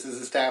point of this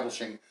is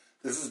establishing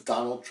this is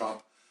Donald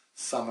Trump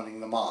summoning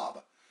the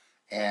mob.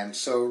 And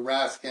so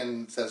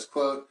Raskin says,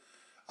 quote,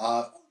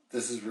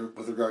 this is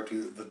with regard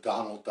to the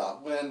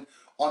Donald.win.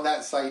 On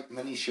that site,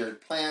 many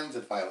shared plans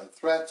and violent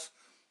threats.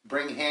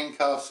 Bring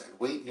handcuffs and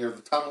wait near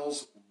the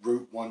tunnels,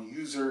 wrote one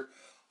user.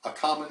 A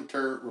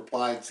commenter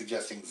replied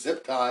suggesting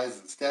zip ties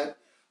instead.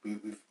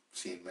 We've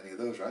seen many of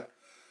those, right?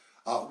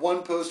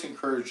 One post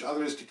encouraged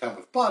others to come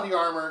with body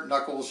armor,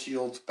 knuckles,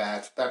 shields,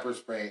 bats, pepper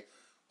spray,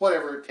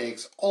 whatever it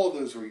takes. All of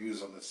those were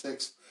used on the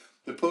 6th.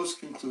 The post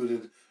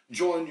concluded,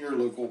 join your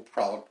local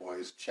Proud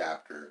Boys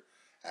chapter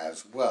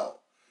as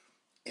well.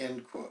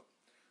 End quote.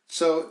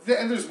 So,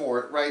 and there's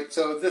more, right?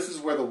 So this is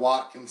where the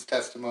Watkins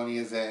testimony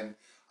is in.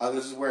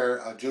 This is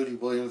where Jody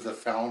Williams, the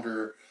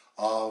founder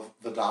of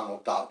the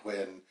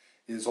Donald.win,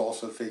 is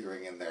also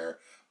figuring in there.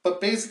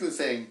 But basically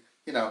saying,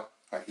 you know,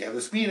 all right, you have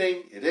this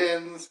meeting, it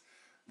ends.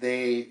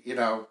 They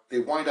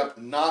wind up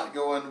not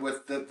going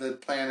with the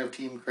plan of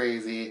Team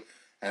Crazy.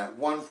 And at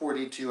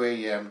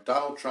 1:42 a.m.,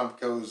 Donald Trump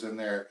goes in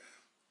there,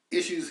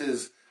 issues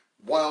his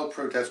wild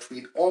protest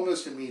tweet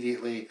almost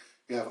immediately.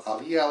 You have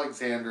Ali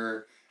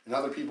Alexander and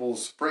other people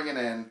springing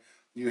in.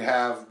 You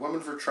have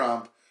Women for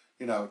Trump,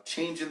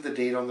 changing the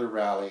date on their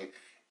rally.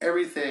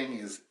 Everything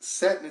is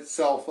setting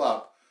itself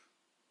up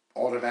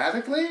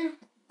automatically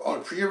on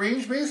a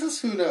prearranged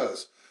basis, who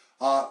knows,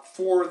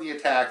 for the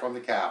attack on the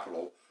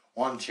Capitol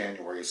on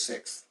January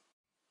 6th.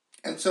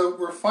 And so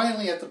we're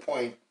finally at the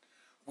point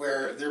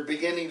where they're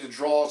beginning to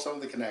draw some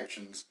of the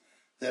connections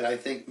that I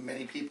think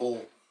many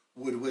people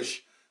would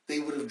wish they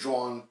would have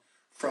drawn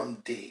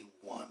from day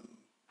one.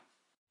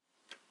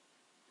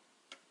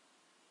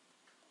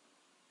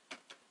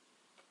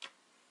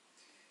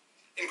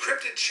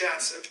 Encrypted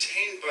chats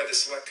obtained by the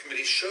Select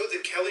Committee show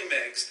that Kelly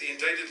Meggs, the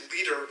indicted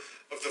leader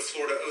of the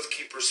Florida Oath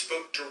Keepers,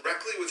 spoke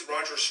directly with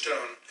Roger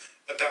Stone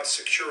about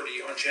security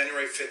on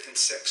January 5th and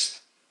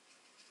 6th.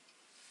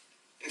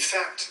 In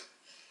fact,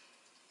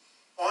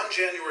 on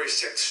January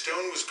 6th,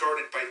 Stone was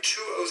guarded by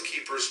 2 Oath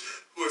Keepers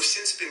who have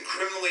since been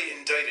criminally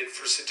indicted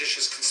for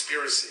seditious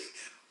conspiracy.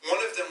 One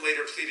of them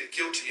later pleaded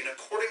guilty and,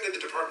 according to the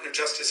Department of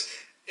Justice,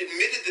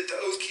 admitted that the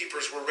Oath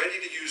Keepers were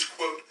ready to use,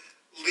 quote,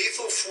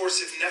 lethal force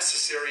if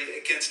necessary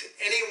against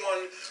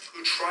anyone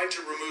who tried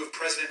to remove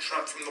President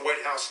Trump from the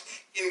White House,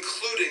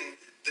 including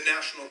the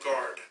National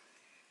Guard.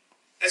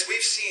 As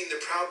we've seen,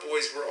 the Proud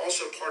Boys were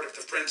also part of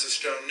the Friends of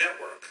Stone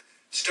network.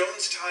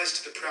 Stone's ties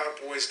to the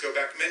Proud Boys go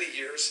back many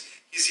years.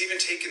 He's even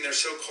taken their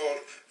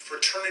so-called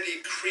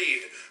fraternity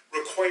creed,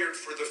 required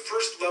for the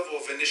first level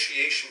of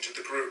initiation to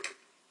the group.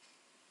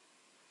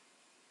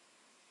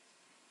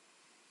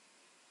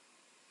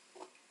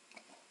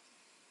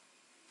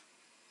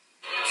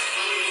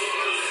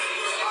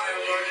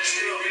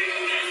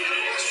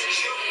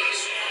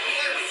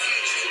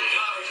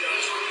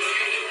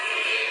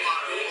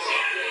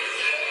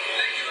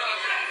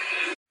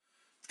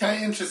 Kind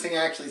of interesting to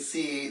actually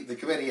see the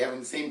committee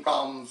having the same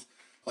problems,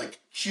 like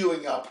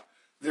queuing up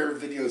their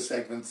video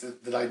segments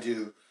that I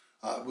do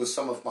with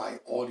some of my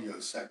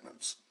audio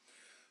segments.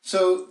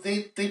 So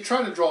they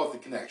try to draw the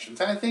connections,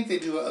 and I think they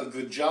do a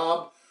good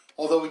job.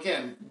 Although,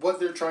 again, what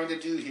they're trying to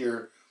do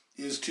here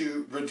is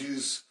to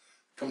reduce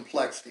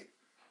complexity,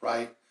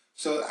 right?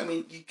 So, I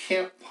mean, you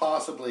can't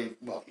possibly,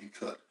 well, you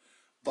could,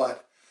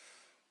 but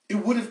it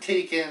would have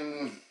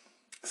taken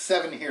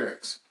 7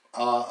 hearings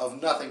of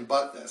nothing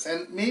but this.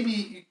 And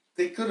maybe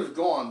they could have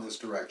gone this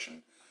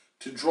direction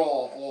to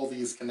draw all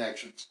these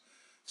connections.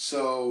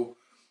 So,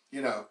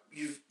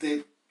 you've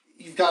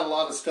got a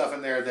lot of stuff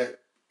in there that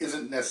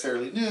isn't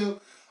necessarily new.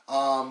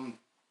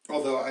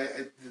 Although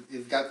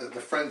you've got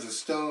the Friends of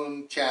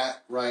Stone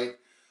chat, right?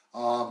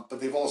 But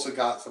they've also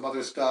got some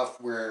other stuff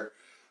where,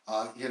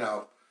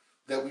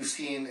 that we've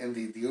seen in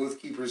the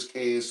Oath Keepers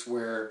case,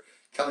 where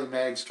Kelly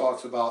Meggs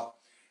talks about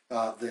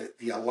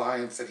the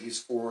alliance that he's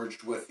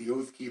forged with the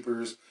Oath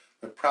Keepers,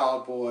 the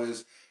Proud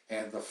Boys,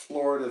 and the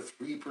Florida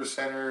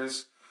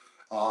 3%ers.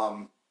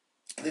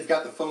 They've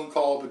got the phone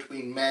call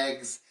between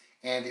Meggs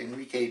and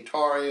Enrique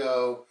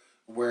Tarrio,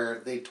 where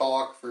they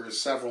talk for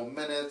several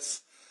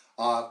minutes.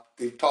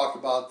 They talk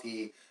about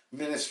the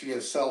Ministry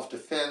of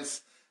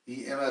Self-Defense,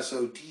 the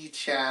MSOD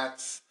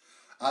chats,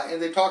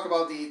 and they talk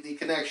about the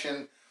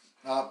connection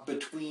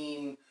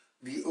between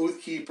the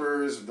Oath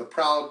Keepers, the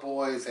Proud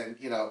Boys, and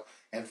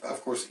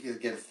of course,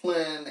 again,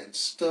 Flynn and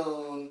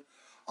Stone.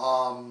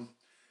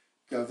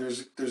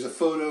 There's a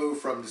photo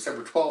from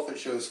December 12th that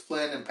shows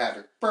Flynn and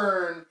Patrick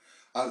Byrne,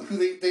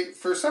 who they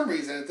for some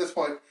reason at this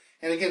point,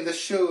 and again, this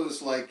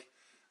shows I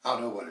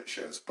don't know what it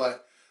shows,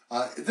 but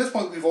at this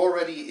point we've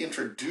already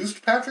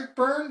introduced Patrick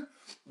Byrne,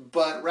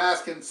 but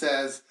Raskin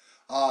says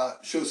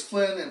shows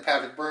Flynn and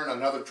Patrick Byrne,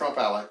 another Trump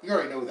ally. We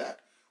already know that.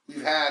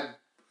 We've had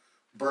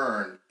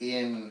Byrne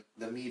in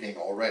the meeting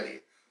already.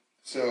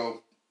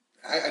 So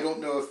I don't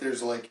know if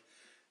there's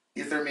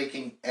if they're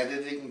making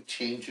editing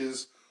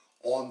changes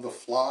on the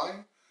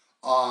fly.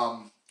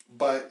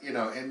 But,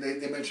 and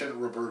they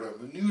mentioned Roberto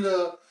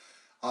Menuda.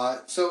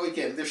 So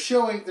again, they're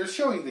showing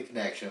the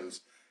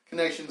connections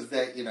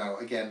that, you know,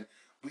 again,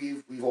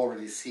 we've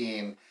already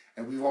seen,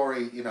 and we've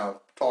already, you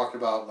know, talked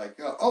about, like,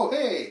 oh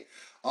hey,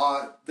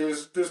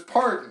 there's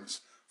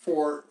pardons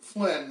for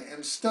Flynn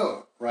and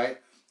Stone, right?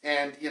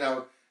 And, you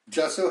know,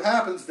 just so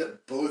happens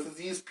that both of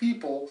these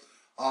people,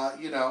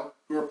 you know,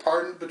 who were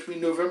pardoned between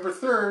November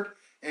 3rd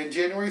and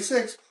January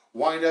 6th,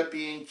 wind up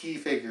being key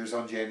figures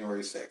on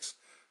January 6th.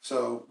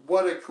 So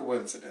what a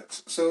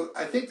coincidence. So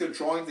I think they're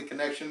drawing the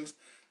connections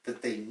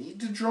that they need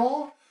to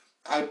draw.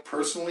 I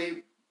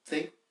personally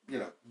think, you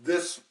know,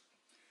 this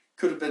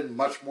could have been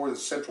much more the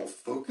central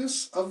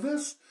focus of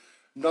this.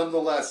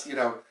 Nonetheless, you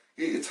know,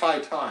 it's high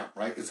time,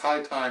 right? It's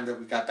high time that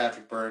we got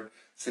Patrick Byrne,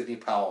 Sidney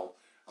Powell,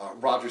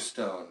 Roger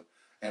Stone,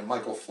 and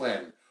Michael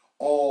Flynn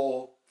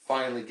all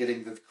finally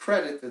getting the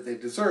credit that they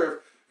deserve,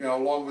 you know,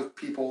 along with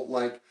people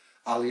like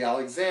Ali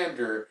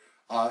Alexander,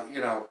 you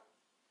know,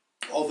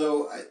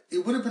 although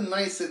it would have been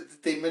nice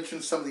that they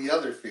mentioned some of the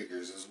other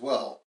figures as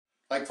well.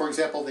 Like, for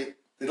example, they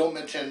don't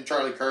mention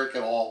Charlie Kirk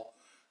at all.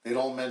 They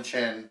don't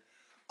mention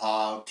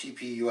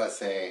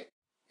TPUSA.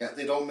 Yeah,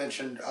 they don't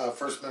mention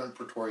First Amendment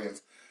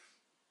Praetorians.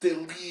 They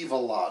leave a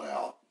lot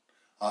out.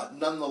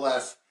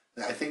 Nonetheless,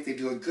 I think they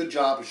do a good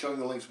job of showing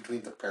the links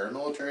between the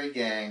paramilitary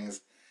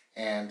gangs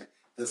and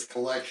this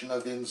collection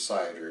of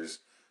insiders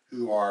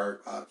who are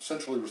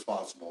centrally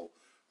responsible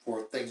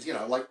for things, you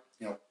know, like,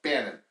 you know,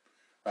 Bannon,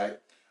 right?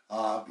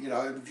 You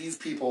know, these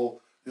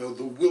people, you know,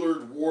 the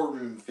Willard War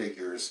Room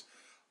figures.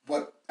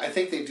 What I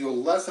think they do a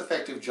less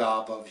effective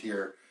job of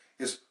here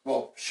is,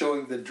 well,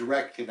 showing the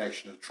direct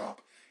connection to Trump.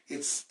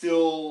 It's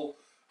still,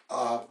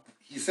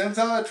 he sends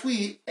out a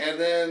tweet and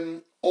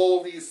then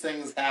all these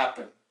things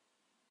happen.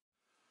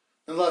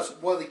 Nonetheless,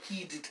 one of the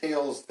key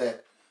details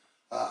that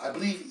I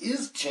believe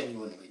is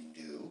genuinely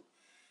new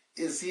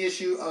is the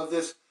issue of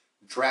this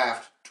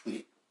draft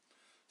tweet.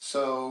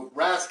 So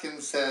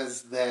Raskin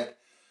says that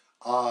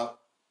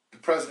the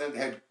president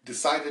had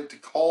decided to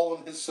call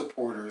on his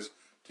supporters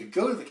to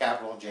go to the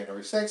Capitol on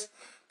January 6th,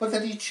 but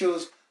that he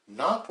chose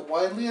not to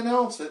widely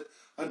announce it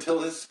until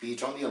his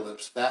speech on the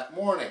ellipse that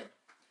morning.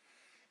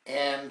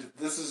 And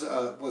this is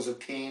was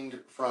obtained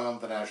from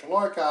the National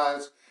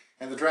Archives,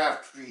 and the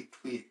draft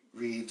tweet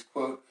reads,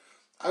 quote,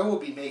 "I will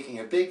be making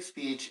a big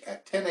speech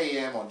at 10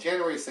 a.m. on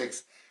January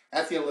 6th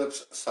at the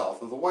ellipse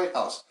south of the White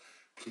House.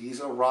 Please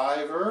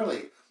arrive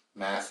early.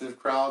 Massive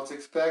crowds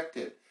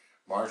expected.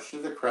 March to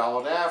the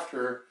crowd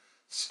after.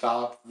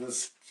 Stop the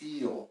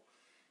steal."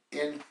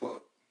 End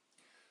quote.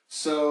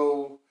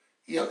 So,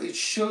 you know, it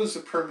shows the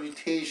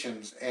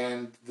permutations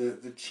and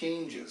the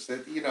changes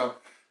that, you know,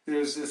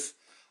 there's this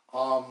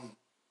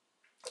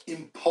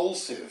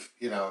impulsive,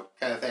 you know,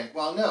 kind of thing.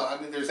 Well, no,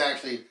 I mean, there's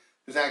actually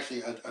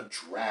a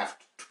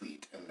draft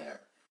tweet in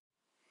there.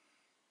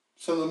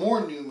 So the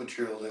more new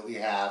material that we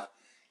have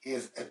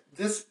is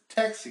this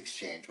text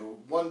exchange, or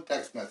one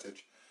text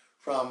message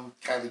from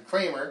Kylie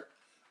Kramer,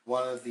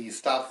 one of the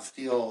Stop the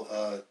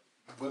Steal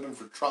Women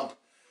for Trump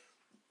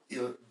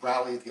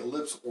rally at the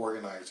Ellipse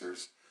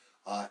organizers,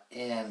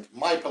 and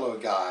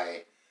MyPillow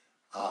guy,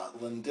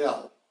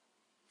 Lindell.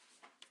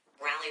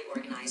 Rally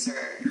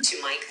organizer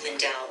to Mike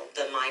Lindell,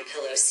 the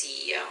MyPillow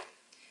CEO.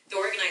 The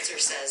organizer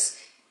says,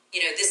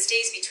 you know, this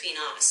stays between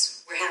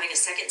us. We're having a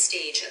second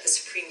stage at the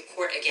Supreme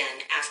Court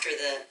again after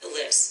the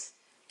ellipse.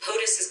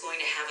 POTUS is going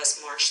to have us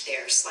march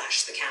there /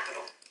 the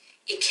Capitol.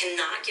 It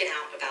cannot get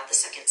out about the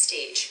second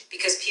stage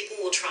because people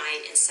will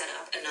try and set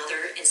up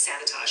another and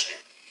sabotage it.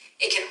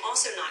 It can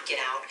also not get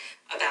out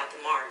about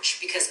the march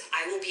because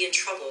I will be in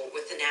trouble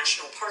with the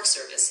National Park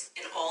Service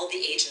and all the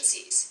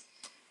agencies.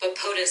 But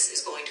POTUS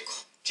is going to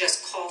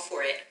just call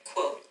for it,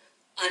 quote,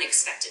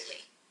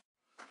 unexpectedly.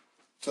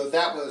 So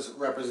that was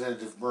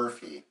Representative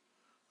Murphy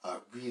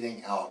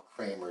reading out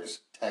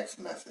Kramer's text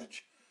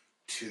message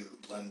to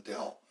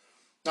Lindell.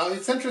 Now,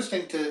 it's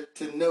interesting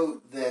to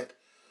note that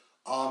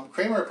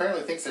Kramer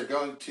apparently thinks they're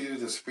going to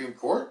the Supreme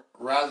Court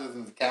rather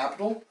than the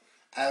Capitol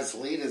as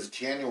late as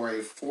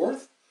January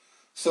 4th.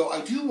 So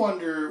I do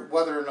wonder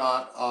whether or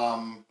not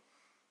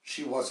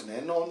she wasn't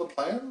in on the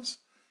plans.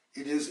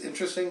 It is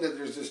interesting that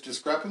there's this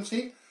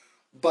discrepancy.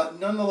 But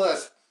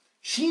nonetheless,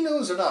 she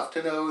knows enough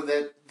to know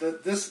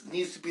that this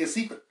needs to be a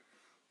secret.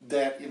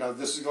 That, you know,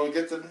 this is going to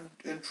get them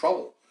in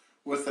trouble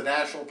with the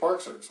National Park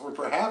Service. Or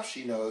perhaps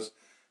she knows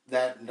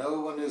that no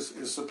one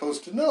is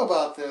supposed to know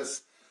about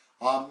this.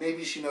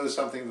 Maybe she knows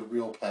something of the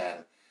real plan.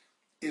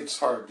 It's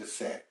hard to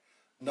say.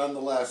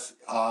 Nonetheless,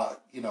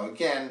 you know,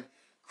 again,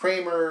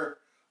 Kramer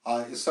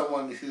is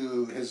someone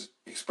who has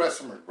expressed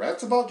some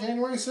regrets about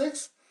January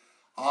 6th,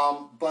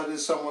 but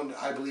is someone,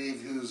 I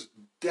believe, who's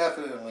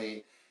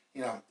definitely,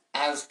 you know,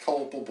 as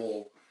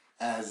culpable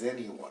as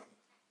anyone.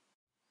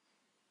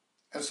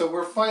 And so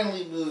we're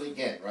finally moving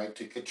in, right,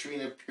 to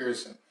Katrina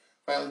Pearson,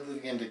 finally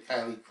moving into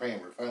Kylie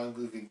Kramer, finally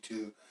moving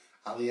to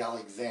Ali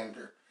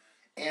Alexander.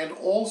 And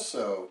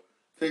also,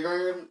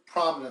 figuring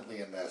prominently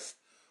in this,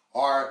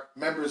 are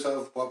members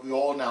of what we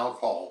all now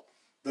call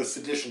the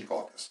Sedition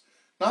Caucus.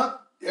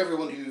 Not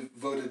everyone who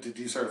voted to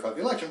decertify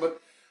the election,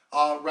 but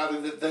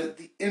rather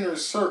the inner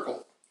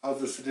circle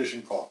of the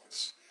Sedition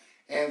Caucus.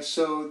 And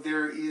so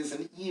there is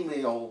an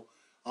email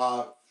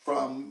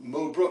from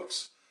Mo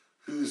Brooks,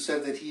 who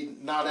said that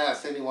he'd not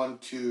asked anyone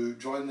to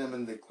join them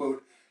in the,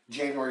 quote,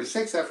 January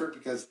 6th effort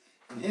because,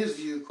 in his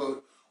view,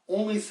 quote,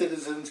 only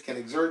citizens can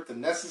exert the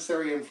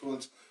necessary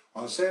influence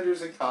on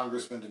senators and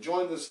congressmen to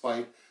join this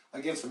fight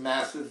against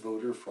massive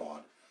voter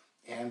fraud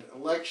and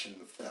election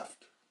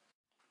theft.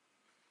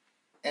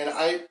 And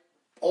I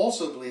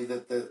also believe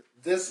that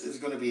this is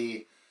going to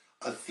be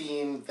a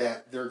theme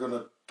that they're going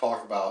to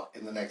talk about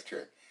in the next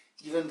hearing,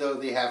 even though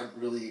they haven't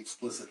really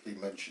explicitly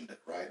mentioned it,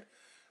 right?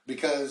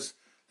 Because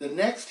the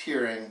next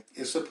hearing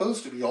is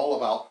supposed to be all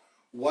about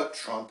what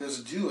Trump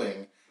is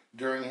doing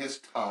during his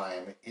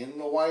time in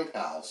the White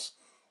House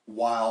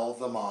while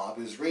the mob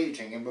is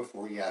raging and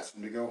before he asks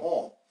them to go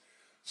home.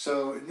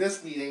 So in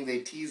this meeting, they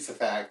tease the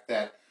fact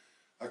that,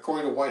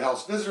 according to White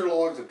House visitor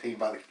logs obtained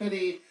by the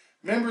committee,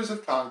 members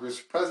of Congress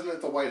present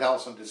at the White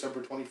House on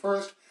December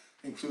 21st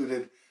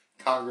included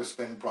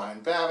Congressman Brian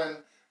Babin,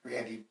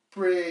 Randy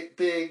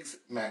Biggs,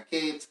 Matt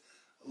Gaetz,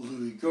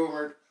 Louis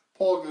Gohmert,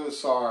 Paul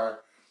Gosar,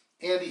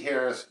 Andy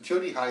Harris,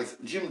 Jody Hice,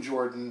 Jim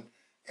Jordan,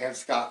 and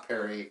Scott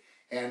Perry,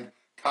 and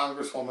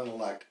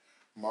Congresswoman-elect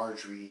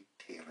Marjorie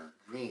Taylor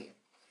Greene.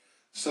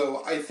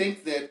 So I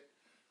think that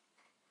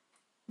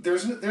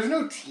there's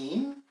no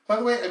team, by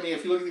the way. I mean,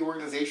 if you look at the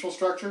organizational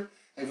structure,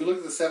 and if you look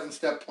at the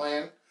 7-step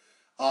plan,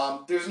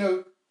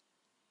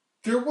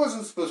 there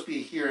wasn't supposed to be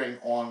a hearing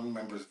on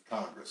members of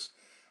Congress.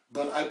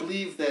 But I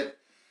believe that,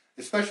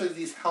 especially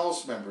these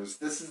House members,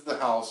 this is the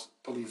House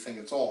policing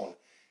its own.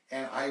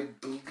 And I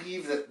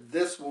believe that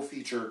this will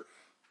feature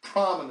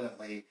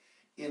prominently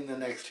in the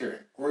next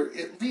hearing, or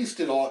at least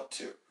it ought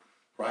to,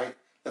 right?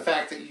 The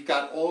fact that you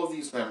got all of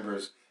these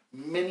members,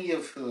 many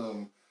of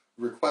whom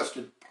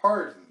requested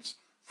pardons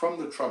from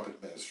the Trump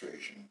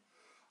administration,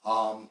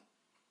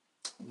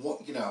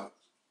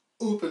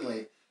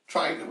 openly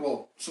trying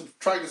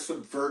to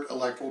subvert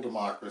electoral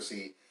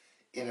democracy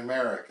in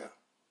America.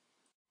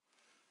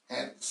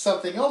 And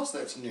something else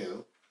that's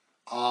new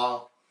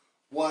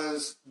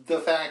was the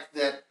fact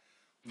that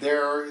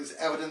there is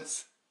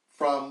evidence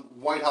from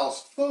White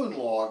House phone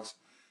logs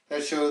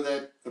that show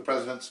that the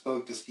president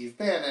spoke to Steve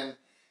Bannon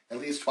at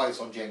least twice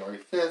on January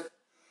 5th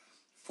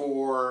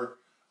for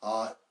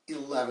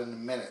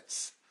 11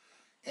 minutes.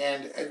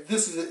 And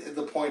this is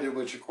the point at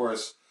which, of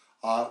course,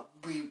 I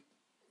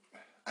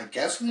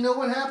guess we know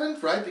what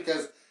happened, right?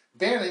 Because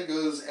Bannon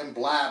goes and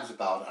blabs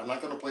about it. I'm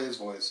not going to play his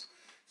voice.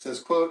 He says,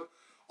 quote,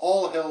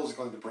 all hell is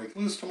going to break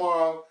loose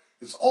tomorrow.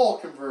 It's all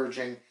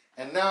converging.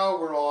 And now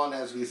we're on,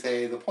 as we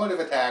say, the point of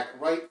attack,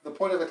 right? The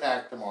point of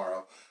attack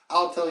tomorrow.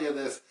 I'll tell you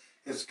this.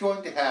 It's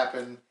going to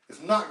happen.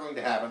 It's not going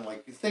to happen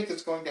like you think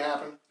it's going to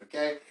happen,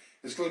 okay?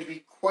 It's going to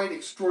be quite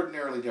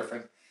extraordinarily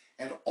different.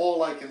 And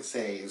all I can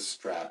say is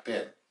strap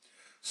in.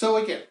 So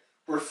again,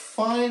 we're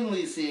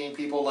finally seeing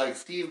people like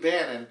Steve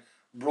Bannon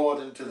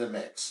brought into the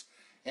mix.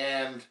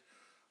 And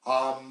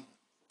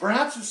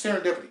perhaps it's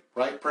serendipity,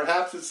 right?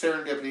 Perhaps it's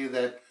serendipity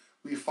that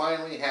we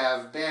finally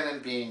have Bannon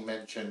being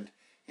mentioned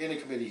in a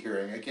committee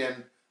hearing.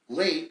 Again,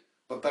 late,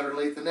 but better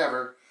late than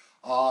never.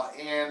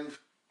 And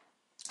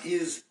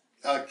his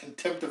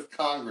contempt of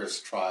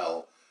Congress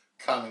trial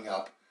coming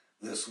up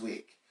this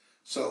week.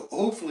 So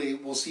hopefully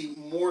we'll see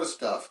more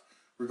stuff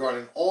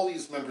regarding all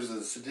these members of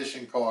the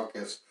Sedition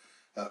Caucus,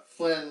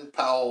 Flynn,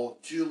 Powell,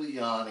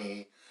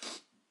 Giuliani,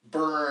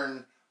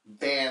 Byrne,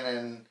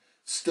 Bannon,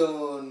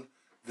 Stone,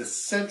 the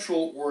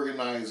central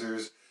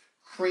organizers,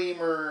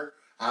 Kramer,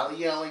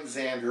 Ali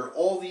Alexander,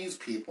 all these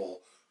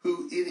people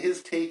who it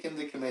has taken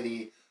the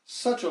committee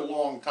such a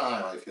long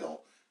time, I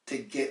feel, to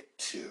get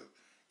to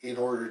in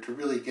order to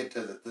really get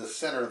to the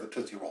center of the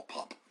Tootsie Roll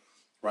Pop,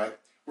 right?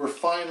 We're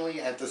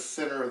finally at the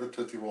center of the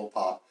Tootsie Roll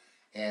Pop,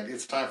 and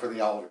it's time for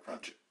the owl to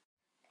crunch it.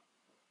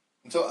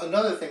 And so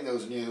another thing that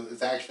was new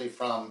is actually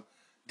from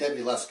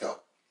Debbie Lesko,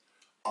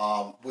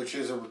 which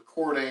is a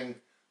recording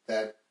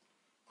that,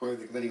 according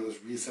to the committee,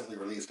 was recently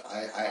released.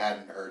 I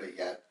hadn't heard it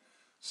yet.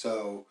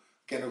 So,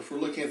 again, if we're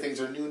looking at things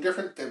that are new and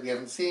different that we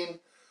haven't seen,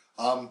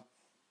 I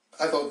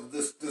thought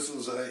that this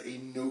was a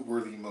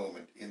noteworthy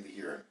moment in the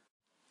hearing.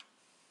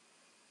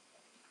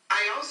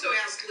 I also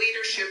asked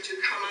leadership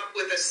to come up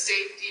with a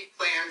safety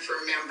plan for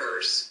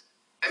members.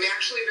 I'm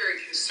actually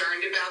very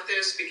concerned about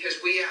this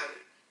because we have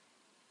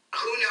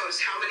who knows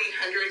how many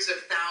hundreds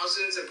of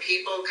thousands of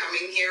people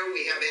coming here.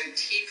 We have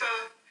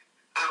Antifa.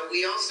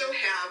 We also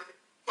have,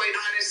 quite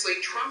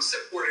honestly, Trump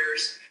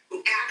supporters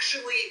who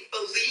actually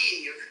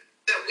believe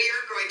that we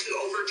are going to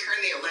overturn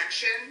the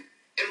election.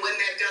 And when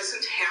that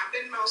doesn't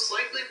happen, most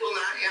likely will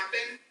not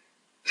happen,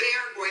 they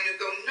are going to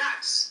go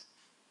nuts.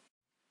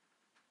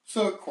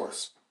 So, of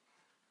course,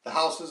 the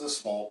House is a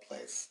small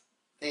place.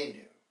 They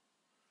knew.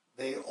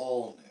 They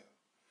all knew.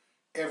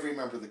 Every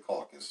member of the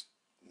caucus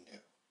knew.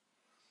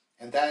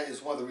 And that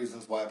is one of the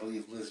reasons why I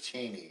believe Liz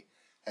Cheney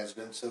has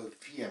been so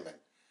vehement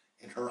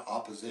in her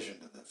opposition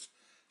to this.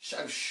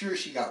 I'm sure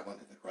she got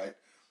wind of it, right?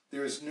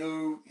 There is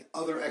no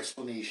other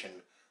explanation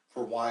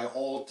for why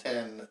all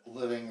 10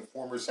 living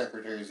former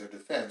secretaries of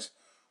defense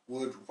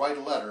would write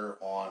a letter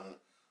on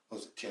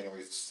was it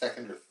January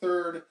 2nd or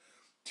 3rd,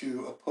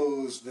 to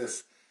oppose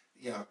this,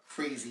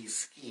 crazy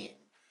scheme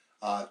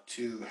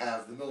to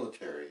have the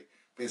military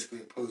basically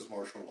impose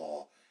martial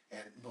law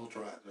and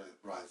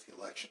militarize the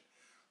election.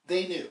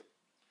 They knew.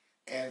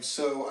 And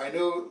so I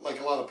know, like,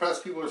 a lot of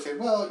press people are saying,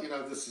 well,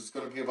 this is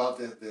going to be about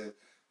the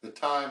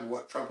time,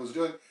 what Trump was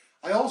doing.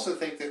 I also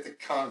think that the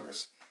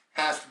Congress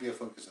has to be a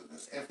focus of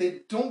this. And if they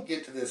don't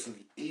get to this in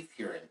the 8th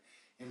hearing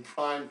in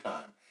prime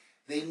time,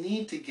 they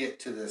need to get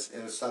to this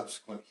in a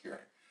subsequent hearing.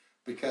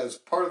 Because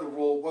part of the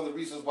role, one of the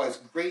reasons why it's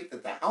great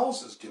that the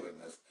House is doing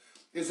this,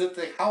 is that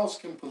the House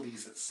can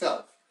police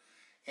itself.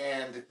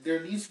 And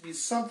there needs to be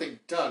something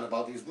done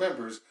about these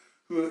members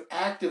who have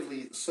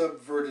actively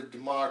subverted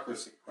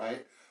democracy,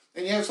 right?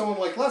 And you have someone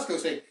like Lesko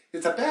saying,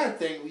 it's a bad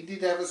thing, we need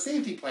to have a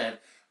safety plan.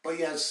 But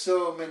you have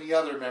so many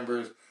other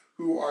members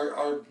who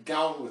are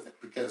down with it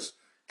because,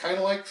 kind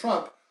of like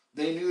Trump,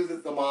 they knew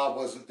that the mob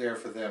wasn't there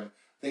for them.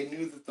 They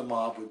knew that the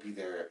mob would be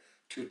there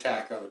to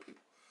attack other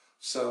people.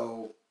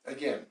 So,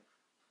 again,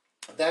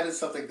 that is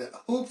something that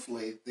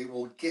hopefully they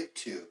will get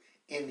to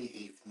in the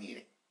 8th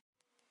meeting.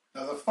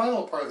 Now, the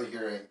final part of the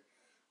hearing,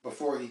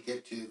 before you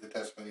get to the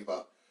testimony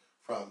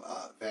from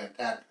Van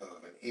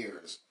Tatenhove and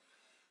Ayers,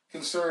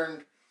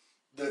 concerned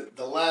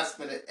the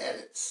last-minute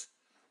edits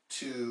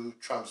to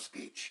Trump's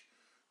speech,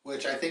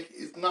 which I think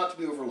is not to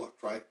be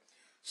overlooked, right?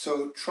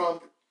 So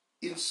Trump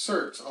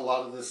inserts a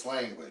lot of this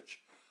language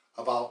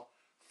about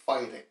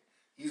fighting.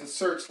 He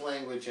inserts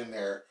language in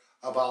there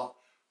about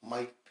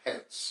Mike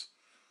Pence,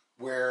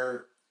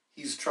 where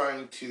he's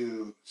trying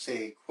to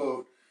say,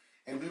 quote,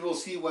 and we will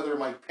see whether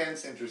Mike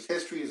Pence enters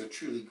history as a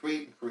truly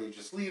great and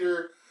courageous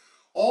leader.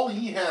 All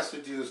he has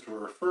to do is to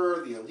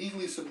refer the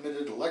illegally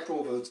submitted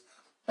electoral votes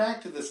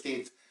back to the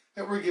states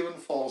that were given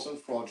false and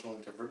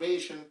fraudulent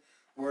information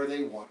where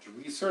they want to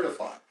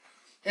recertify.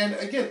 And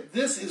again,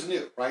 this is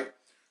new, right?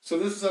 So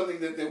this is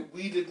something that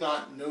we did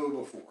not know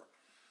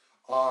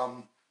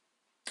before.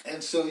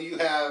 And so you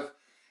have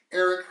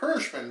Eric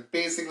Hirschman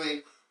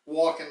basically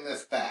walking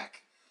this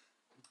back.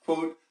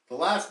 Quote, the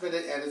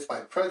last-minute edits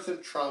by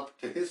President Trump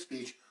to his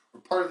speech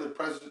were part of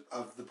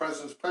the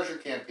president's pressure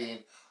campaign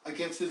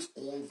against his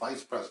own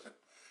vice president.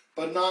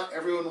 But not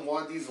everyone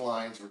wanted these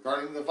lines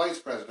regarding the vice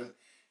president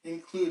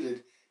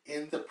included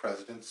in the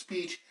president's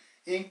speech,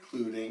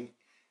 including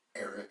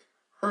Eric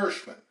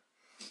Hirschman.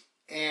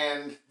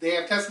 And they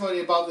have testimony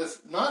about this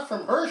not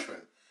from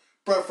Hirschman,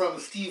 but from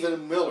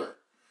Stephen Miller.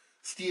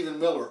 Stephen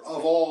Miller,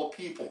 of all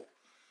people.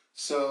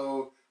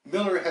 So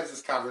Miller has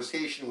this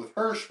conversation with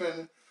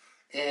Hirschman,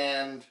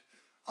 and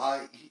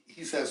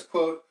he says,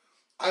 quote,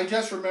 I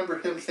just remember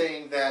him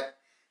saying that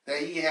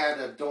he had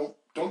a,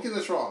 don't get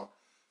this wrong,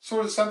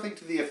 sort of something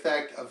to the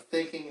effect of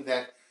thinking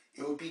that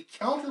it would be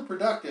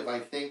counterproductive, I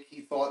think, he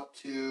thought,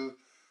 to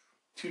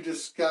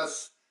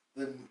discuss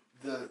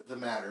the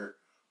matter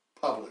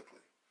publicly.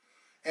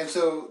 And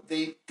so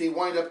they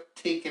wind up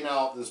taking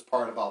out this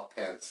part about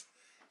Pence,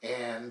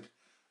 and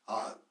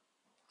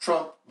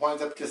Trump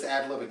winds up just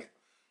ad-libbing it.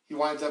 He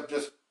winds up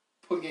just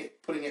putting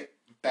it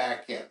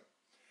back in.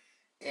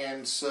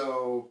 And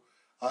so,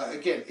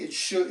 again,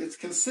 it's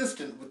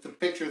consistent with the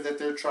picture that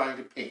they're trying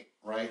to paint,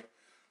 right?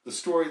 The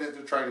story that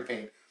they're trying to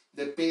paint.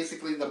 That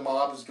basically the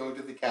mob is going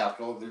to the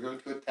Capitol, and they're going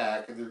to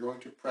attack, and they're going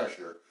to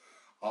pressure,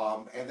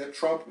 and that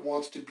Trump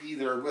wants to be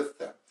there with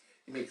them.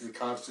 He makes a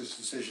conscious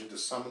decision to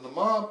summon the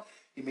mob.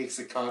 He makes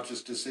a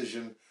conscious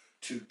decision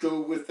to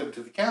go with them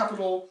to the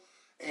Capitol,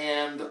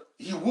 and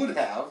he would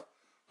have,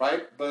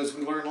 right? But as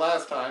we learned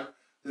last time,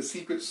 the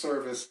Secret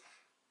Service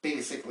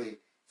basically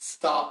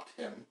stopped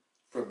him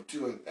from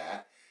doing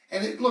that.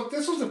 And look,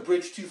 this was a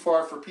bridge too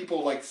far for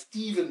people like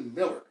Stephen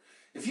Miller.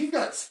 If you've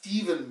got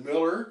Stephen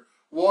Miller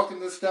walking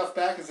this stuff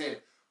back and saying,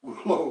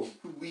 whoa,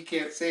 we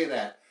can't say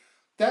that,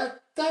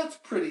 that's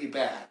pretty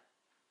bad.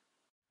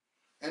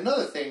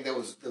 Another thing that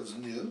was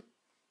new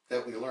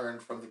that we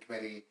learned from the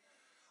committee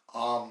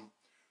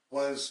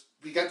was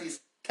we got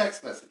these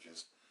text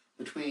messages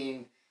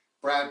between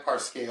Brad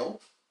Parscale,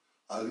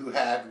 who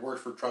had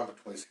worked for Trump in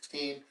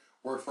 2016,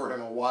 worked for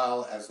him a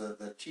while as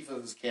the chief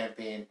of his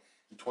campaign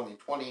in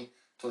 2020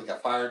 until he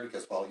got fired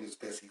because, well, he was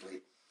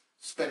basically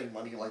spending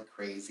money like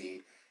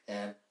crazy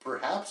and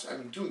perhaps,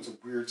 doing some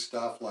weird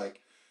stuff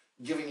like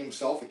giving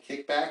himself a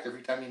kickback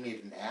every time he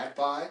made an ad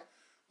buy,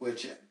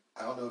 which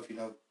I don't know if you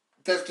know,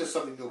 that's just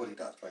something nobody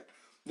does, right?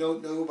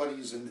 Nobody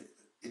who's in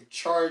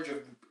charge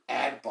of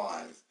ad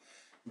buys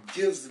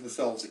gives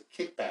themselves a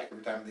kickback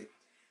every time they...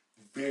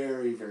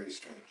 Very, very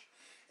strange.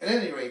 At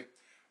any rate,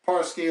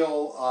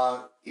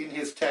 Parscale, in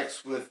his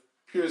text with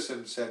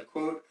Pearson, said,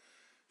 quote,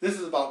 this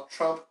is about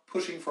Trump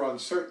pushing for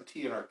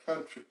uncertainty in our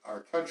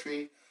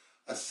country,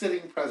 a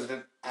sitting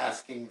president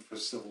asking for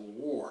civil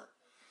war.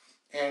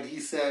 And he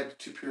said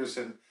to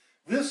Pearson,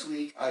 this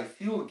week I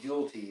feel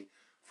guilty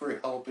for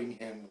helping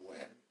him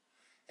win.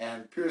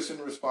 And Pearson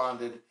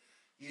responded,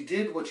 you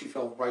did what you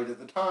felt right at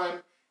the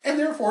time, and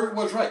therefore it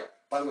was right.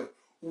 By the way,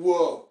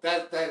 whoa,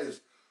 that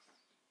is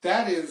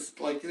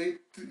like, you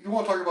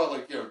want to talk about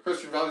like,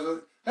 Christian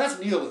values, that's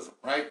nihilism,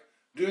 right?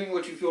 Doing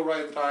what you feel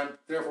right at the time,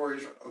 therefore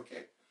you're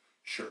okay.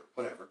 Sure,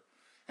 whatever.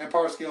 And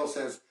Parscale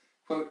says,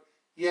 quote,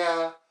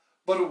 yeah,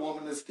 but a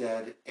woman is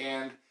dead,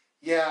 and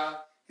yeah,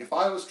 if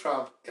I was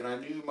Trump and I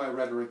knew my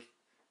rhetoric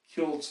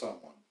killed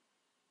someone.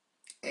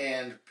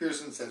 And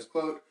Pearson says,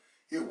 quote,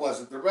 it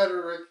wasn't the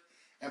rhetoric.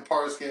 And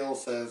Parscale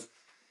says,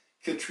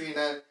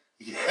 Katrina,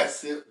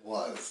 yes, it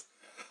was.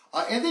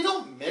 And they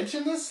don't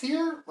mention this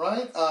here,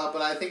 right?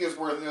 But I think it's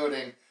worth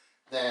noting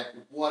that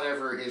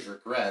whatever his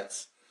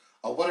regrets,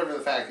 whatever the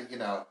fact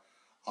that,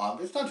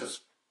 it's not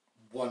just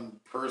one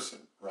person,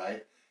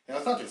 right?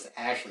 It's not just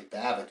Ashley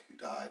Babbitt who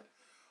died.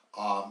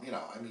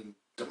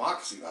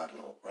 Democracy died a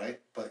little, right?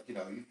 But,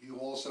 you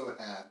also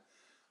had,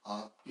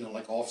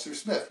 like Officer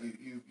Smith.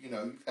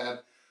 You've had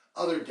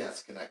other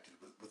deaths connected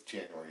with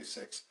January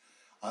 6th.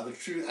 The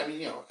truth,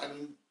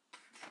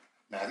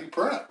 Matthew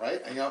Perna,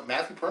 right?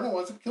 Matthew Perna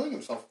winds up killing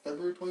himself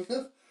February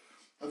 25th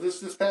of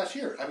this past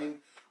year.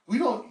 We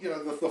don't,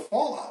 the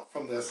fallout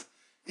from this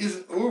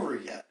isn't over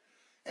yet.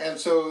 And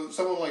so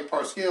someone like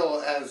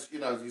Parscale has,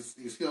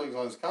 these feelings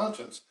on his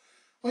conscience.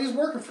 Well, he's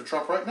working for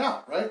Trump right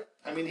now, right?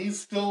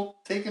 He's still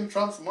taking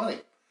Trump's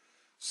money.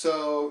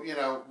 So,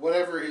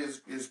 whatever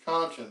his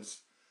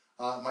conscience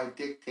might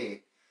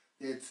dictate,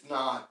 it's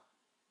not,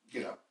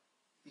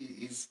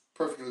 he's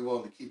perfectly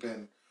willing to keep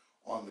in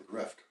on the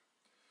grift.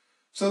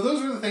 So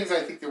those are the things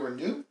I think that were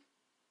new.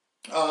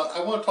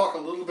 I want to talk a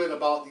little bit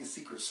about the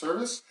Secret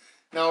Service.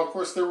 Now, of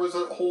course, there was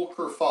a whole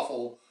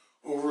kerfuffle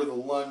over the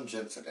lunge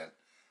incident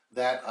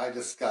that I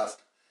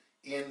discussed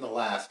in the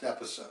last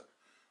episode,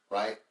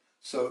 right?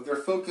 So they're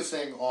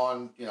focusing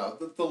on,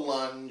 the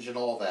lunge and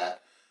all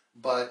that.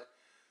 But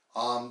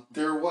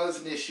there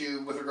was an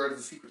issue with regard to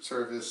the Secret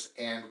Service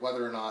and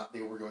whether or not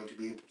they were going to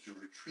be able to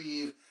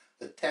retrieve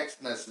the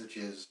text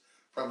messages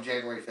from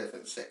January 5th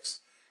and 6th.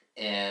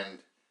 And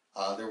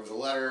there was a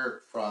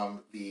letter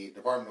from the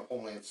Department of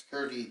Homeland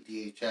Security,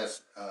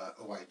 DHS,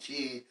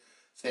 OIG,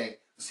 saying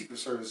the Secret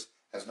Service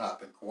has not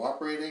been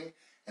cooperating,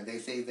 and they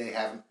say they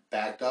haven't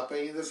backed up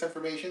any of this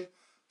information,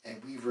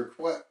 and we've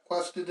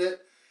requested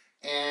it.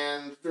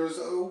 And there's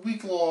a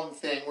week-long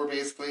thing where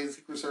basically the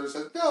Secret Service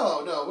says,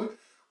 no,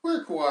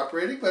 we're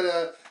cooperating,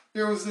 but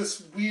there was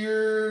this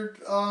weird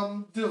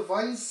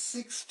device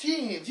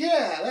exchange.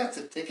 Yeah, that's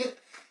a ticket.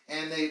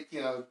 And they,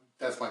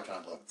 that's my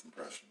John Lovitz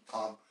impression.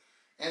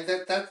 And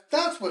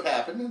that's what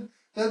happened, and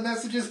the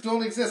messages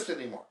don't exist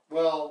anymore.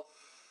 Well,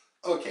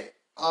 okay.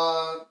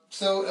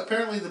 So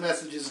apparently the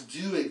messages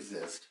do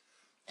exist,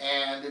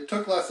 and it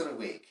took less than a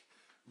week.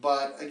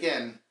 But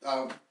again,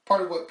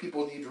 part of what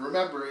people need to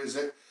remember is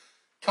that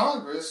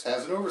Congress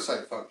has an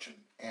oversight function,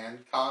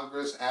 and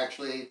Congress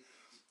actually,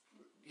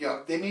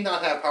 they may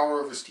not have power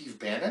over Steve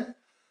Bannon,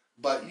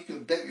 but you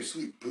can bet your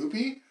sweet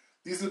poopy,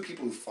 these are the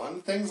people who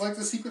fund things like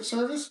the Secret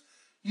Service.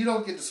 You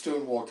don't get to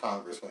stonewall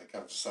Congress when it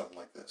comes to something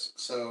like this.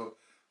 So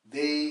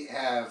they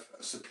have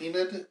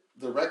subpoenaed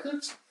the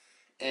records,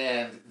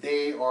 and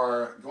they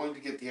are going to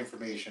get the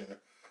information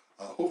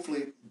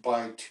hopefully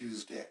by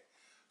Tuesday.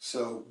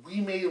 So we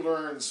may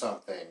learn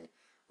something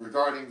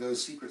regarding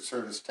those Secret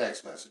Service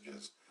text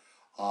messages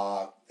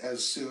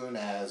as soon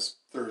as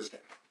Thursday.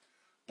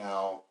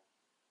 Now,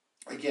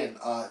 again,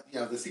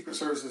 the Secret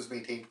Service has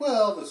maintained,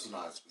 well, this is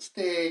not a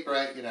mistake,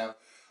 right?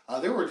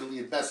 There were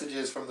deleted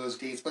messages from those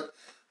dates, but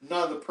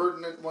none of the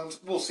pertinent ones.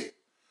 We'll see.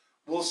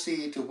 We'll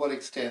see to what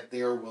extent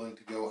they are willing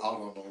to go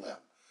out on a limb.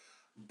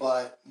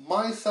 But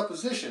my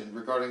supposition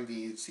regarding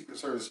the Secret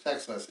Service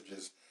text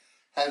messages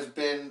has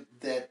been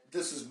that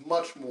this is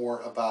much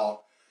more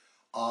about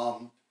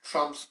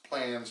Trump's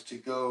plans to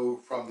go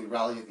from the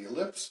Rally of the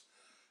Ellipse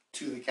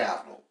to the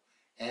Capitol.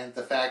 And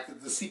the fact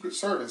that the Secret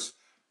Service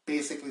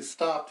basically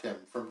stopped him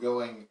from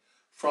going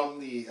from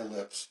the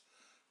Ellipse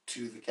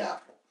to the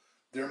Capitol.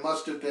 There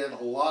must have been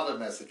a lot of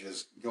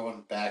messages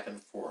going back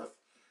and forth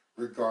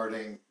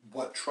regarding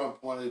what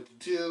Trump wanted to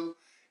do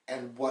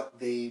and what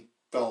they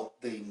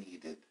felt they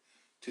needed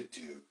to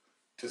do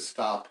to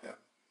stop him.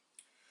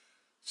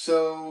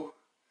 So,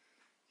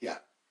 yeah.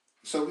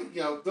 So,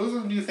 those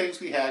are the new things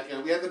we had.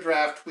 We had the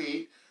draft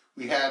tweet.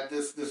 We had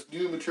this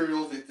new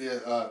material,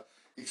 the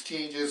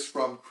exchanges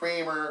from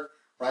Kramer,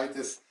 right?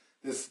 This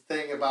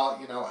thing about,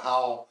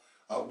 how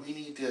we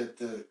need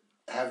to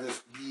have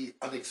this be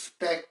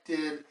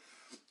unexpected.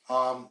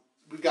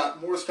 We've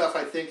got more stuff,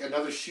 I think,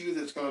 another shoe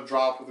that's going to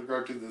drop with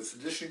regard to the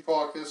Sedition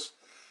Caucus.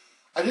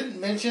 I didn't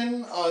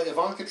mention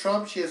Ivanka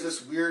Trump. She has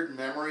this weird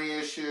memory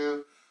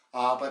issue,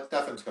 but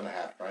nothing's going to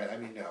happen, right?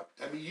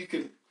 You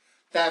can,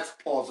 that's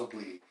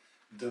plausibly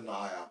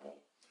deniable.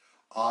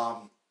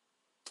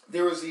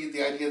 There was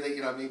the idea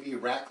that, maybe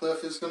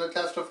Ratcliffe is going to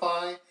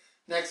testify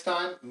next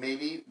time.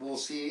 Maybe. We'll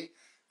see.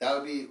 That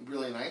would be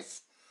really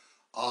nice.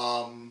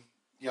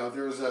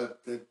 There was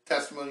the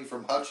testimony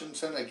from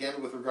Hutchinson,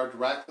 again, with regard to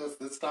Ratcliffe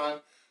this time.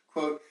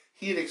 Quote,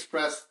 he had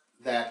expressed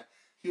that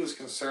he was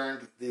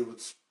concerned they would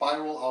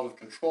spiral out of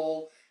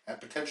control and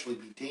potentially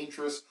be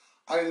dangerous,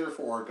 either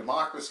for our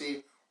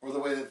democracy or the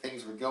way that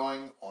things were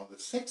going on the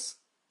 6th.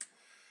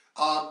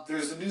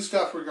 There's the new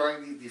stuff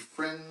regarding the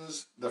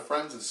Friends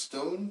of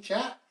Stone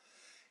chat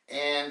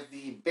and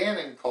the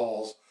Bannon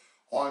calls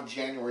on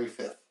January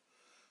 5th.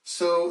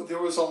 So there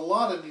was a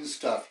lot of new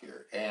stuff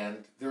here,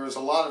 and there was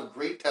a lot of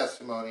great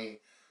testimony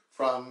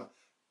from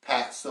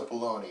Pat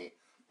Cipollone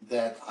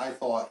that I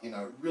thought,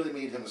 really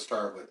made him a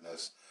star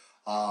witness.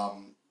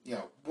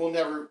 We'll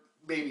never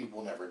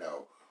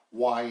know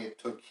why it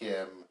took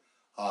him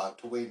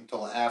to wait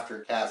until after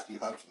Cassidy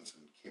Hutchinson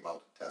came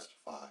out to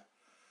testify.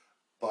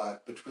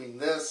 But between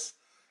this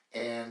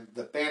and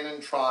the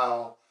Bannon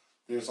trial,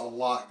 there's a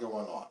lot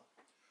going on.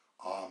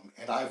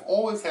 And I've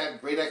always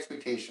had great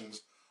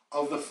expectations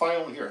of the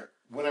final hearing,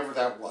 whenever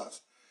that was.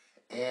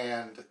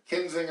 And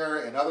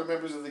Kinzinger and other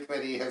members of the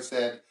committee have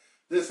said,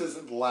 this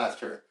isn't the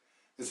last hearing.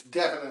 It's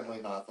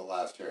definitely not the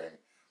last hearing.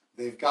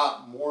 They've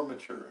got more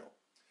material.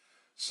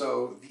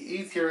 So the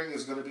 8th hearing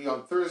is going to be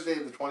on Thursday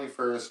the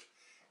 21st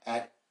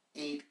at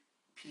 8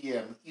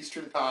 p.m.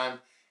 Eastern Time,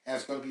 and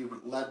it's going to be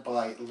led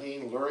by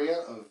Elaine Luria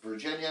of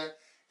Virginia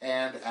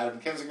and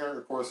Adam Kinzinger,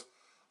 of course,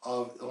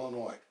 of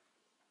Illinois.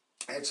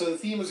 And so the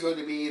theme is going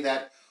to be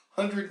that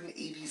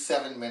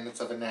 187 minutes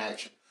of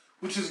inaction,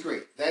 which is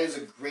great. That is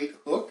a great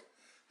hook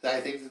that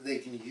I think that they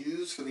can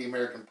use for the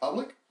American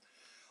public.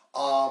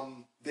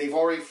 They've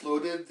already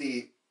floated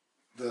who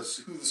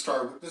the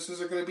star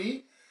witnesses are going to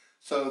be.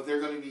 So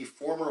they're going to be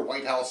former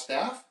White House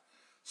staff,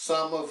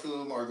 some of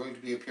whom are going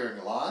to be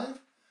appearing live.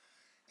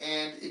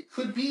 And it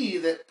could be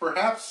that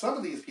perhaps some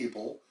of these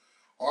people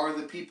are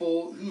the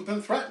people who've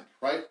been threatened,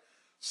 right?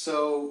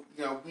 So,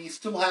 we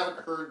still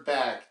haven't heard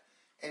back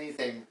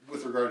anything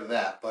with regard to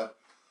that. But,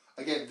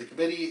 again, the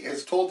committee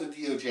has told the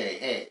DOJ,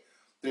 hey,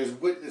 there's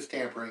witness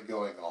tampering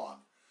going on.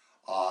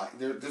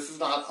 This is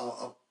not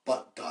a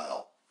butt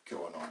dial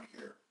going on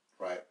here,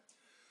 right?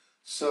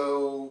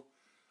 So,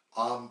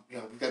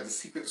 we've got the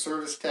Secret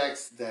Service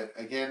text that,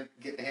 again,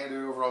 getting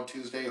handed over on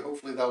Tuesday.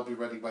 Hopefully that'll be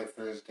ready by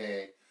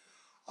Thursday.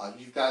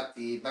 You've got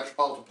the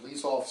Metropolitan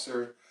Police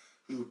officer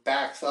who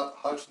backs up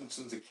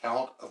Hutchinson's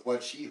account of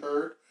what she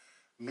heard.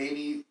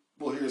 Maybe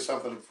we'll hear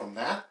something from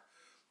that.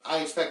 I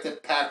expect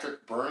that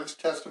Patrick Byrne's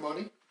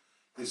testimony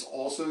is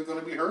also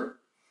going to be heard.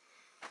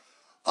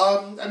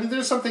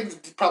 There's some things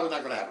probably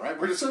not going to happen, right?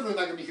 We're certainly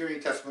not going to be hearing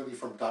testimony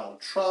from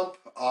Donald Trump.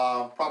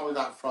 Probably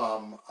not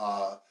from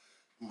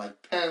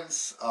Mike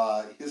Pence.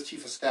 His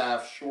chief of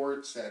staff,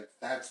 Short, said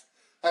that's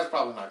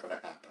probably not going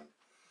to happen.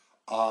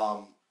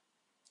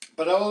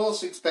 But I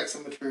also expect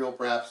some material,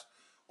 perhaps,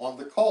 on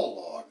the call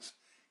logs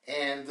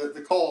and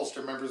the calls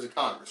to members of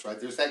Congress, right?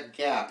 There's that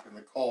gap in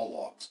the call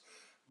logs.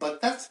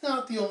 But that's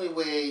not the only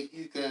way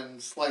you can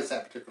slice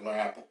that particular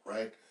apple,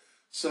 right?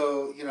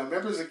 So,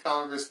 members of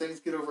Congress, things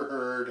get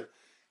overheard,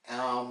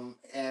 and,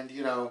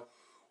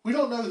 we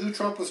don't know who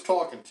Trump was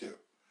talking to,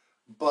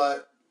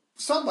 but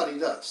somebody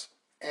does.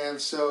 And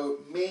so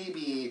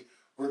maybe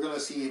we're going to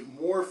see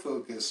more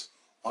focus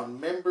on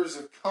members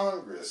of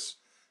Congress,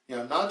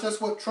 not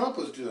just what Trump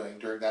was doing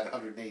during that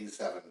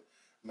 187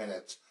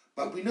 minutes,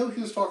 but we know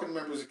he was talking to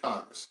members of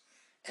Congress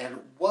and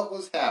what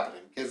was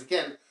happening. Because,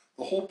 again,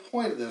 the whole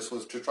point of this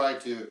was to try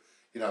to,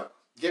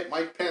 get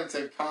Mike Pence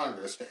and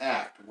Congress to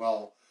act.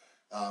 Well,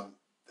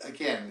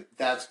 again,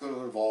 that's going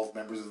to involve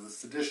members of the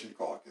Sedition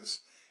Caucus.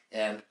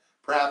 And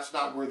perhaps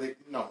not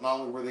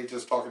only were they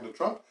just talking to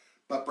Trump,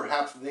 but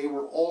perhaps they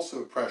were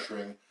also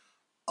pressuring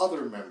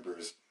other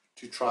members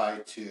to try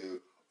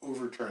to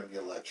overturn the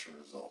election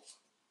results.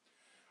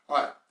 All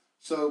right,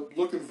 so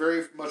looking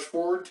very much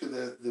forward to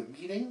the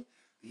meeting,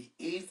 the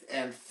 8th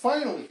and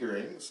final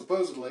hearing,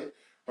 supposedly,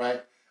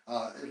 right,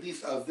 at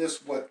least of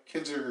this, what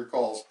Kinzinger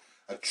calls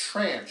a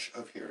tranche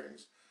of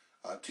hearings,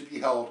 to be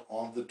held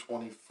on the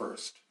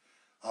 21st,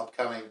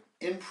 upcoming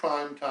in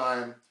prime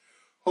time.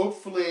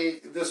 Hopefully,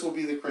 this will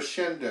be the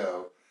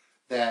crescendo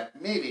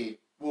that maybe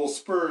will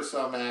spur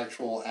some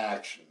actual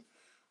action.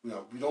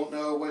 We don't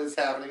know what is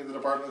happening in the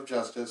Department of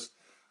Justice.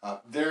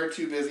 They're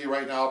too busy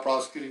right now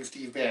prosecuting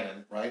Steve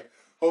Bannon, right?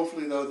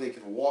 Hopefully, though, they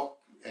can walk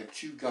and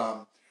chew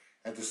gum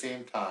at the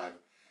same time.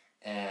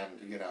 And,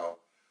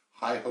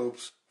 high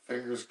hopes,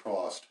 fingers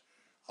crossed.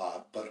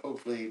 But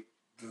hopefully,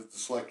 the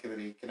Select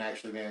Committee can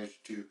actually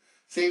manage to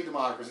save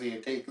democracy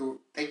and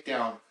take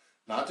down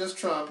not just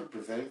Trump and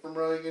prevent him from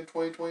running in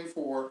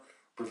 2024,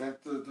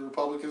 prevent the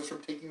Republicans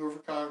from taking over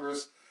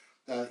Congress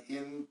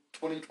in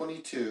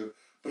 2022,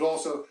 but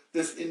also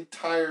this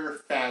entire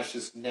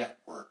fascist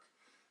network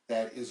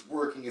that is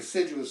working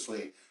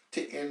assiduously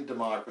to end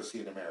democracy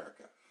in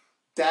America.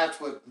 That's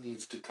what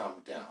needs to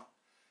come down.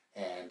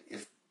 And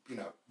if,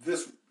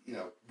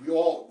 we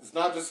all, it's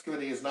not just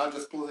committee, it's not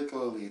just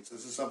political elites,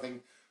 this is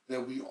something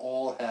that we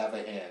all have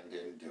a hand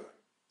in doing.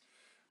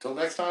 Till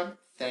next time,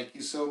 thank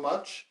you so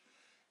much,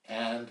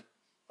 and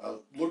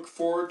look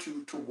forward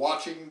to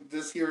watching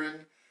this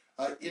hearing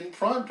in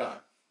prime time.